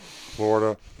unstable,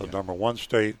 Florida, the number 1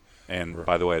 state. And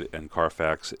by the way, in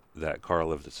Carfax, that car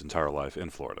lived its entire life in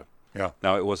Florida. Yeah.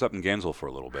 Now, it was up in Gainesville for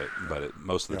a little bit, but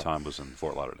most of the time was in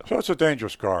Fort Lauderdale. So it's a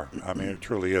dangerous car. I mean, it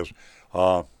truly is.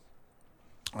 I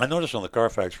noticed on the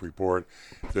Carfax report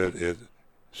that it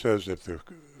says if the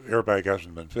airbag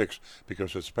hasn't been fixed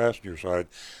because it's passenger side,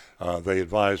 they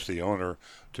advise the owner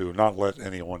to not let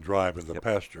anyone drive in the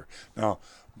passenger. Now,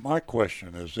 my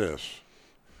question is this,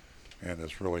 and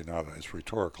it's really not, it's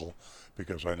rhetorical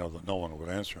because I know that no one would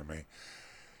answer me.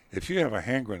 If you have a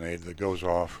hand grenade that goes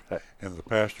off in the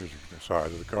passenger side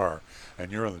of the car and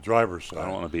you're on the driver's side, I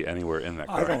don't want to be anywhere in that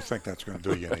car. I don't think that's going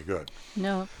to do you any good.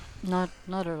 No, not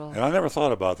at all. And I never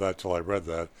thought about that till I read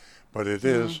that, but it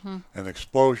is an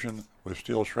explosion with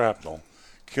steel shrapnel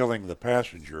killing the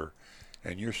passenger,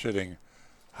 and you're sitting.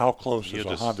 How close is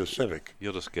a Honda Civic?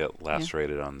 You'll just get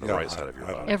lacerated on the right side of your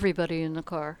body. Everybody in the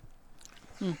car.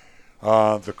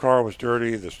 The car was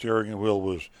dirty. The steering wheel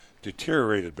was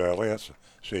deteriorated badly. That's a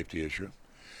safety issue.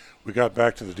 We got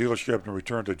back to the dealership and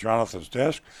returned to Jonathan's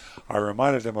desk. I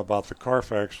reminded him about the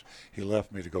Carfax. He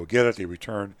left me to go get it. He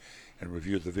returned and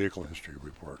reviewed the vehicle history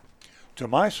report. To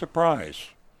my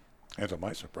surprise,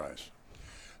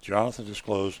 Jonathan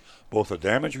disclosed both a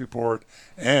damage report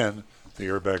and the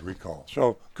airbag recall.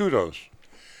 So kudos.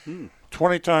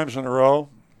 20 times in a row.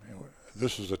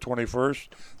 This is the 21st.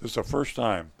 This is the first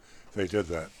time they did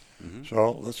that.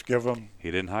 So let's give him.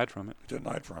 He didn't hide from it.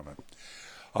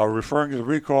 Referring to the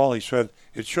recall, he said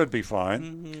it should be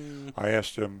fine. I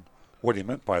asked him what he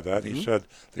meant by that. He said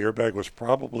the airbag was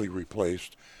probably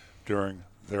replaced during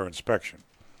their inspection.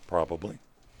 Probably.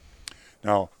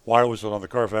 Now, why was it on the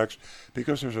Carfax?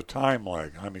 Because there's a time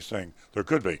lag. I'm saying there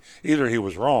could be. Either he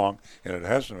was wrong and it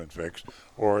hasn't been fixed,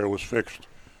 or it was fixed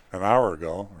an hour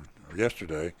ago or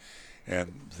yesterday,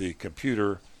 and the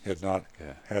computer had not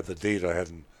had the data,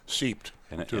 hadn't seeped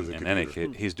to the computer. In any case,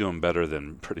 he's doing better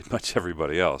than pretty much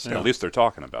everybody else. Yeah. At least they're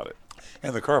talking about it.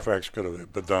 And the Carfax could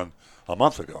have been done a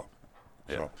month ago.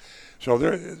 Yeah. So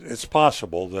it's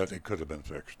possible that it could have been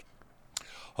fixed.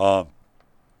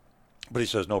 But he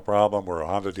says, no problem. We're a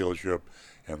Honda dealership,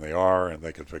 and they are, and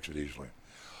they can fix it easily.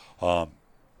 I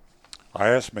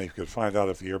asked him if he could find out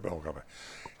if the airbag.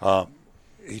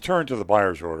 He turned to the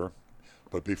buyer's order,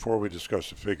 but before we discussed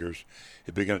the figures,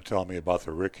 he began to tell me about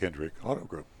the Rick Hendrick Auto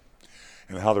Group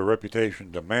and how their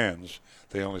reputation demands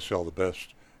they only sell the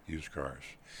best used cars.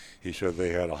 He said they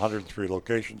had 103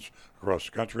 locations across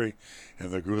the country,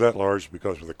 and they grew that large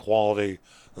because of the quality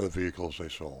of the vehicles they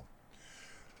sold.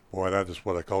 Boy, that is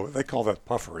what I call it. They call that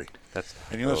puffery. That's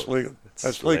legal.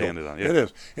 That's legal. It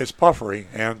is. It's puffery,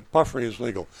 and puffery is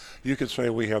legal. You could say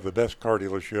we have the best car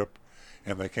dealership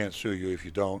and they can't sue you if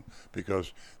you don't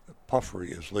because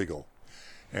puffery is legal.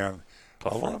 And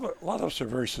a lot of us are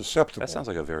very susceptible. That sounds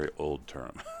like a very old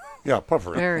term. Yeah,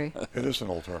 puffery. Very. It is an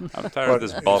old term. I'm tired of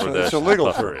this balderdash. It's a legal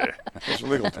puffery. term. It's a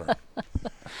legal term.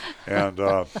 And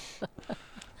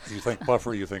you think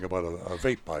puffery, you think about a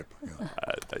vape pipe.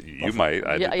 You might.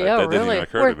 Yeah, that really. didn't even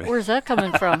occur to me. Where's that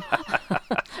coming from?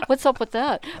 What's up with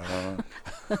that?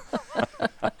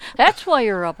 That's why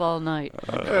you're up all night.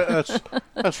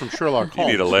 That's from Sherlock Holmes.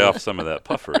 You need to lay off some of that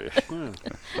puffery.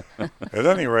 At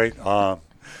any rate,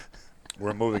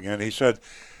 we're moving in. He said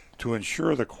to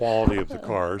ensure the quality of the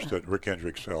cars that Rick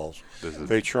Hendrick sells,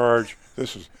 they charge.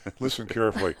 Listen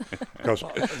carefully, because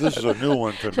this is a new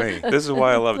one to me. This is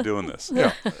why I love doing this.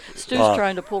 Yeah. Stu's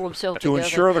trying to pull himself to together.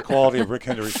 ensure the quality of Rick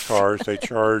Hendrick's cars, they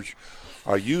charge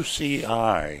a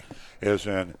UCI, as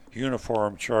in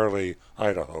Uniform Charlie,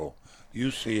 Idaho,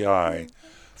 UCI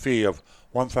fee of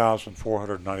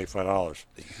 $1,495.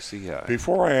 The UCI.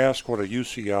 Before I ask what a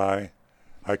UCI,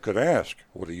 I could ask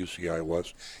what a UCI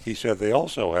was. He said they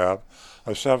also have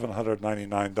a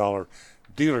 $799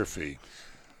 dealer fee.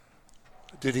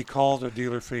 Did he call it a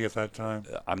dealer fee at that time?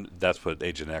 That's what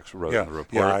Agent X wrote in the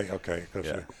report. Yeah, okay.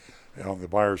 Because on the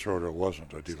buyer's order, it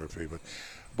wasn't a dealer fee.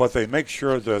 But they make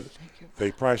sure that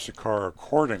they price the car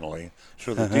accordingly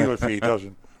so the dealer fee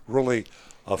doesn't really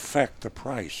affect the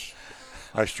price.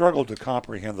 I struggled to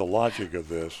comprehend the logic of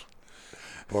this,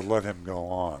 but let him go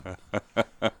on.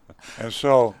 And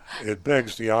so it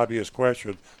begs the obvious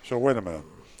question, so wait a minute.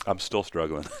 I'm still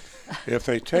struggling. If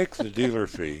they take the dealer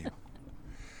fee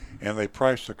and they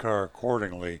price the car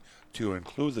accordingly to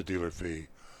include the dealer fee,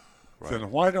 then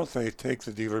why don't they take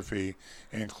the dealer fee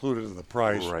and include it in the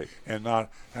price and not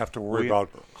have to worry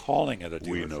about calling it a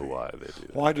dealer fee? We know why they do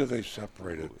that. Why do they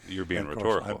separate it? You're being And of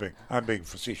course, rhetorical. I'm being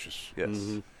facetious.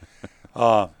 Yes.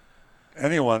 Mm-hmm.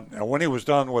 When he was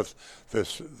done with the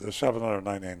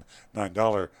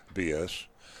 $799 BS,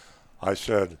 I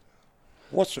said,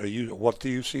 what the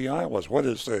UCI was? What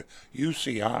is the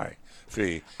UCI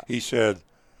fee? He said,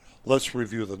 let's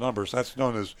review the numbers. That's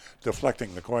known as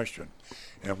deflecting the question.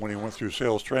 And when he went through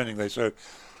sales training, they said,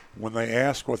 when they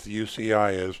ask what the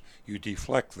UCI is, you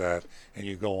deflect that and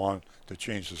you go on to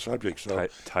change the subject. So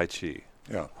Tai Chi.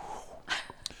 Yeah.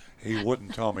 He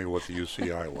wouldn't tell me what the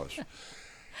UCI was.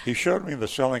 He showed me the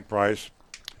selling price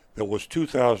that was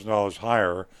 $2,000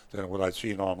 higher than what I'd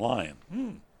seen online.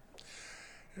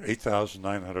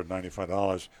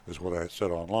 $8,995 is what I had said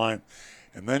online.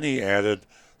 And then he added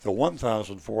the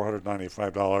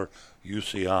 $1,495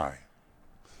 UCI.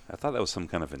 I thought that was some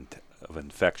kind of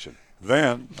infection.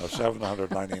 Then a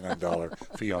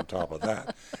 $799 fee on top of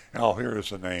that. Now here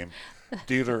is the name,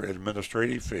 dealer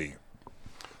administrative fee.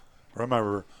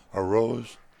 Remember, a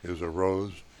rose is a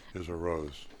rose is a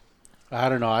rose. I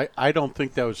don't know. I don't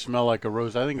think that would smell like a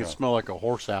rose. I think it smelled like a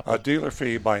horse apple. A dealer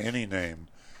fee by any name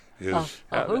is...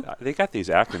 They got these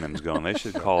acronyms going. They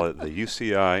should call it the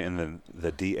UCI and then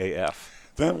the DAF.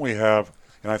 Then we have,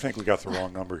 and I think we got the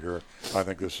wrong number here. I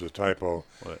think this is a typo.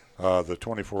 The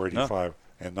 $2,485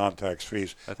 and non-tax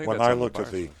fees. When I looked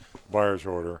at the buyer's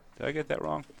order... Did I get that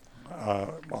wrong?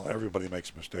 Well, everybody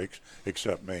makes mistakes,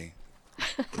 except me,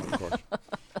 of course.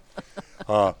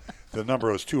 The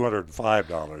number is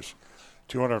 $205.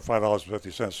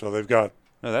 $205.50. So they've got...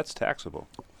 No, that's taxable.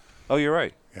 Oh, you're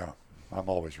right. Yeah, I'm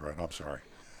always right. I'm sorry.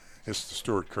 It's the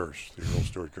Stewart curse, the old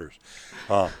Stewart curse.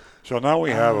 So now we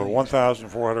have a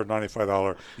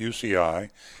 $1,495 UCI.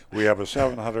 We have a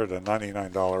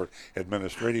 $799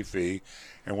 administrative fee,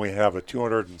 and we have a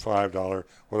 $205,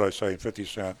 what did I say, 50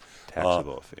 cent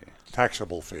taxable fee.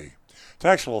 Taxable fee.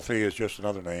 Taxable fee is just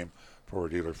another name for a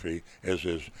dealer fee, as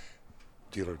is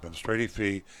dealer administrative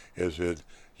fee, as is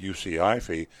UCI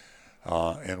fee.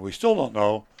 And we still don't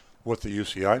know what the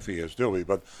UCI fee is, do we?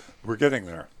 But we're getting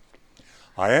there.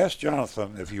 I asked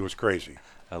Jonathan if he was crazy.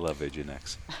 I love Agent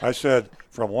X. I said,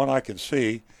 from what I can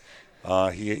see,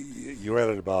 you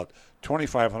added about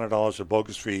 $2,500 of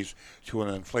bogus fees to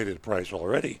an inflated price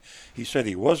already. He said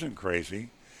he wasn't crazy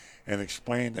and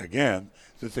explained again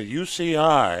that the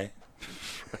UCI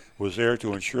was there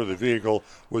to ensure the vehicle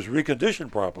was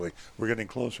reconditioned properly. We're getting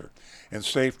closer. And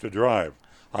safe to drive.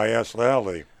 I asked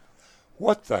loudly,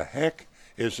 what the heck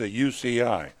is a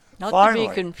UCI? Not to be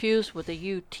confused with a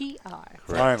UTI.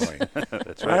 Finally.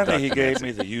 That's right. Finally, he gave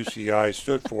me the UCI,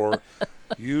 stood for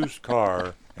Used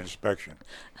Car Inspection.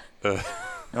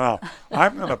 Now,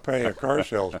 I'm going to pay a car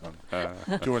salesman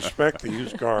to inspect the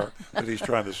used car that he's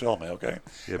trying to sell me, okay?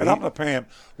 Yeah, and I'm going to pay him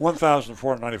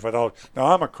 $1,495. Now,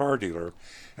 I'm a car dealer,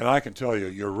 and I can tell you,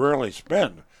 you rarely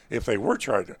spend, if they were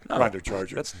trying to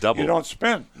charge you. That's double. You don't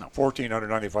spend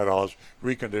 $1,495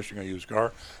 reconditioning a used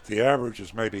car. The average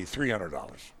is maybe $300.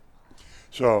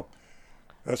 So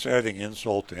that's adding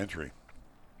insult to injury.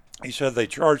 He said they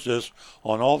charge this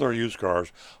on all their used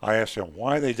cars. I asked him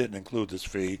why they didn't include this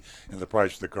fee in the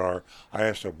price of the car. I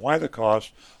asked him why the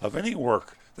cost of any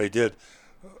work they did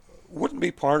wouldn't be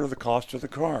part of the cost of the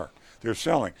car they're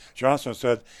selling. Johnson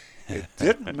said it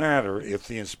didn't matter if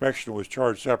the inspection was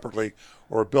charged separately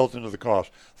or built into the cost.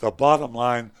 The bottom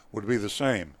line would be the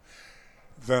same.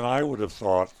 Then I would have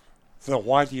thought, then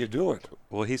why do you do it?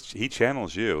 Well, he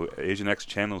channels you. Agent X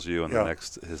channels you in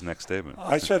his next statement.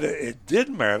 I said it did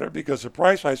matter because the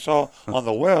price I saw on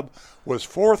the web was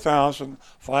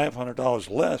 $4,500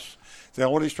 less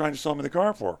than what he's trying to sell me the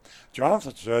car for.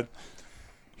 Jonathan said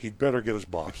he'd better get his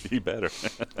boss. He better.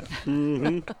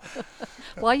 Mm-hmm.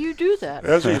 Why you do that?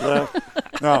 As he left.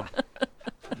 Now,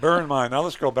 bear in mind, now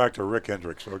let's go back to Rick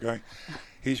Hendricks, okay?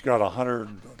 He's got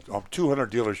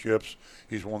 200 dealerships.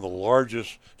 He's one of the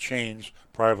largest chains,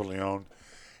 privately owned.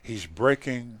 He's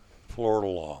breaking Florida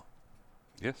law.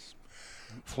 Yes.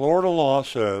 Florida law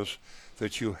says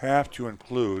that you have to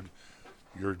include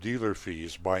your dealer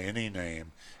fees by any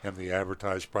name in the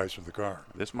advertised price of the car.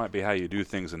 This might be how you do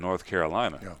things in North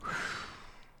Carolina.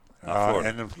 Yeah.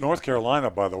 And in North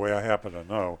Carolina, by the way, I happen to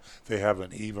know, they have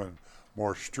an even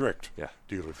more strict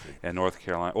dealer fee. And North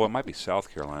Carolina, well, it might be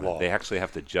South Carolina. Law. They actually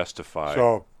have to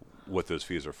justify what those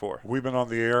fees are for. We've been on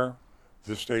the air,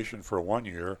 this station, for 1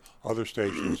 year, other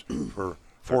stations for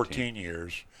 14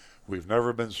 years. We've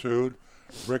never been sued.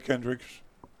 Rick Hendricks,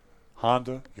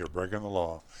 Honda, you're breaking the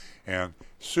law. And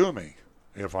sue me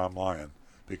if I'm lying,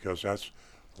 because that's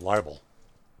libel.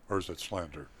 Or is it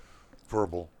slander?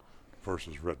 Verbal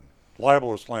versus written. Libel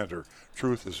or slander.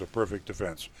 Truth is a perfect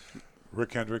defense.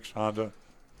 Rick Hendricks, Honda,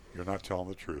 you're not telling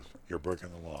the truth. You're breaking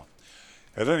the law.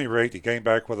 At any rate, he came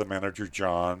back with the manager,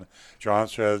 John. John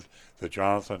said that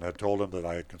Jonathan had told him that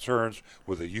I had concerns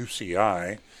with the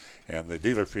UCI and the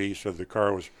dealer fee, said the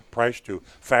car was priced to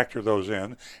factor those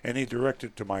in, and he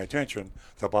directed to my attention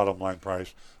the bottom line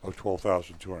price of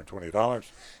 $12,220.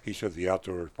 He said the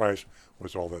outdoor price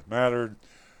was all that mattered.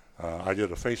 I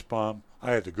did a face palm.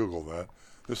 I had to Google that.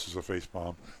 This is a face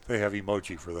palm. They have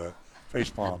emoji for that. Face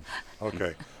palm.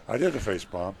 Okay. I did a face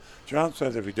palm. John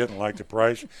said if he didn't like the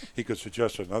price, he could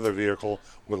suggest another vehicle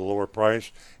with a lower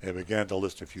price, and began to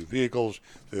list a few vehicles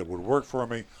that would work for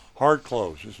me. Hard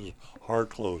close. This is hard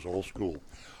close, old school.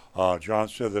 John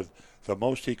said that the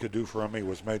most he could do for me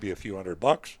was maybe a few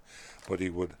 $100, but he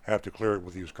would have to clear it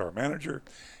with the used car manager.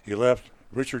 He left.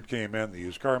 Richard came in, the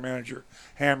used car manager,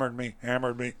 hammered me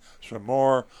some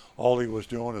more. All he was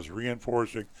doing is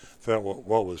reinforcing that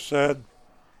what was said.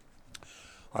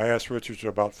 I asked Richards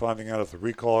about finding out if the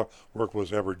recall work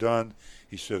was ever done.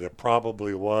 He said it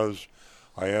probably was.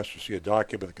 I asked to see a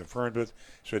document that confirmed it.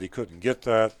 He said he couldn't get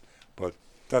that, but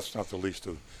that's the least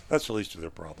of their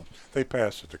problems. They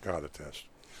passed the Takata test.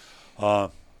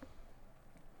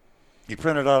 He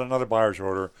printed out another buyer's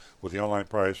order with the online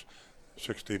price,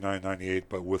 $69.98,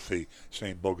 but with the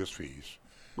same bogus fees,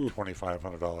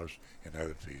 $2,500 in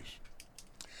added fees.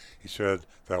 He said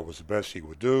that was the best he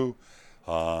would do,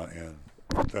 and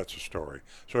that's the story.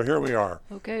 So here we are.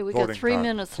 Okay, we got 3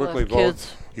 minutes Quickly left, vote.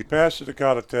 kids. He passed the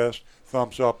Takata test.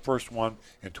 Thumbs up. First one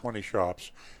in 20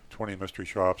 shops, 20 mystery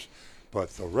shops. But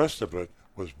the rest of it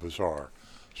was bizarre.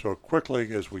 So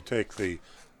quickly, as we take the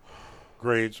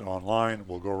grades online,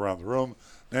 we'll go around the room.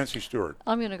 Nancy Stewart.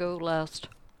 I'm going to go last.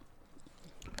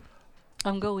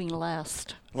 I'm going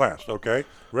last. Last, okay.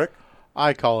 Rick?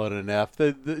 I call it an F.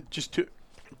 They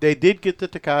did get the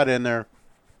Takata in there,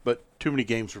 but too many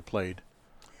games were played.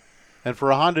 And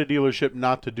for a Honda dealership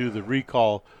not to do the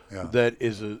recall, that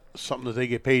is something that they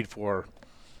get paid for.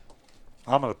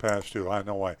 I'm going to pass, too. I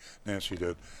know why Nancy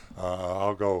did.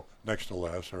 I'll go next to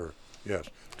last. Or yes.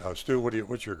 Stu,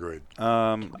 what's your grade?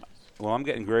 Well, I'm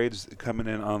getting grades coming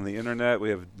in on the Internet.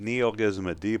 We have Neil gives him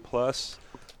a D+.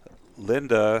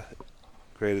 Linda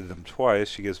graded him twice.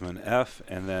 She gives him an F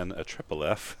and then a triple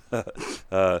F.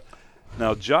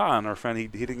 Now, John, our friend, he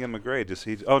didn't give him a grade.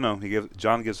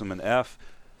 John gives him an F.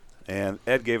 And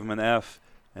Ed gave him an F,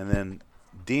 and then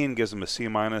Dean gives him a C-.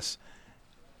 I'm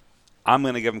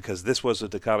going to give him, because this was a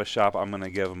Takata shop, I'm going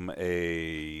to give him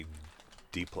a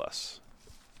D+.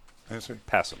 Nancy?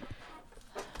 Pass him.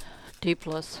 D+.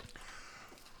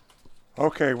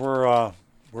 Okay, we're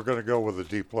going to go with a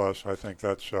D+. I think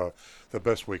that's the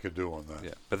best we could do on that.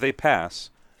 Yeah, but they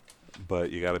pass.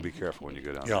 but you got to be careful when you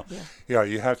go down Yeah. there. Yeah,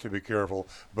 you have to be careful.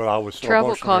 But I was still Travel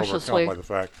emotionally cautiously. overcome by the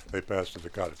fact they passed the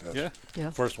Dakota test. Yeah.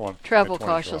 First one. Travel in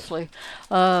 20 shops. cautiously.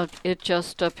 It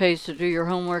just pays to do your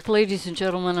homework. Ladies and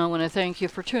gentlemen, I want to thank you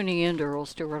for tuning in to Earl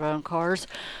Stewart on Cars.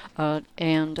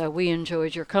 And we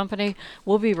enjoyed your company.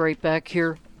 We'll be right back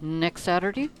here next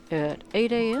Saturday at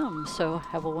 8 a.m. So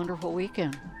have a wonderful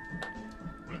weekend.